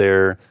units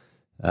there.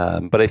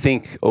 But I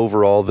think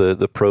overall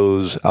the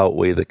pros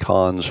outweigh the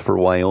cons for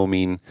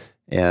Wyoming.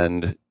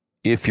 And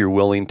if you're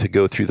willing to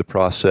go through the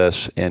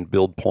process and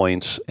build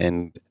points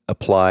and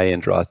apply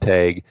and draw a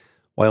tag,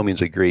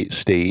 Wyoming's a great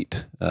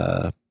state.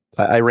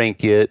 I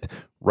rank it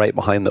right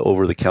behind the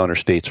over-the-counter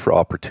states for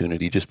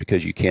opportunity, just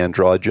because you can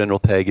draw a general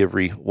tag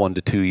every 1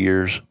 to 2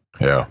 years.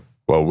 Yeah.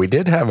 Well, we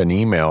did have an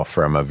email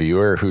from a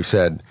viewer who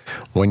said,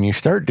 when you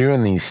start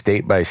doing these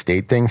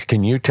state-by-state things,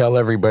 can you tell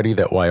everybody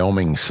that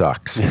Wyoming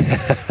sucks?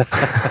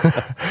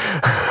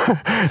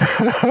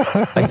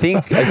 I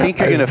think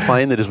you're going to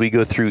find that as we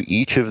go through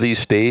each of these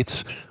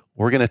states,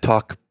 we're going to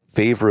talk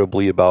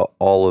favorably about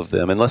all of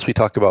them. Unless we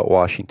talk about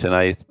Washington.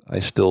 I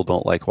still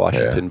don't like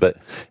Washington, but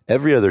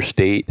every other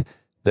state,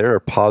 there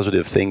are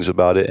positive things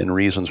about it and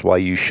reasons why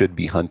you should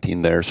be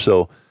hunting there.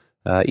 So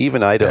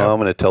even Idaho, I'm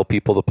going to tell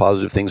people the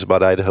positive things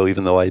about Idaho,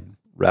 even though I'd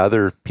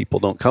rather people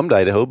don't come to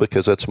Idaho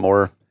because that's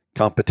more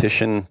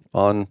competition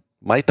on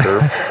my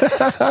turf.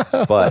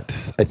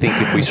 But I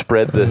think if we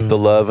spread the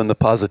love and the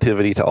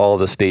positivity to all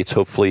the states,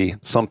 hopefully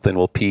something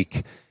will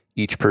pique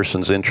each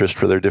person's interest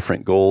for their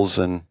different goals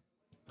and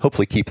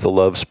hopefully keep the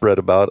love spread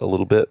about a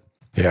little bit.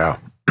 Yeah.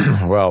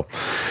 Well,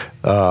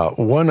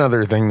 one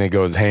other thing that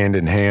goes hand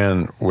in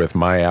hand with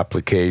my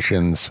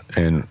applications,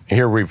 and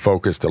here we've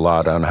focused a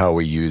lot on how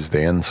we use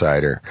the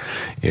Insider,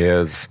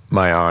 is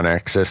my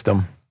Onyx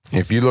system.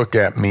 If you look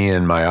at me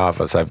in my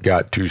office, I've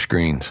got 2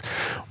 screens.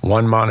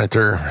 One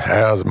monitor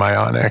has my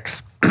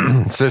Onyx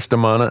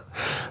system on it.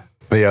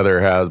 The other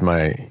has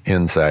my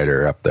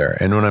Insider up there.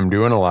 And when I'm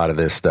doing a lot of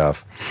this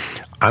stuff,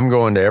 I'm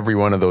going to every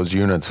one of those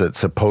units that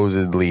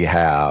supposedly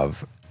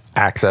have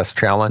access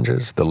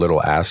challenges, the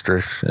little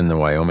asterisks in the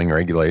Wyoming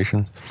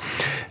regulations.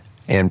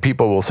 And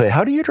people will say,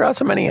 how do you draw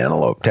so many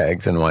antelope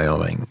tags in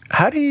Wyoming?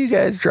 How do you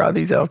guys draw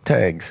these elk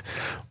tags?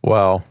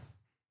 Well,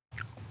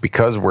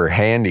 because we're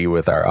handy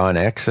with our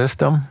Onyx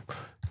system,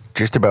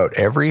 just about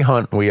every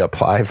hunt we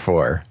apply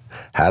for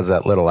has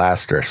that little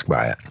asterisk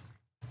by it.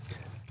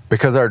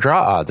 Because our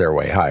draw odds are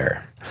way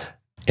higher.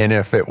 And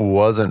if it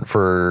wasn't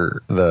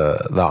for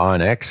the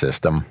Onyx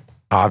system,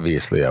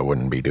 obviously I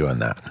wouldn't be doing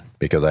that,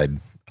 because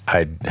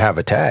I'd have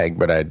a tag,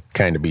 but I'd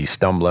kind of be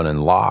stumbling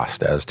and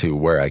lost as to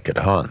where I could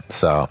hunt.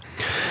 So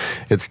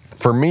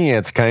for me,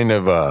 it's kind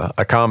of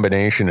a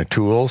combination of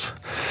tools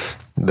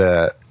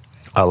that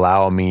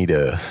allow me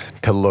to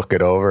look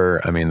it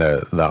over. I mean,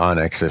 the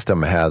onX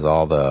system has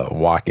all the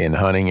walk-in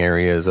hunting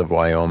areas of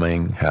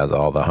Wyoming, has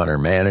all the hunter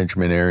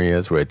management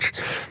areas, which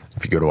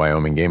if you go to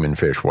Wyoming Game and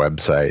Fish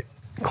website,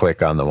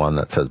 click on the one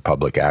that says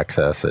public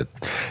access, it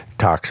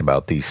talks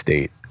about these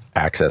state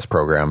access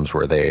programs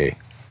where they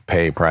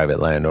pay private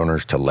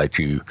landowners to let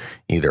you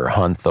either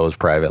hunt those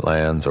private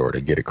lands or to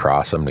get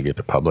across them to get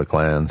to public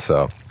lands.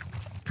 So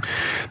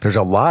there's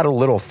a lot of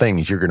little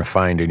things you're going to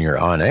find in your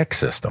onX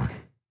system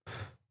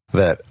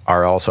that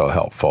are also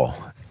helpful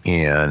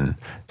in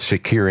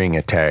securing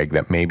a tag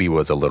that maybe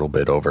was a little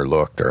bit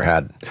overlooked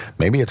or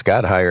maybe it's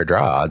got higher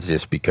draw odds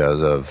just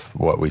because of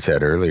what we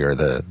said earlier,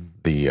 the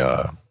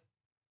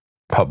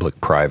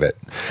public-private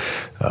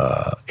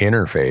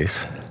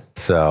interface.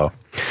 So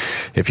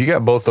if you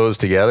got both those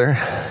together,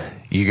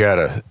 you got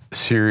a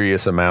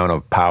serious amount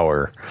of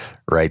power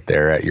right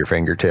there at your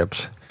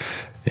fingertips,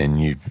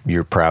 and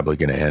you're probably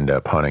going to end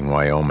up hunting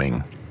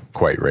Wyoming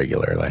quite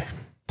regularly.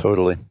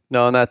 Totally.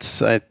 No, and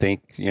that's, I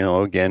think,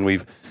 again,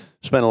 we've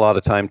spent a lot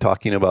of time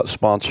talking about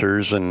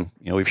sponsors, and,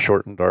 we've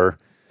shortened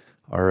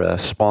our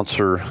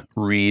sponsor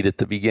read at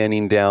the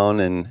beginning down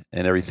and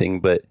everything,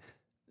 but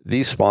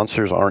these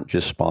sponsors aren't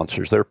just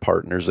sponsors. They're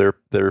partners.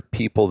 They're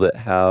people that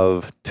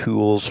have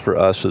tools for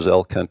us as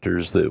elk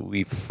hunters that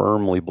we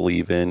firmly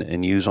believe in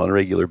and use on a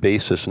regular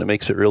basis. And it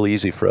makes it really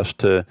easy for us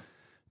to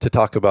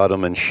talk about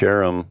them and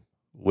share them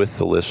with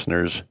the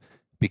listeners,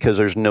 because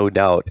there's no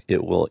doubt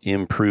it will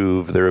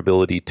improve their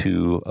ability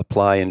to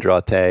apply and draw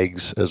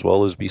tags as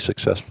well as be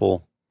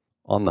successful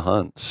on the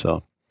hunt.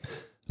 So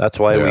that's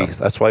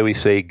why we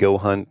say go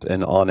hunt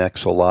and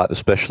onX a lot,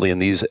 especially in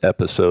these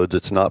episodes.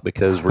 It's not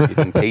because we're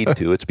getting paid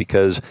to. It's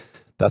because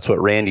that's what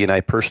Randy and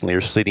I personally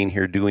are sitting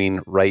here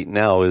doing right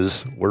now,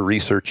 is we're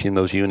researching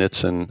those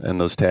units and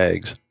those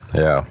tags.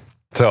 Yeah.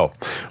 So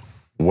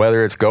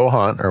whether it's go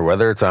hunt or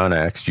whether it's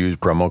onX, use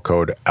promo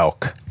code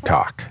Elk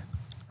Talk,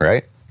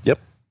 right? Yep.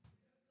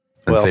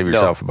 And save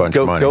yourself a bunch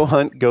of money. Go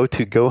hunt. Go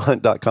to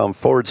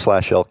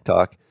gohunt.com/Elk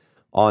Talk.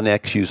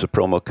 onX, use the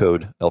promo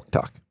code Elk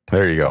Talk.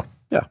 There you go.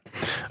 Yeah.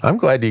 I'm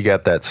glad you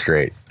got that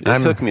straight.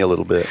 It took me a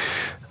little bit.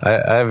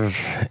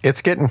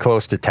 It's getting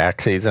close to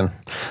tax season,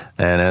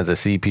 and as a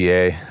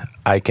CPA,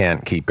 I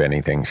can't keep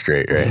anything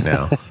straight right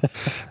now.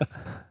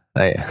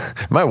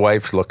 My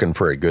wife's looking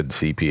for a good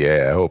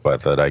CPA. I hope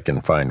that I can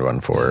find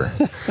one for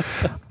her.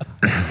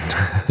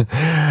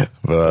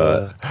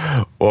 But,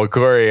 well,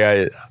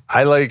 Corey,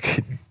 I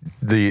like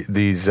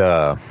these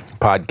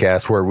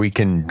podcasts where we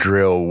can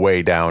drill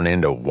way down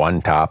into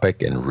one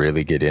topic and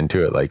really get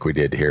into it like we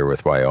did here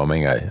with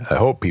Wyoming. I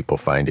hope people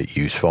find it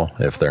useful.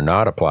 If they're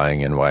not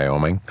applying in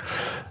Wyoming,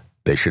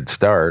 they should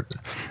start.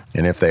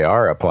 And if they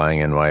are applying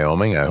in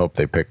Wyoming, I hope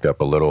they picked up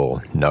a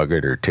little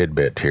nugget or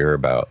tidbit here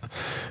about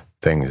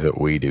things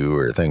that we do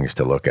or things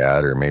to look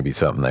at, or maybe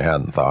something they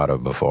hadn't thought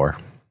of before.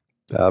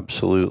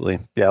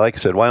 Absolutely. Yeah, like I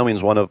said, Wyoming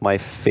is one of my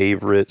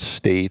favorite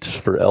states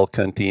for elk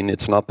hunting.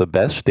 It's not the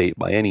best state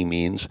by any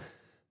means,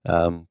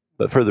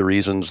 but for the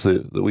reasons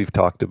that we've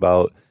talked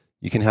about,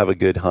 you can have a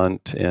good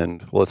hunt,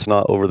 and well, it's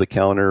not over the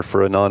counter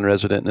for a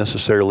non-resident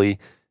necessarily.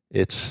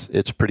 It's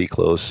pretty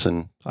close,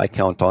 and I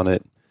count on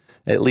it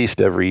at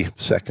least every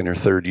second or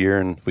third year,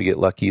 and if we get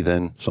lucky,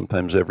 then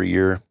sometimes every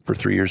year for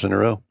 3 years in a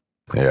row.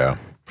 Yeah.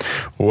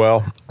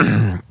 Well,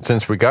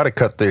 since we got to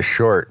cut this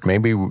short,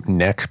 maybe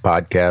next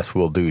podcast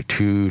we'll do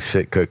 2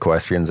 Sitka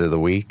questions of the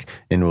week,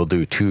 and we'll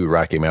do 2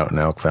 Rocky Mountain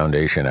Elk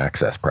Foundation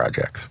access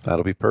projects.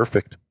 That'll be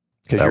perfect.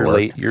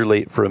 Because you're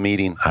late for a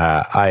meeting.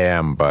 I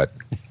am, but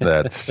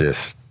that's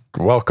just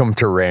welcome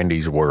to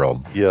Randy's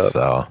world. Yeah.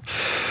 So,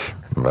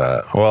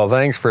 well,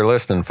 thanks for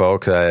listening,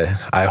 folks.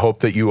 I hope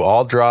that you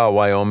all draw a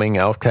Wyoming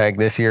elk tag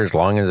this year, as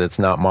long as it's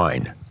not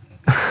mine.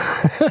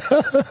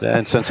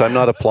 And since I'm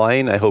not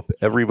applying, I hope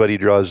everybody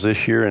draws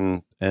this year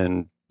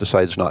and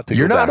decides not to.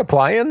 You're go not back.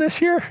 Applying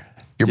this year?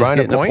 You're just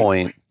buying a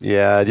point?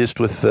 Yeah, just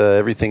with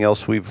everything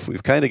else,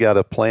 we've kind of got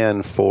a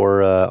plan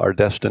for our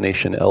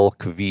Destination Elk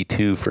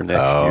V2 for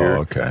next year.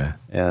 Oh, okay.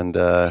 And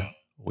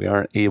we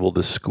aren't able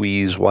to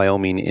squeeze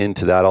Wyoming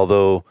into that,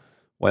 although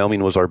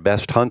Wyoming was our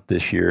best hunt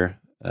this year.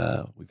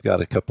 We've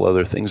got a couple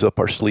other things up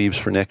our sleeves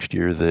for next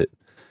year that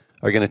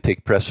are going to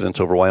take precedence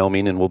over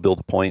Wyoming, and we'll build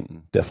a point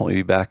and definitely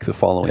be back the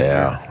following year.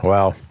 Yeah,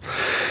 well,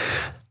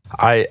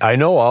 I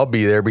know I'll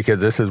be there,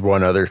 because this is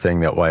one other thing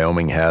that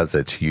Wyoming has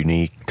that's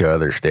unique to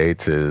other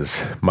states is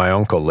my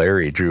Uncle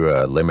Larry drew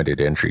a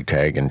limited entry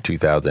tag in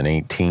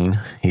 2018.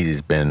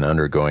 He's been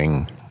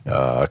undergoing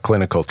a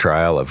clinical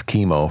trial of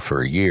chemo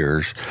for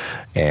years,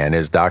 and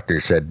his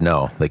doctor said,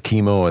 no, the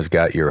chemo has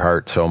got your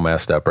heart so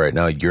messed up right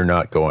now, you're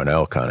not going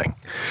elk hunting.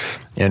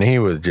 And he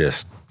was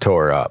just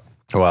tore up.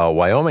 Well,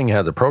 Wyoming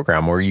has a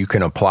program where you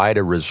can apply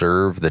to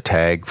reserve the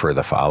tag for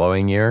the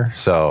following year.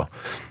 So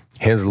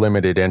his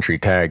limited entry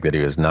tag that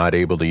he was not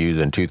able to use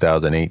in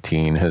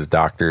 2018. His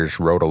doctors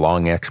wrote a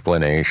long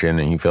explanation,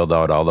 and he filled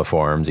out all the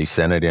forms. He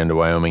sent it into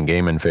Wyoming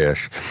Game and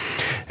Fish.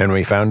 And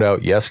we found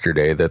out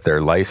yesterday that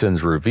their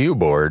license review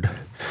board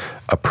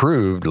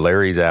approved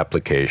Larry's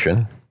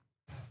application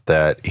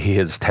that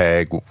his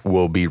tag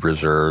will be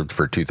reserved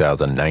for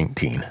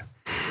 2019.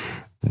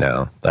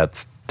 Now,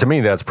 to me,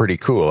 that's pretty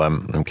cool.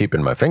 I'm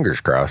keeping my fingers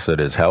crossed that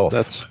his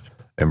health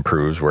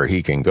improves where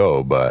he can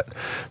go, but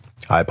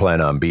I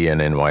plan on being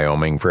in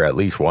Wyoming for at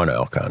least one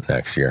elk hunt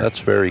next year. That's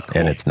very cool.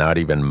 And it's not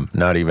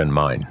even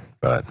mine,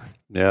 but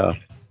yeah.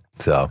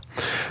 So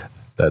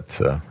that's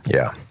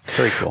yeah.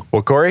 Very cool.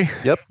 Well, Corey,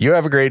 yep. You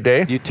have a great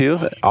day. You too.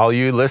 All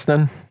you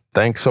listening,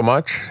 thanks so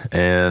much.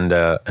 And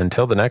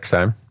until the next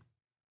time,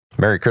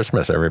 Merry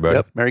Christmas, everybody.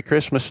 Yep. Merry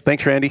Christmas.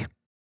 Thanks, Randy.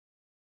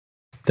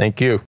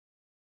 Thank you.